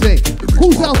amazing.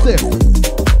 Who's out there?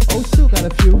 Oh, still got a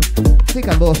few. I think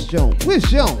I lost Joan. Where's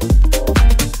Joan?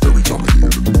 every time I hear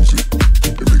the music,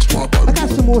 it makes my body I got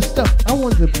some more stuff I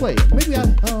wanted to play. Maybe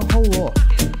I'll hold off.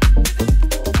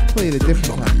 Play it a different Every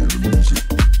time I time. hear the music,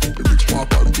 it makes my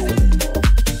body go ooh.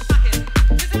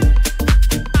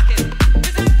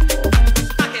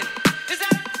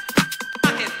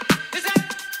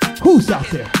 Who's out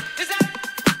there?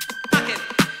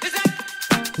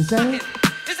 Is that it?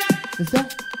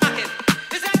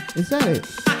 Is that it?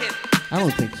 I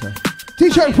don't think so.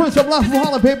 T-shirt Prince of Life from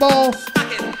Harlem, people.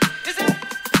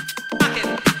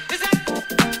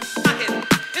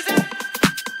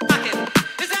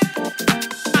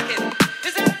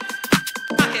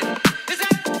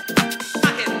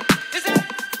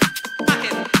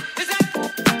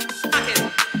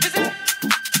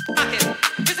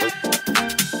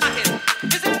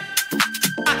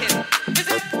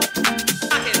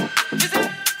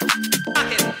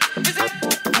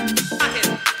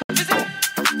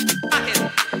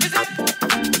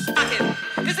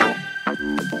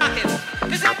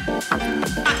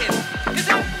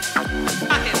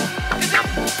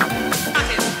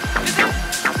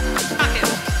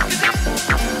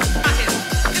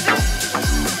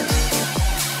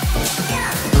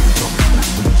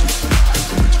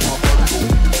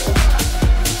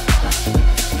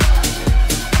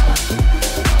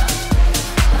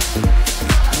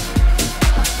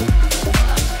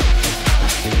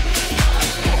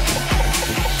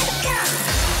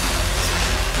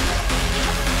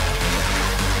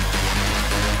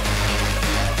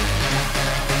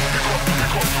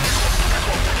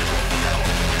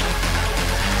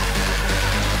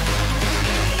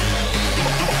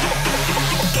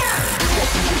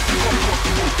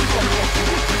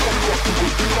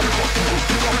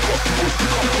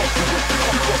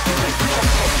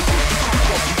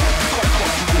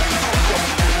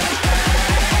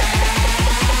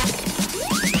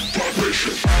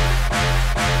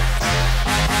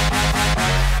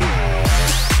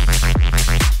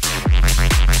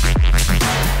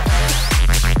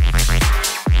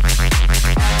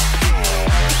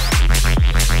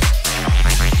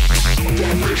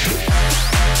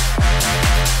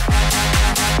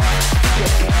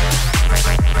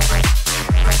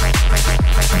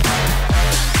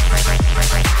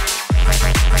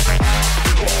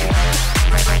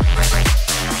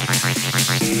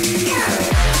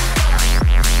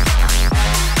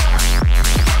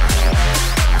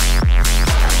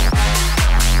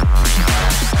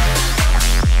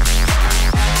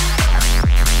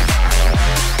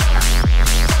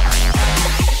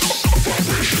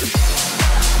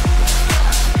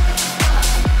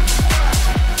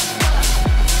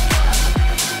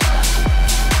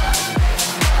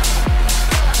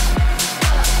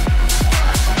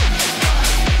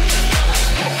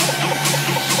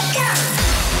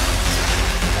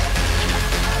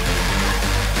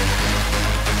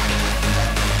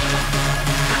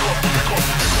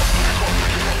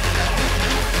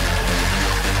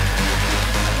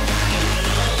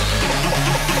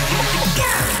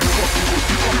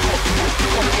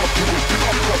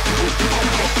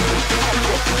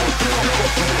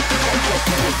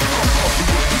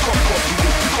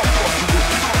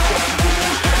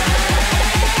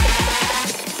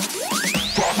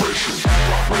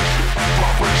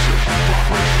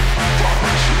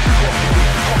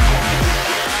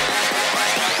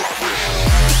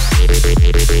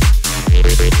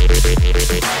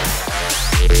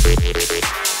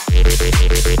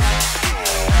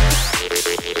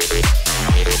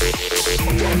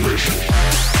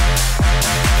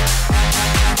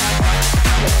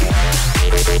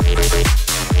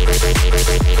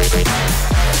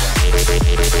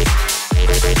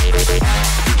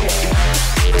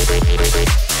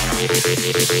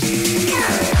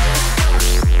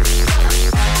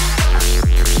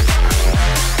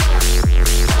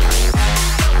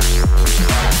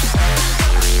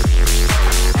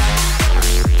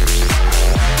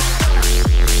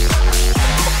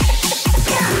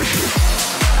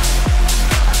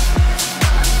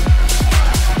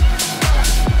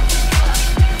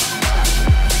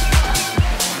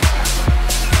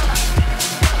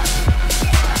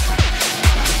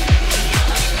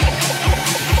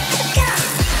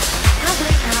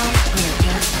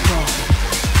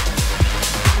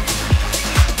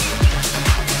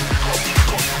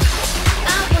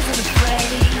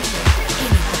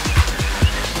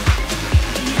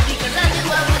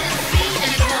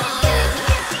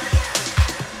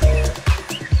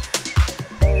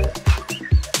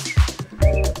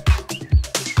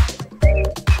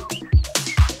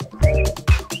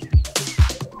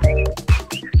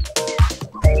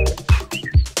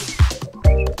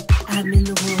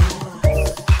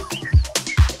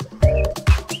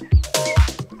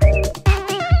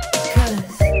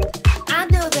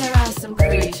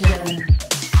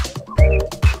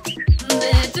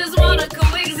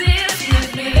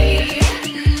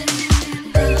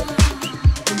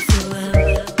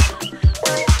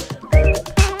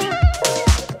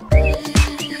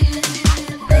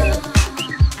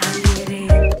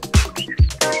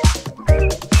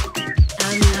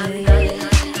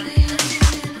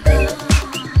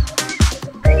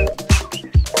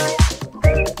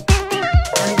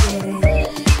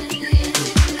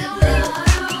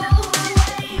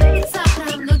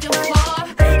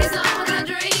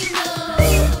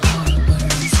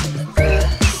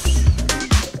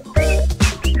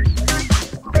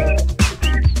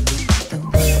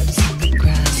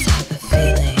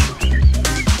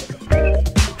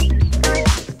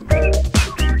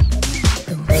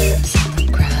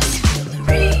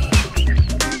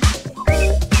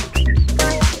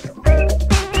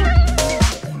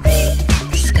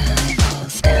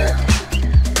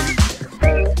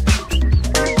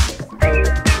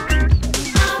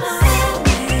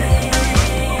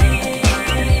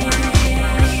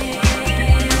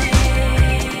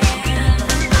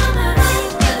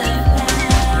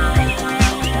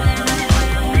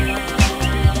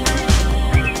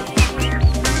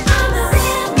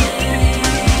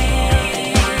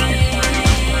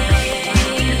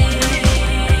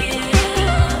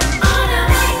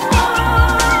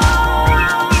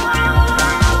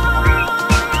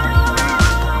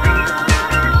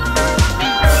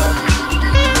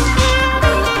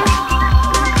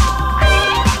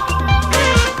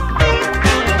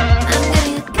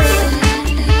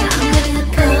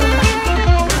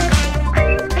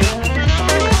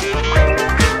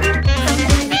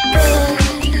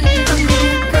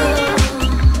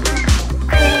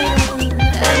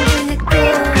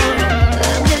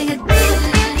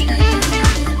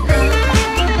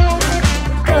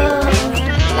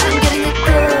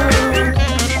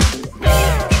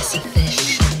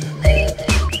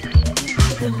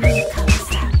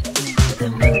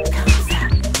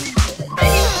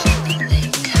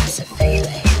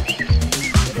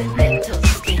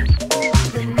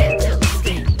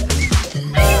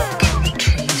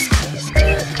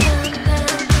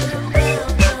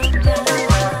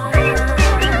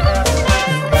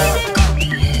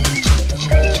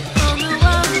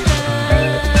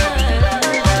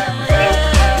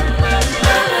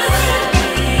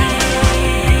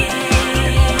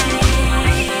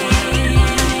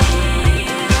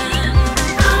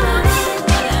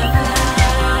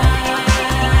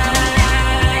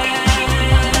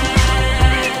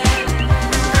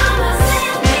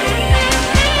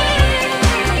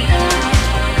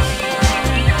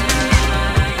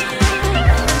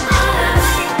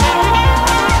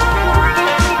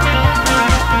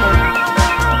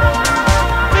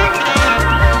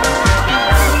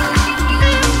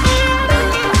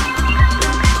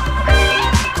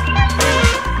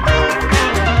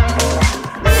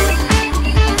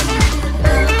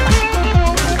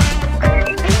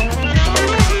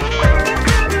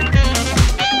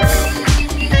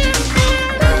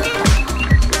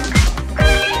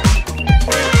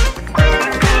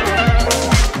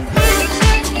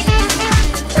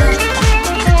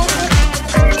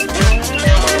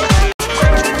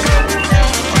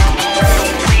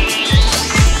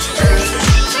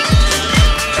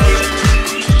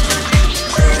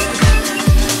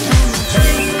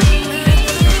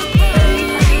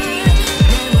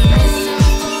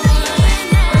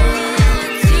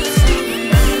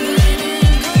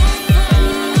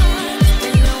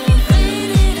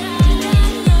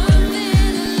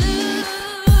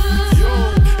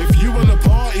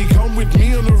 with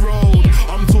me on the road.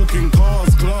 I'm talking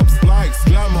cars, clubs, likes,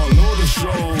 glamour, load of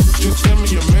shows. Just send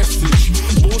me a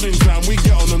message. Boarding time, we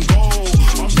get on and go.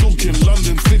 I'm talking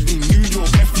London, Sydney, New York,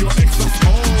 F your ex, let's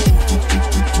go.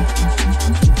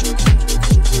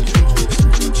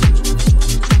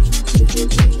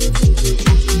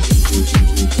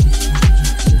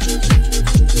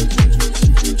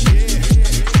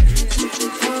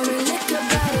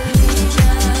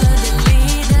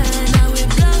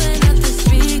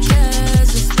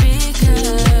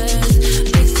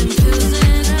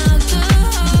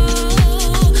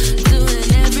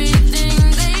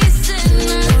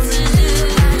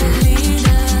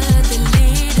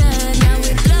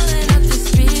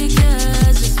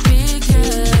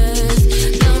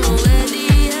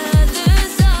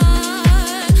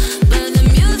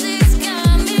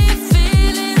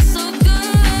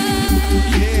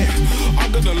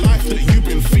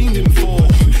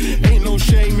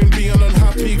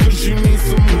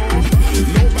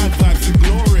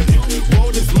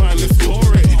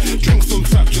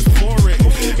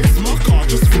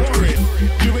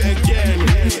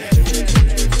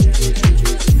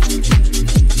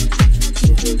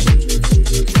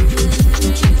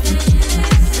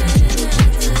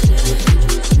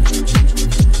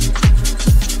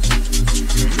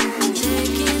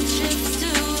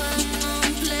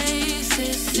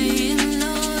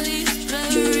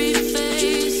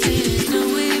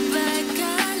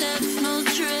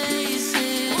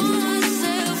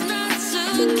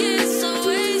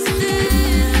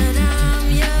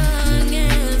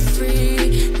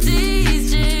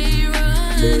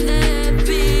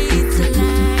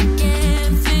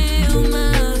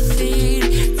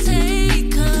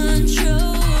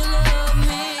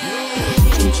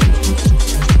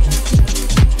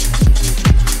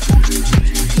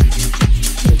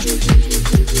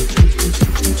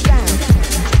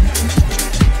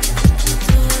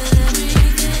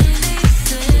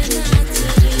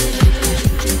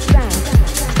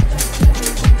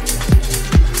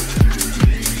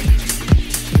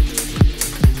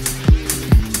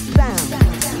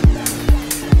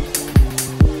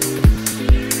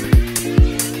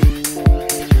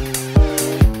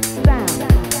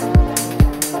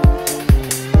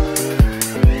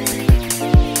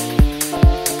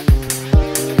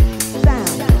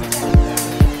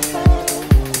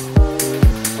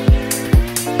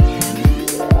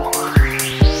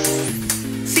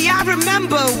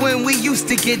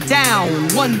 Get down,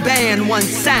 one band, one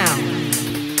sound.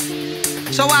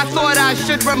 So I thought I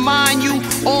should remind you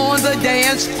on the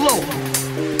dance floor.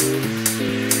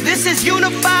 This is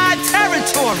unified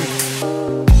territory.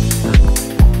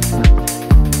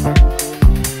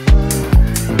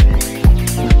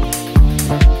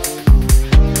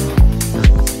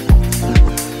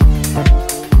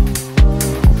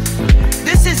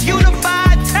 This is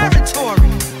unified territory.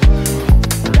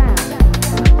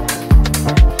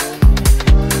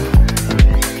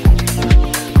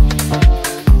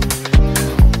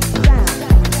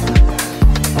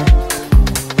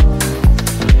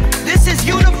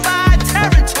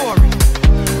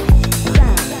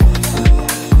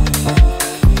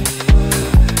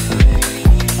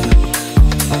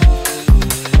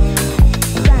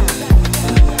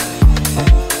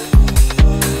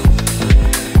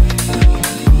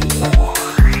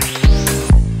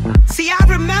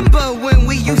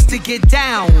 Get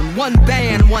down, one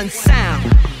band, one sound.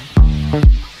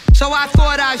 So I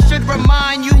thought I should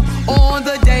remind you on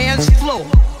the dance floor.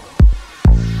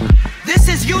 This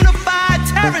is unified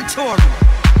territory.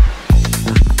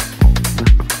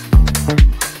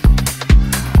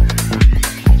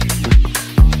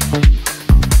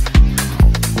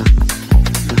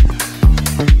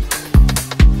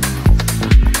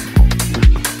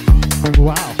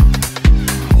 Wow.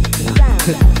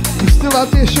 You still out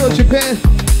there, short Japan?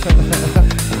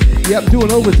 Yep,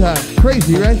 doing overtime.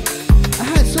 Crazy, right? I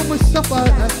had so much stuff I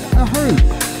heard.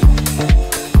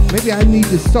 Maybe I need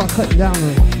to start cutting down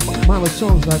the amount of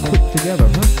songs I put together,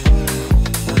 huh?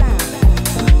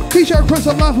 T-shirt prints,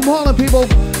 I'm live from Harlem, people.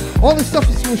 All this stuff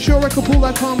is from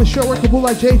SureRecordPool.com and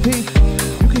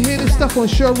SureRecordPool.jp. You can hear this stuff on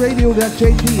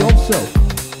SureRadio.jp also.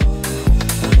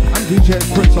 I'm DJ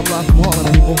Prince, I'm live from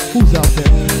Harlem, people. Who's out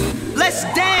there? Let's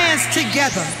dance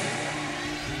together.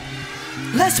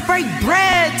 Let's break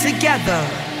bread together.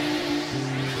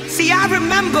 See, I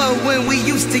remember when we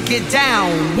used to get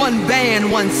down, one band,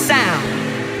 one sound.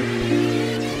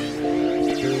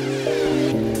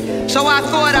 So I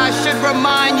thought I should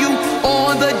remind you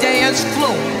on the dance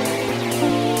floor.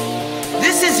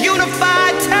 This is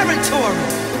unified territory.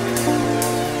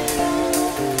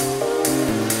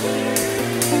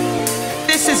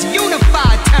 This is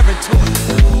unified territory.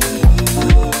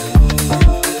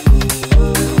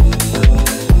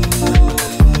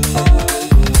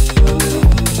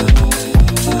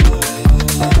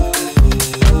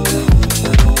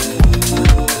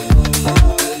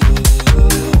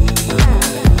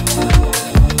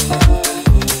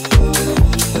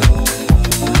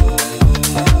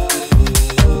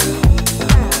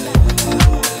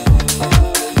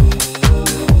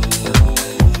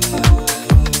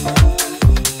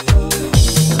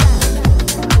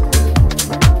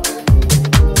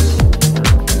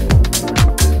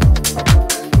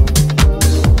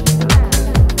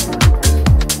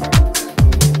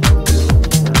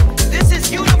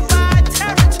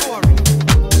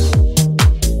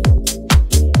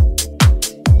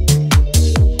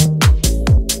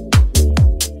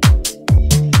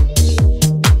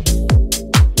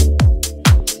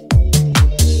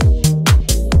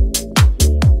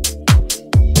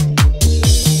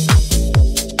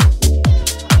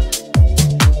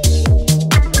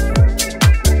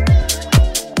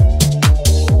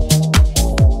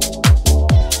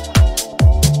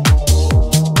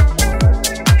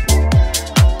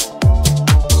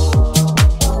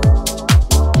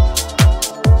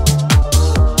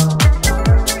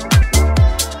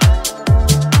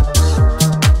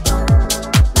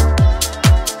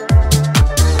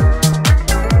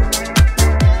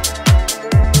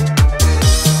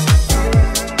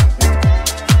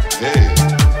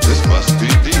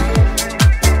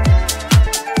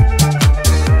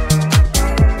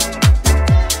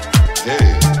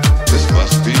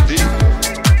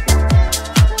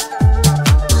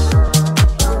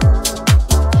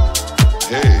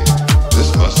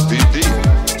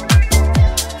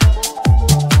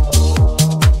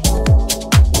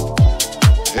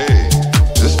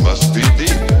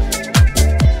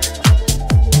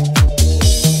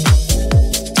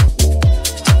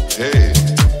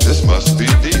 this must be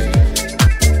deep.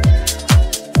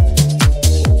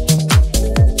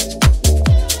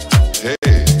 Hey,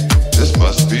 this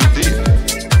must be deep.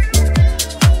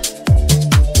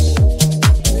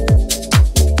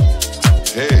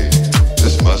 Hey,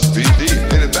 this must be deep.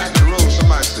 In the back of the room,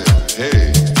 somebody said,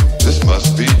 hey, this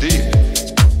must be deep.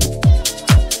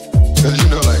 Cause you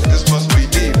know, like, this must be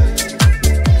deep.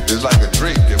 It's like a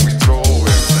drink that we throw over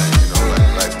everything, you know,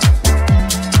 like,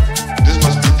 this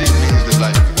must be deep means that,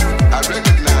 like, I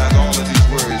recognize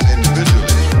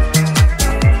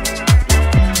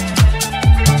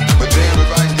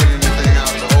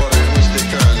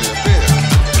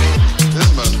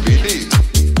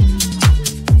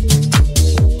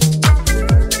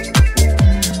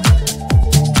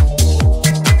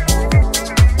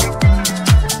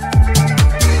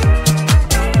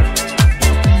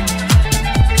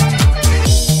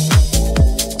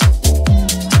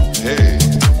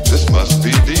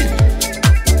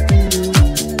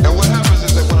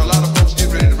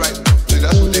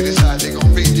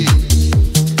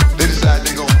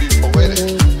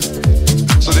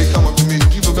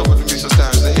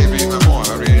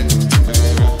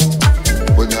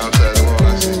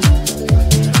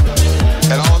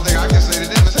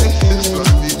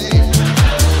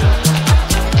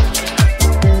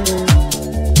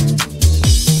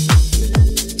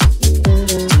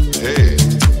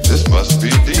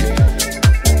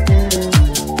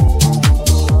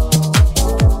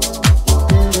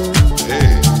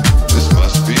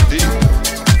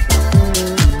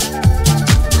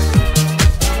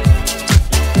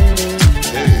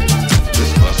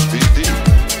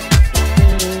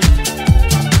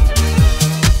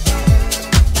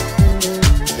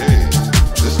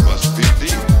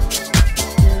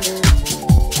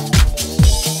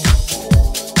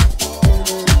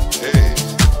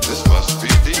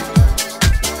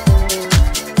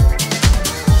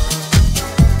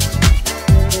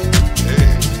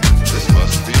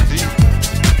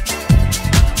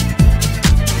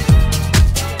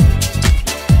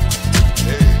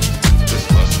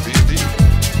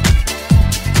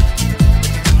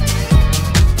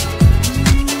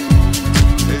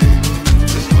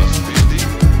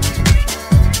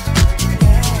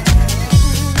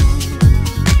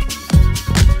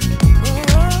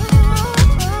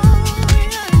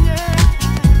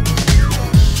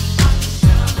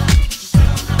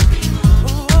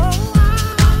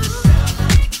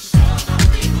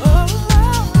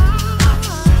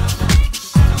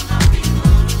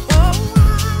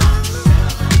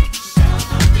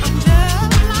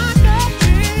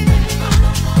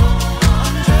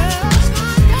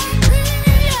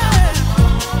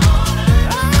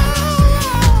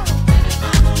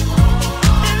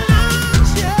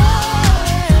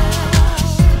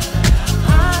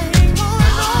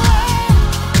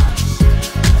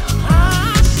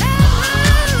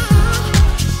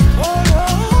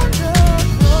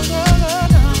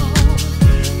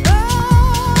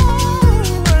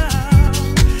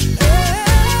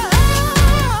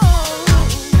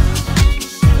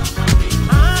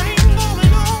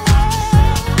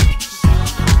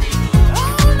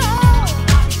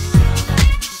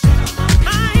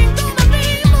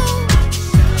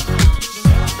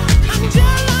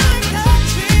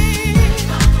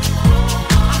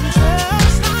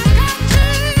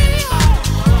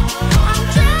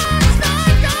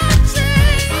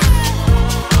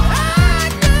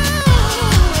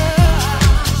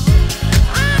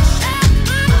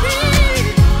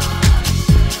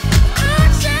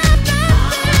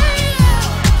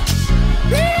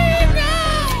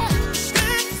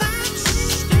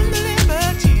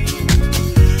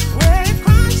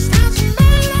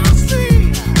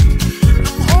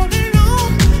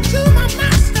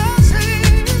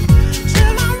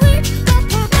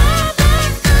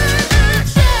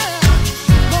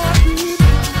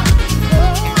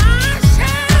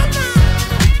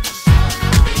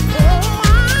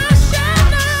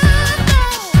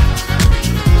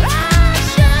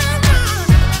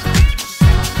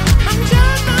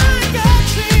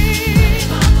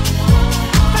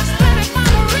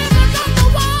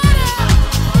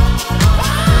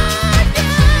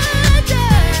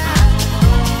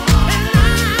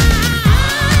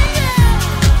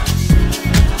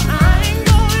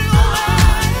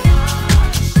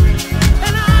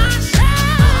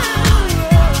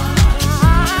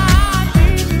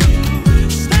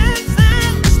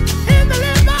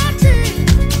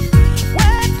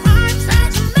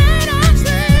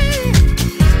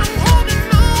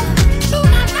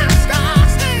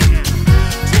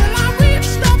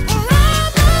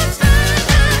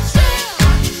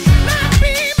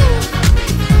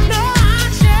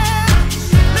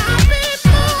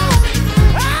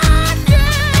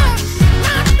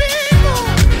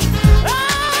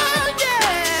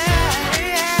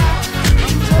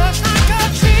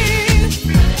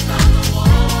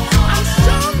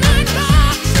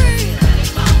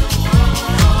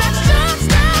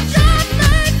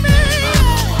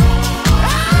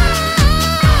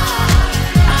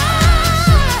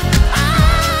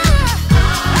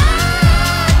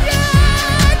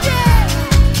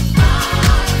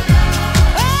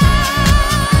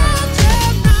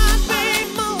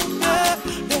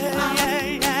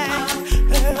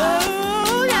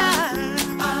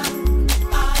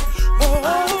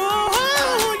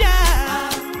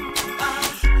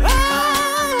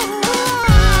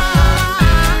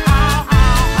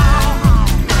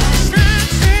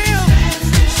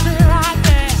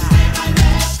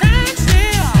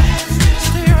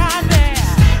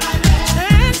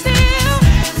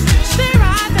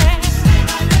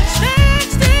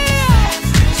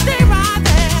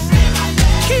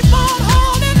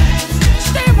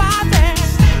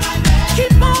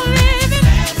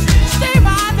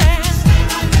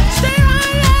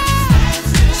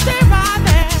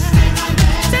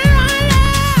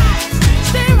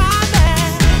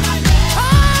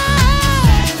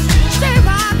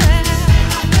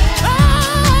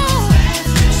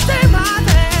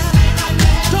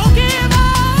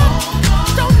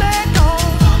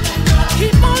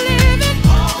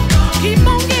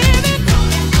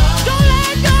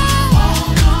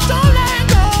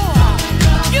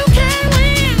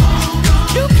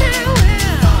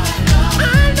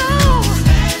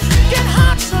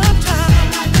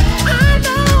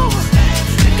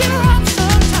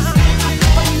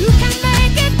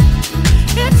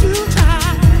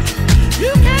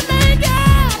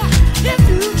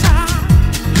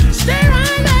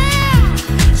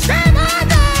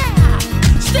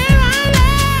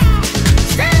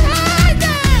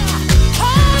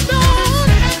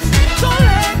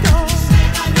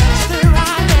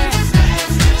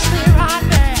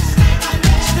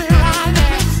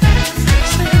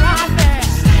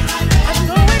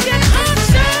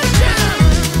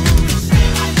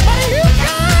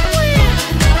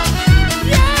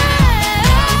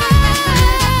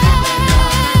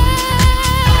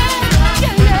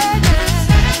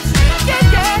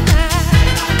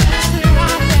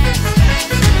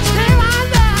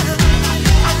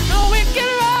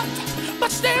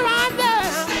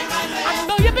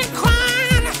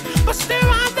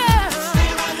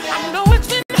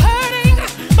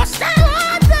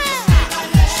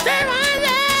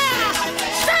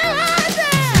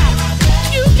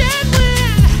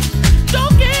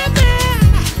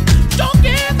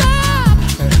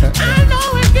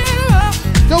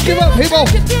give up, people.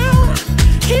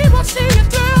 He will see you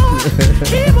through.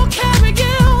 He will carry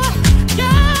you.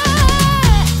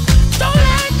 Yeah. Don't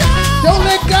let go. Don't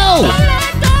let go. Don't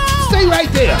let go. Stay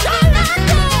right there. Don't let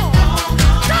go.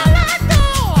 Don't let go.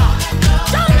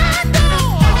 Don't let go.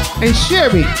 And share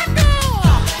me.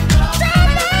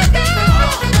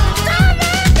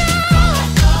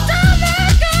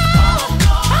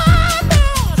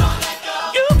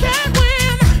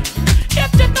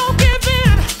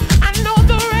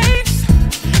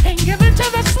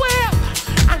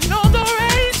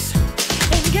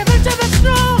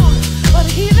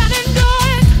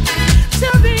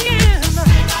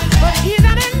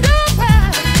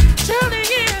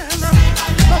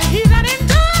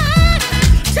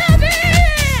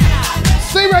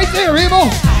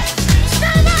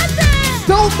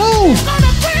 Don't move! I'm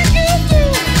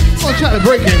gonna try to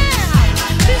break him.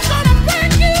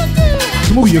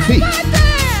 So move your feet. I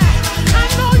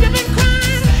know you've been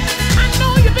crying. I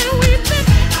know you've been weeping.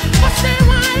 But stay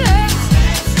right there.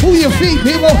 Move your feet,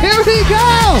 people. Here we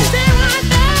go! Stay right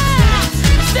there.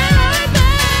 Stay right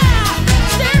there.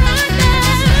 Stay right there.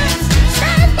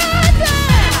 Stay right there.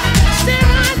 Stay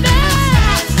right there.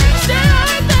 Stay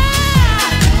right there.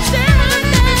 Stay right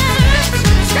there.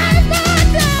 Stay right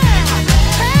there.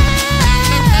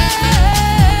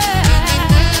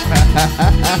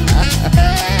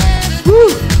 Woo!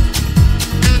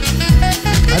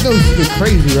 I know this is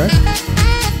crazy, right?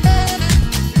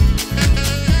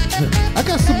 I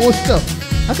got some more stuff.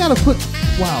 I gotta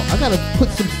put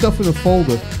some stuff in a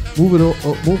folder. Move it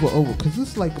over, cause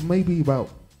it's like maybe about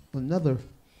another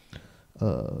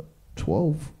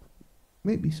 12,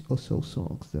 maybe or so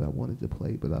songs that I wanted to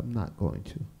play, but I'm not going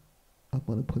to. I'm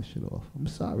gonna push it off. I'm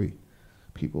sorry,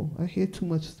 people. I hear too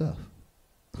much stuff.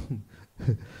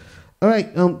 All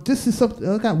right, this is something.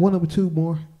 I got one or two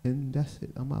more, and that's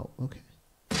it. I'm out. Okay.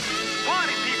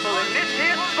 Party people in this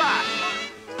here spot.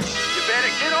 You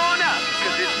better get on up,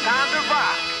 cause it's time to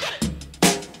rock.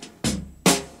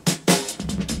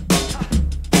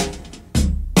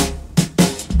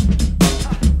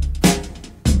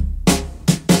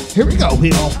 Here we go,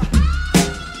 people.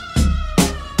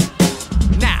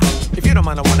 Now, if you don't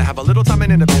mind, I wanna have a little time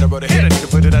in the bit. I wrote a hit, I need to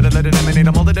put it out and let it emanate.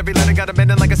 I'm molded every letter, got a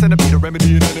bending like a centipede. A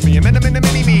remedy, an enemy, a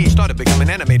mini-me. Started becoming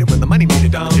animated when the money made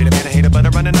it. Dominated, man, I hate it, but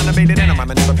I'm running unabated. And I'm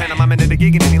never panning, I'm in the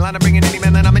gig in any line, I'm bringing any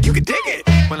man that I'm in, you can dig it.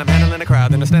 When I'm handling a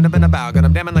crowd, then I stand up in a bow, got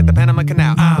I'm damming like the Panama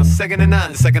Canal. I'm second to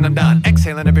none, the second I'm done.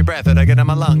 Exhaling every breath that I get in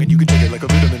my lung, and you can take it like a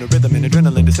rhythm and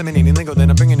adrenaline, disseminating lingo. Then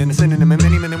I'm bringing in a synonym, and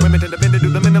many men and women tend to bend to do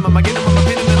the minimum. I get them, I'm a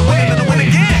pin, and then I'm winning, and I win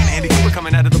again. Andy Cooper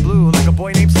coming out of the blue like a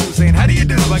boy named Sue, saying, how do you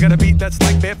do? I got a beat that's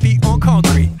like bare feet on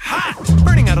concrete. Ha!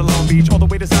 Burning out of Long Beach, all the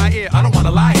way to Zaire. I don't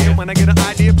wanna lie here. When I get an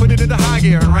idea, put it into high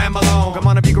gear and ram along. I'm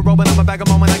on a beaker robot, I'm a bag of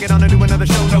moment. I get on to do another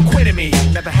show, no quitting me.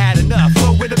 Never had enough,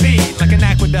 flow with a beat like an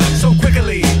aqueduct, so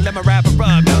quickly. Let my rapper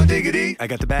rub, no diggity. I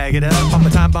got to bag it up, pop a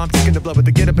time bomb, taking the blood with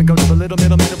the get up and go to the little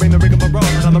middle, bring the rig of my roll.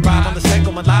 And on the ride on the set,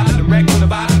 going live and direct with the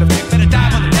vibe and the big better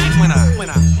dive on the deck when I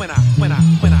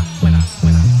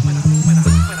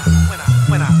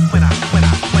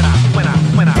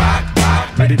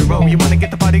ready to roll. You wanna get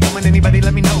the party going? Anybody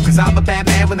let me know, cause I'm a bad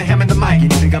man with a ham in the mic. You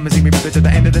need to come and see me rip it to the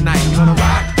end of the night. I'm gonna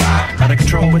rock, out of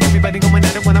control with everybody going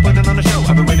at it when I put it on the show.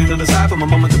 I've been waiting on the side for my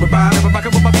moment to arrive. Never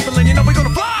rockin' with my people and you know we're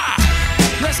gonna fly.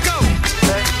 Let's go.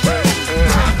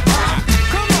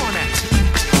 Come on now.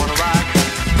 Wanna rock?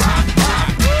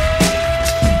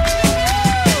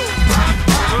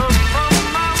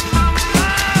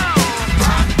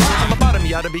 I'm a bottom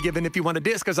you ought to be giving if you want a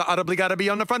disc, cause I audibly gotta be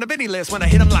on the front of any list when I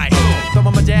hit them like throw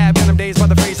on my jab, in them days by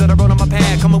the phrase that I wrote on my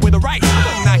pad, coming with a right. I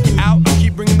won't knock you out, I'll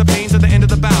keep bringing the pain to the end of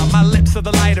the bow. My lips are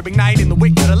the lighter, igniting the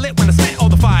wick that I lit when I spit all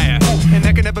the fire. And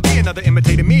there can never be another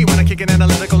imitating me when I kick it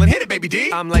analytical and hit it, baby D.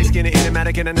 I'm light-skinned and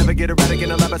enigmatic and I never get erratic.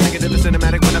 And I love I sing it in the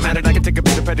cinematic when I'm at it. I can take a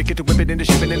bit of predicate to whip it into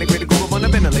shipping and integrate a groove on the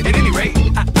ventilator. At any rate,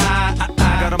 I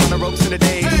got them on the ropes in the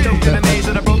days. Stoked in the maze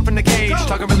that I broke from the cage.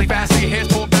 Talking really fast, so your hair's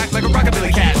pulled back like a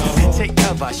rockabilly cat. Take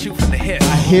cover, shoot from the hip.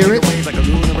 I hear it.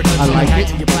 I like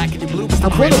it. I'm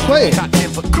gonna play it.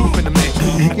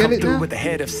 You get it now? With the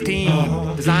head of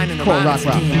steam, designing the rock.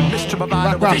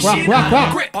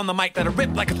 Grip on the mic that I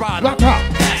rip like a rod. Rock.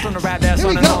 Fast on the rap, that's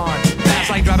on and on. Fast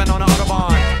like driving on an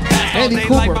autobahn. Andy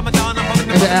Cooper and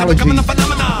the allergy.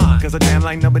 Cause I damn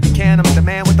like nobody can. I'm the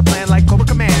man with the plan like Cobra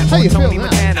Command. How you feel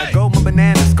now? Go my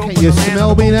bananas. Can you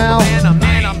smell me now? I'm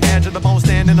bad to the bone,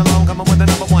 standing alone. Coming with the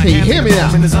number one. Can you hear me now?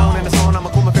 I'm in the zone, I'm a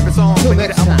cool, my favorite song. Till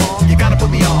next time. You gotta put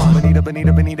me on.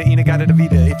 Bonita, Ina got it,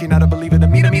 Avita. If you're not a believer,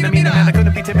 then meet man. I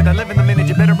couldn't be timid. I live in the minute.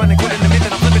 You better run and quit in the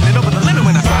minute. I'm flipping it over the limit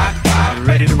when I rock. I'm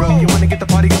ready to roll. You wanna get the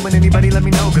party going? Anybody let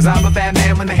me know. Cause I'm a bad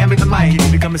man when they hand me the mic. You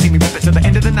need to come and see me rip it to the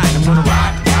end of the night.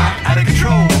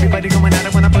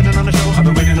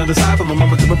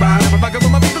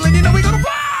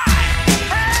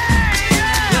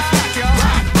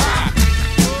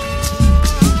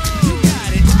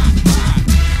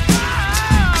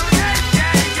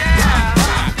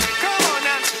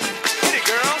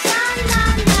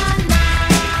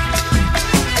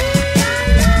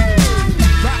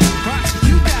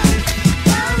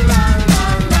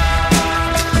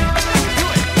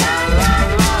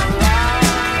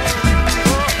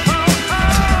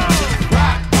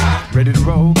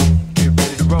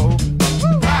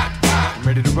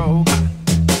 roll.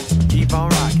 Keep on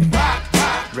rocking.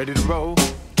 Ready to roll.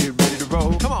 Get ready to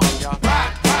roll. Come on, y'all.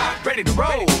 Ready to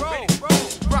roll.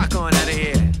 Rock on out of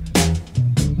here.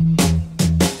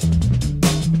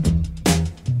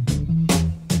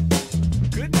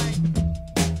 Good night.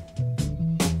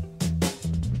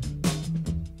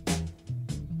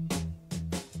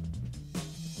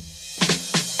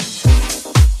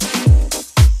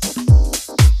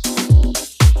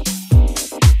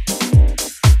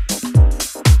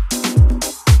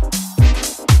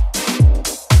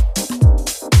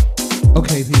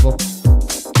 Okay, people.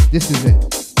 This is it.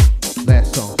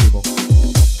 Last song, people.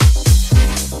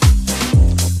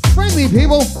 Friendly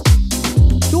people.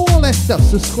 Do all that stuff.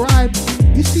 Subscribe.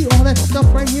 You see all that stuff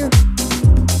right here?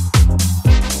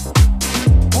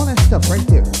 All that stuff right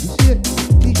there. You see it?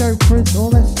 DJ Prince, all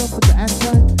that stuff with the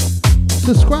outside.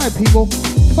 Subscribe, people.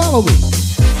 Follow me.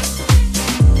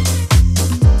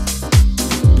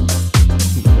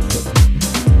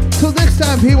 Till next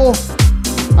time, people.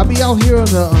 I'll be out here on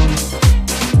the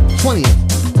 20th.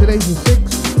 Today's the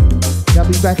 6th. I'll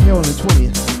be back here on the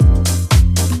 20th.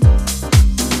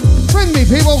 Friend me,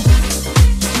 people.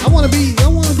 I want to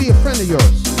be a friend of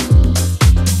yours.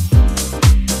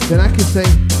 Then I can say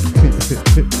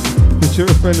that you're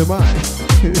a friend of mine,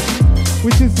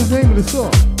 which is the name of the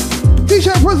song.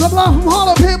 T-shirt Prince of Love from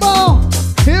Harlem, people.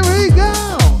 Here we go.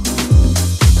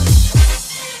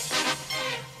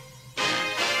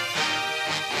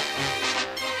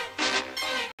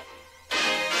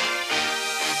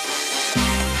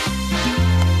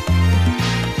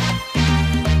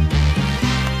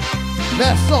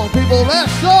 Last song, people,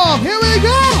 last song. Here we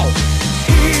go.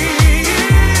 He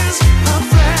is a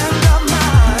friend of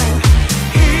mine.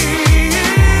 He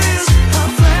is a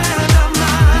friend of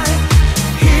mine.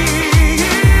 He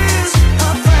is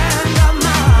a friend of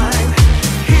mine.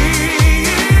 He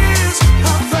is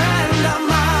a friend of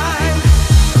mine.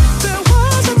 There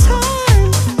was a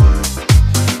time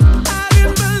I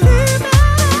didn't believe it.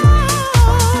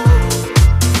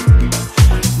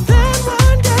 Then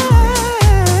one day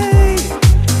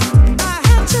I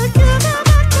had to give him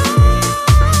a call.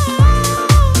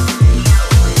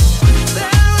 There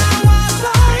I was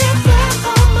lying flat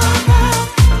on my back.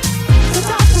 The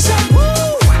doctor said, "Woo,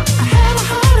 I had a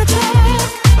heart attack."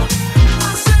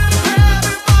 I said a prayer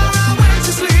before I went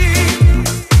to sleep.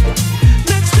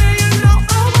 Next thing you know,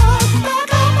 I was back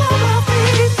up on my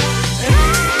feet. He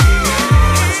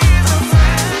is a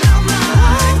friend of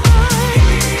mine.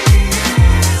 He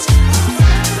is a friend of mine.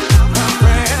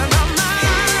 Friend of mine.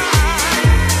 He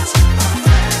is a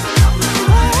friend of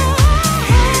mine.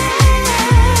 He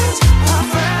is a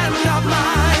friend of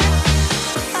mine.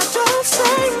 I don't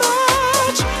say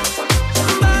much,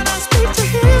 but I speak to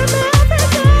him every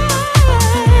day.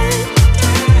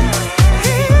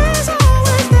 He is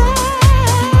always there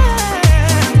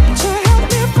to help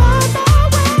me find my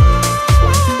way.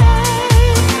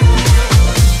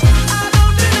 I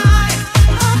don't deny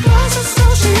our close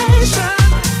association.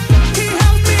 He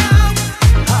helps me out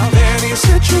of any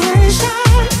situation.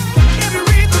 If you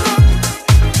read the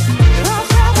book of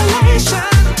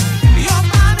Revelation, you'll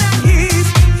find that he's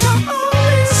your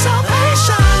only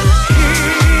salvation. He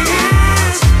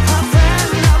is a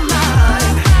friend of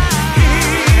mine. He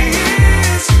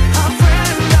is a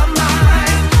friend of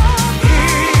mine. He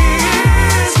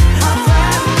is a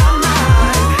friend of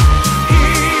mine. He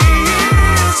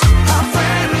is a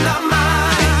friend of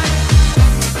mine.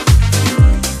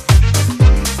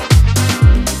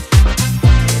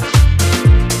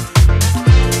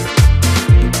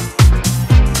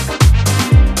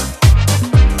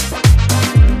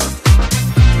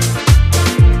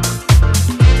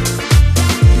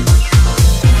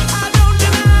 I don't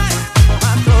deny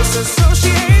my close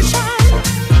association.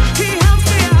 He helps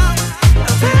me out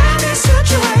of any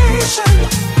situation.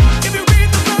 If you read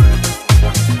the book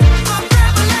of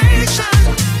Revelation,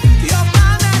 you'll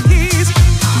find that he's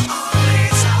our only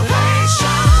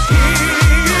salvation. He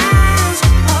is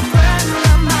a friend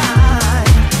of mine.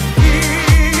 He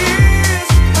is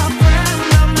a friend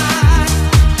of mine.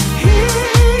 He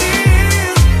is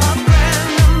a friend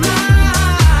of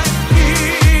mine. He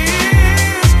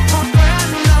is a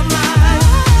friend of mine.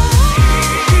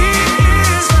 He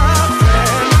is a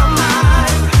friend of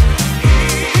mine.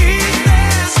 He's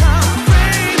there, some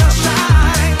ray to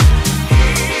shine.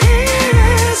 He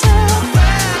is a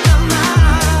friend of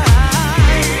mine.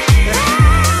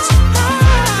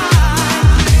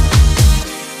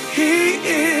 He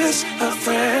is a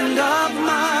friend of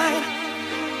mine.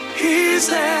 He's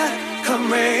there, come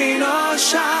rain or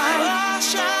shine.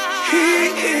 He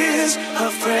is a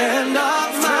friend of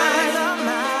mine.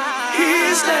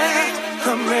 He's there,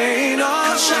 rain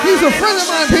or shine. He's a friend of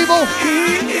mine, people.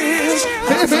 He is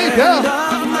Here we go.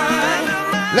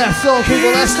 Last song,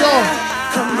 people. Last song.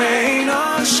 rain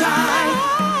or shine.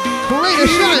 Rain or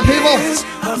shine, people.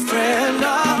 A friend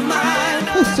of mine.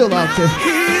 Who's still out there?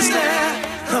 He's there.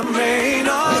 Rain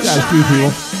or Got a few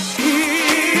people. He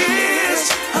is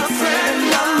a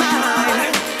friend of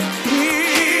mine.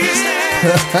 He's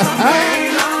there.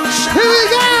 Rain or shine. Here we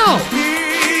go. He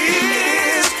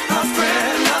is a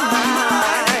friend of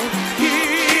mine.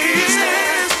 He's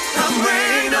there.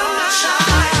 Rain or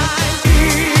shine. He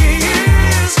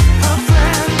is a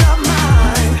friend of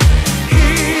mine. He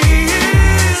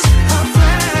is a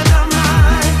friend of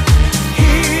mine.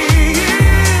 He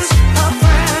is a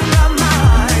friend of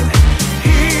mine.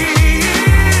 He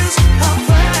is a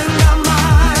friend of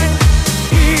mine.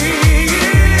 He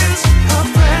is a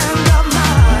friend of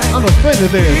mine. I'm a friend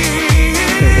of theirs.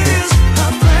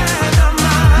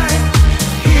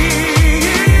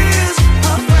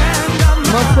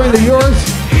 My friend of yours.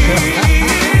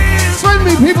 Friend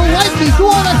me, people, like me. Do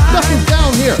all that stuff is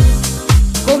down here.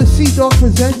 Go to Sea Dog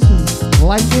Presents and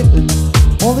like it and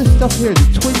all this stuff here.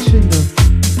 The Twitch and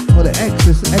the X.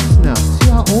 It's X now. See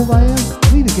how old I am?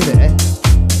 I need to get an X.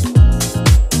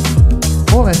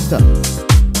 All that stuff.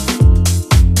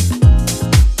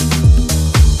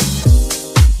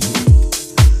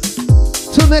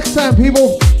 Till next time,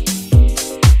 people.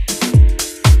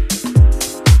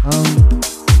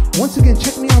 Once again,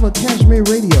 check me out on Kashmir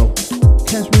Radio,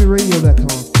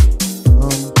 KashmirRadio.com.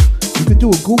 You could do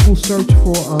a Google search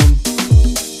for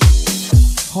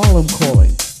Harlem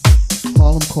Calling,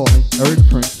 Eric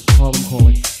Prince, Harlem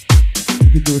Calling. You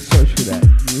could do a search for that,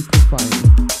 and you can find me.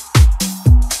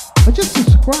 But just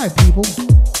subscribe, people.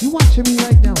 You watching me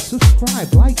right now?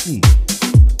 Subscribe, like me.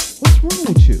 What's wrong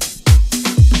with you?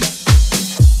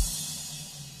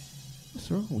 What's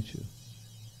wrong with you?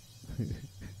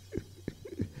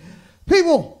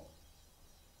 People,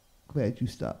 glad you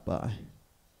stopped by.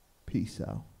 Peace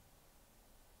out.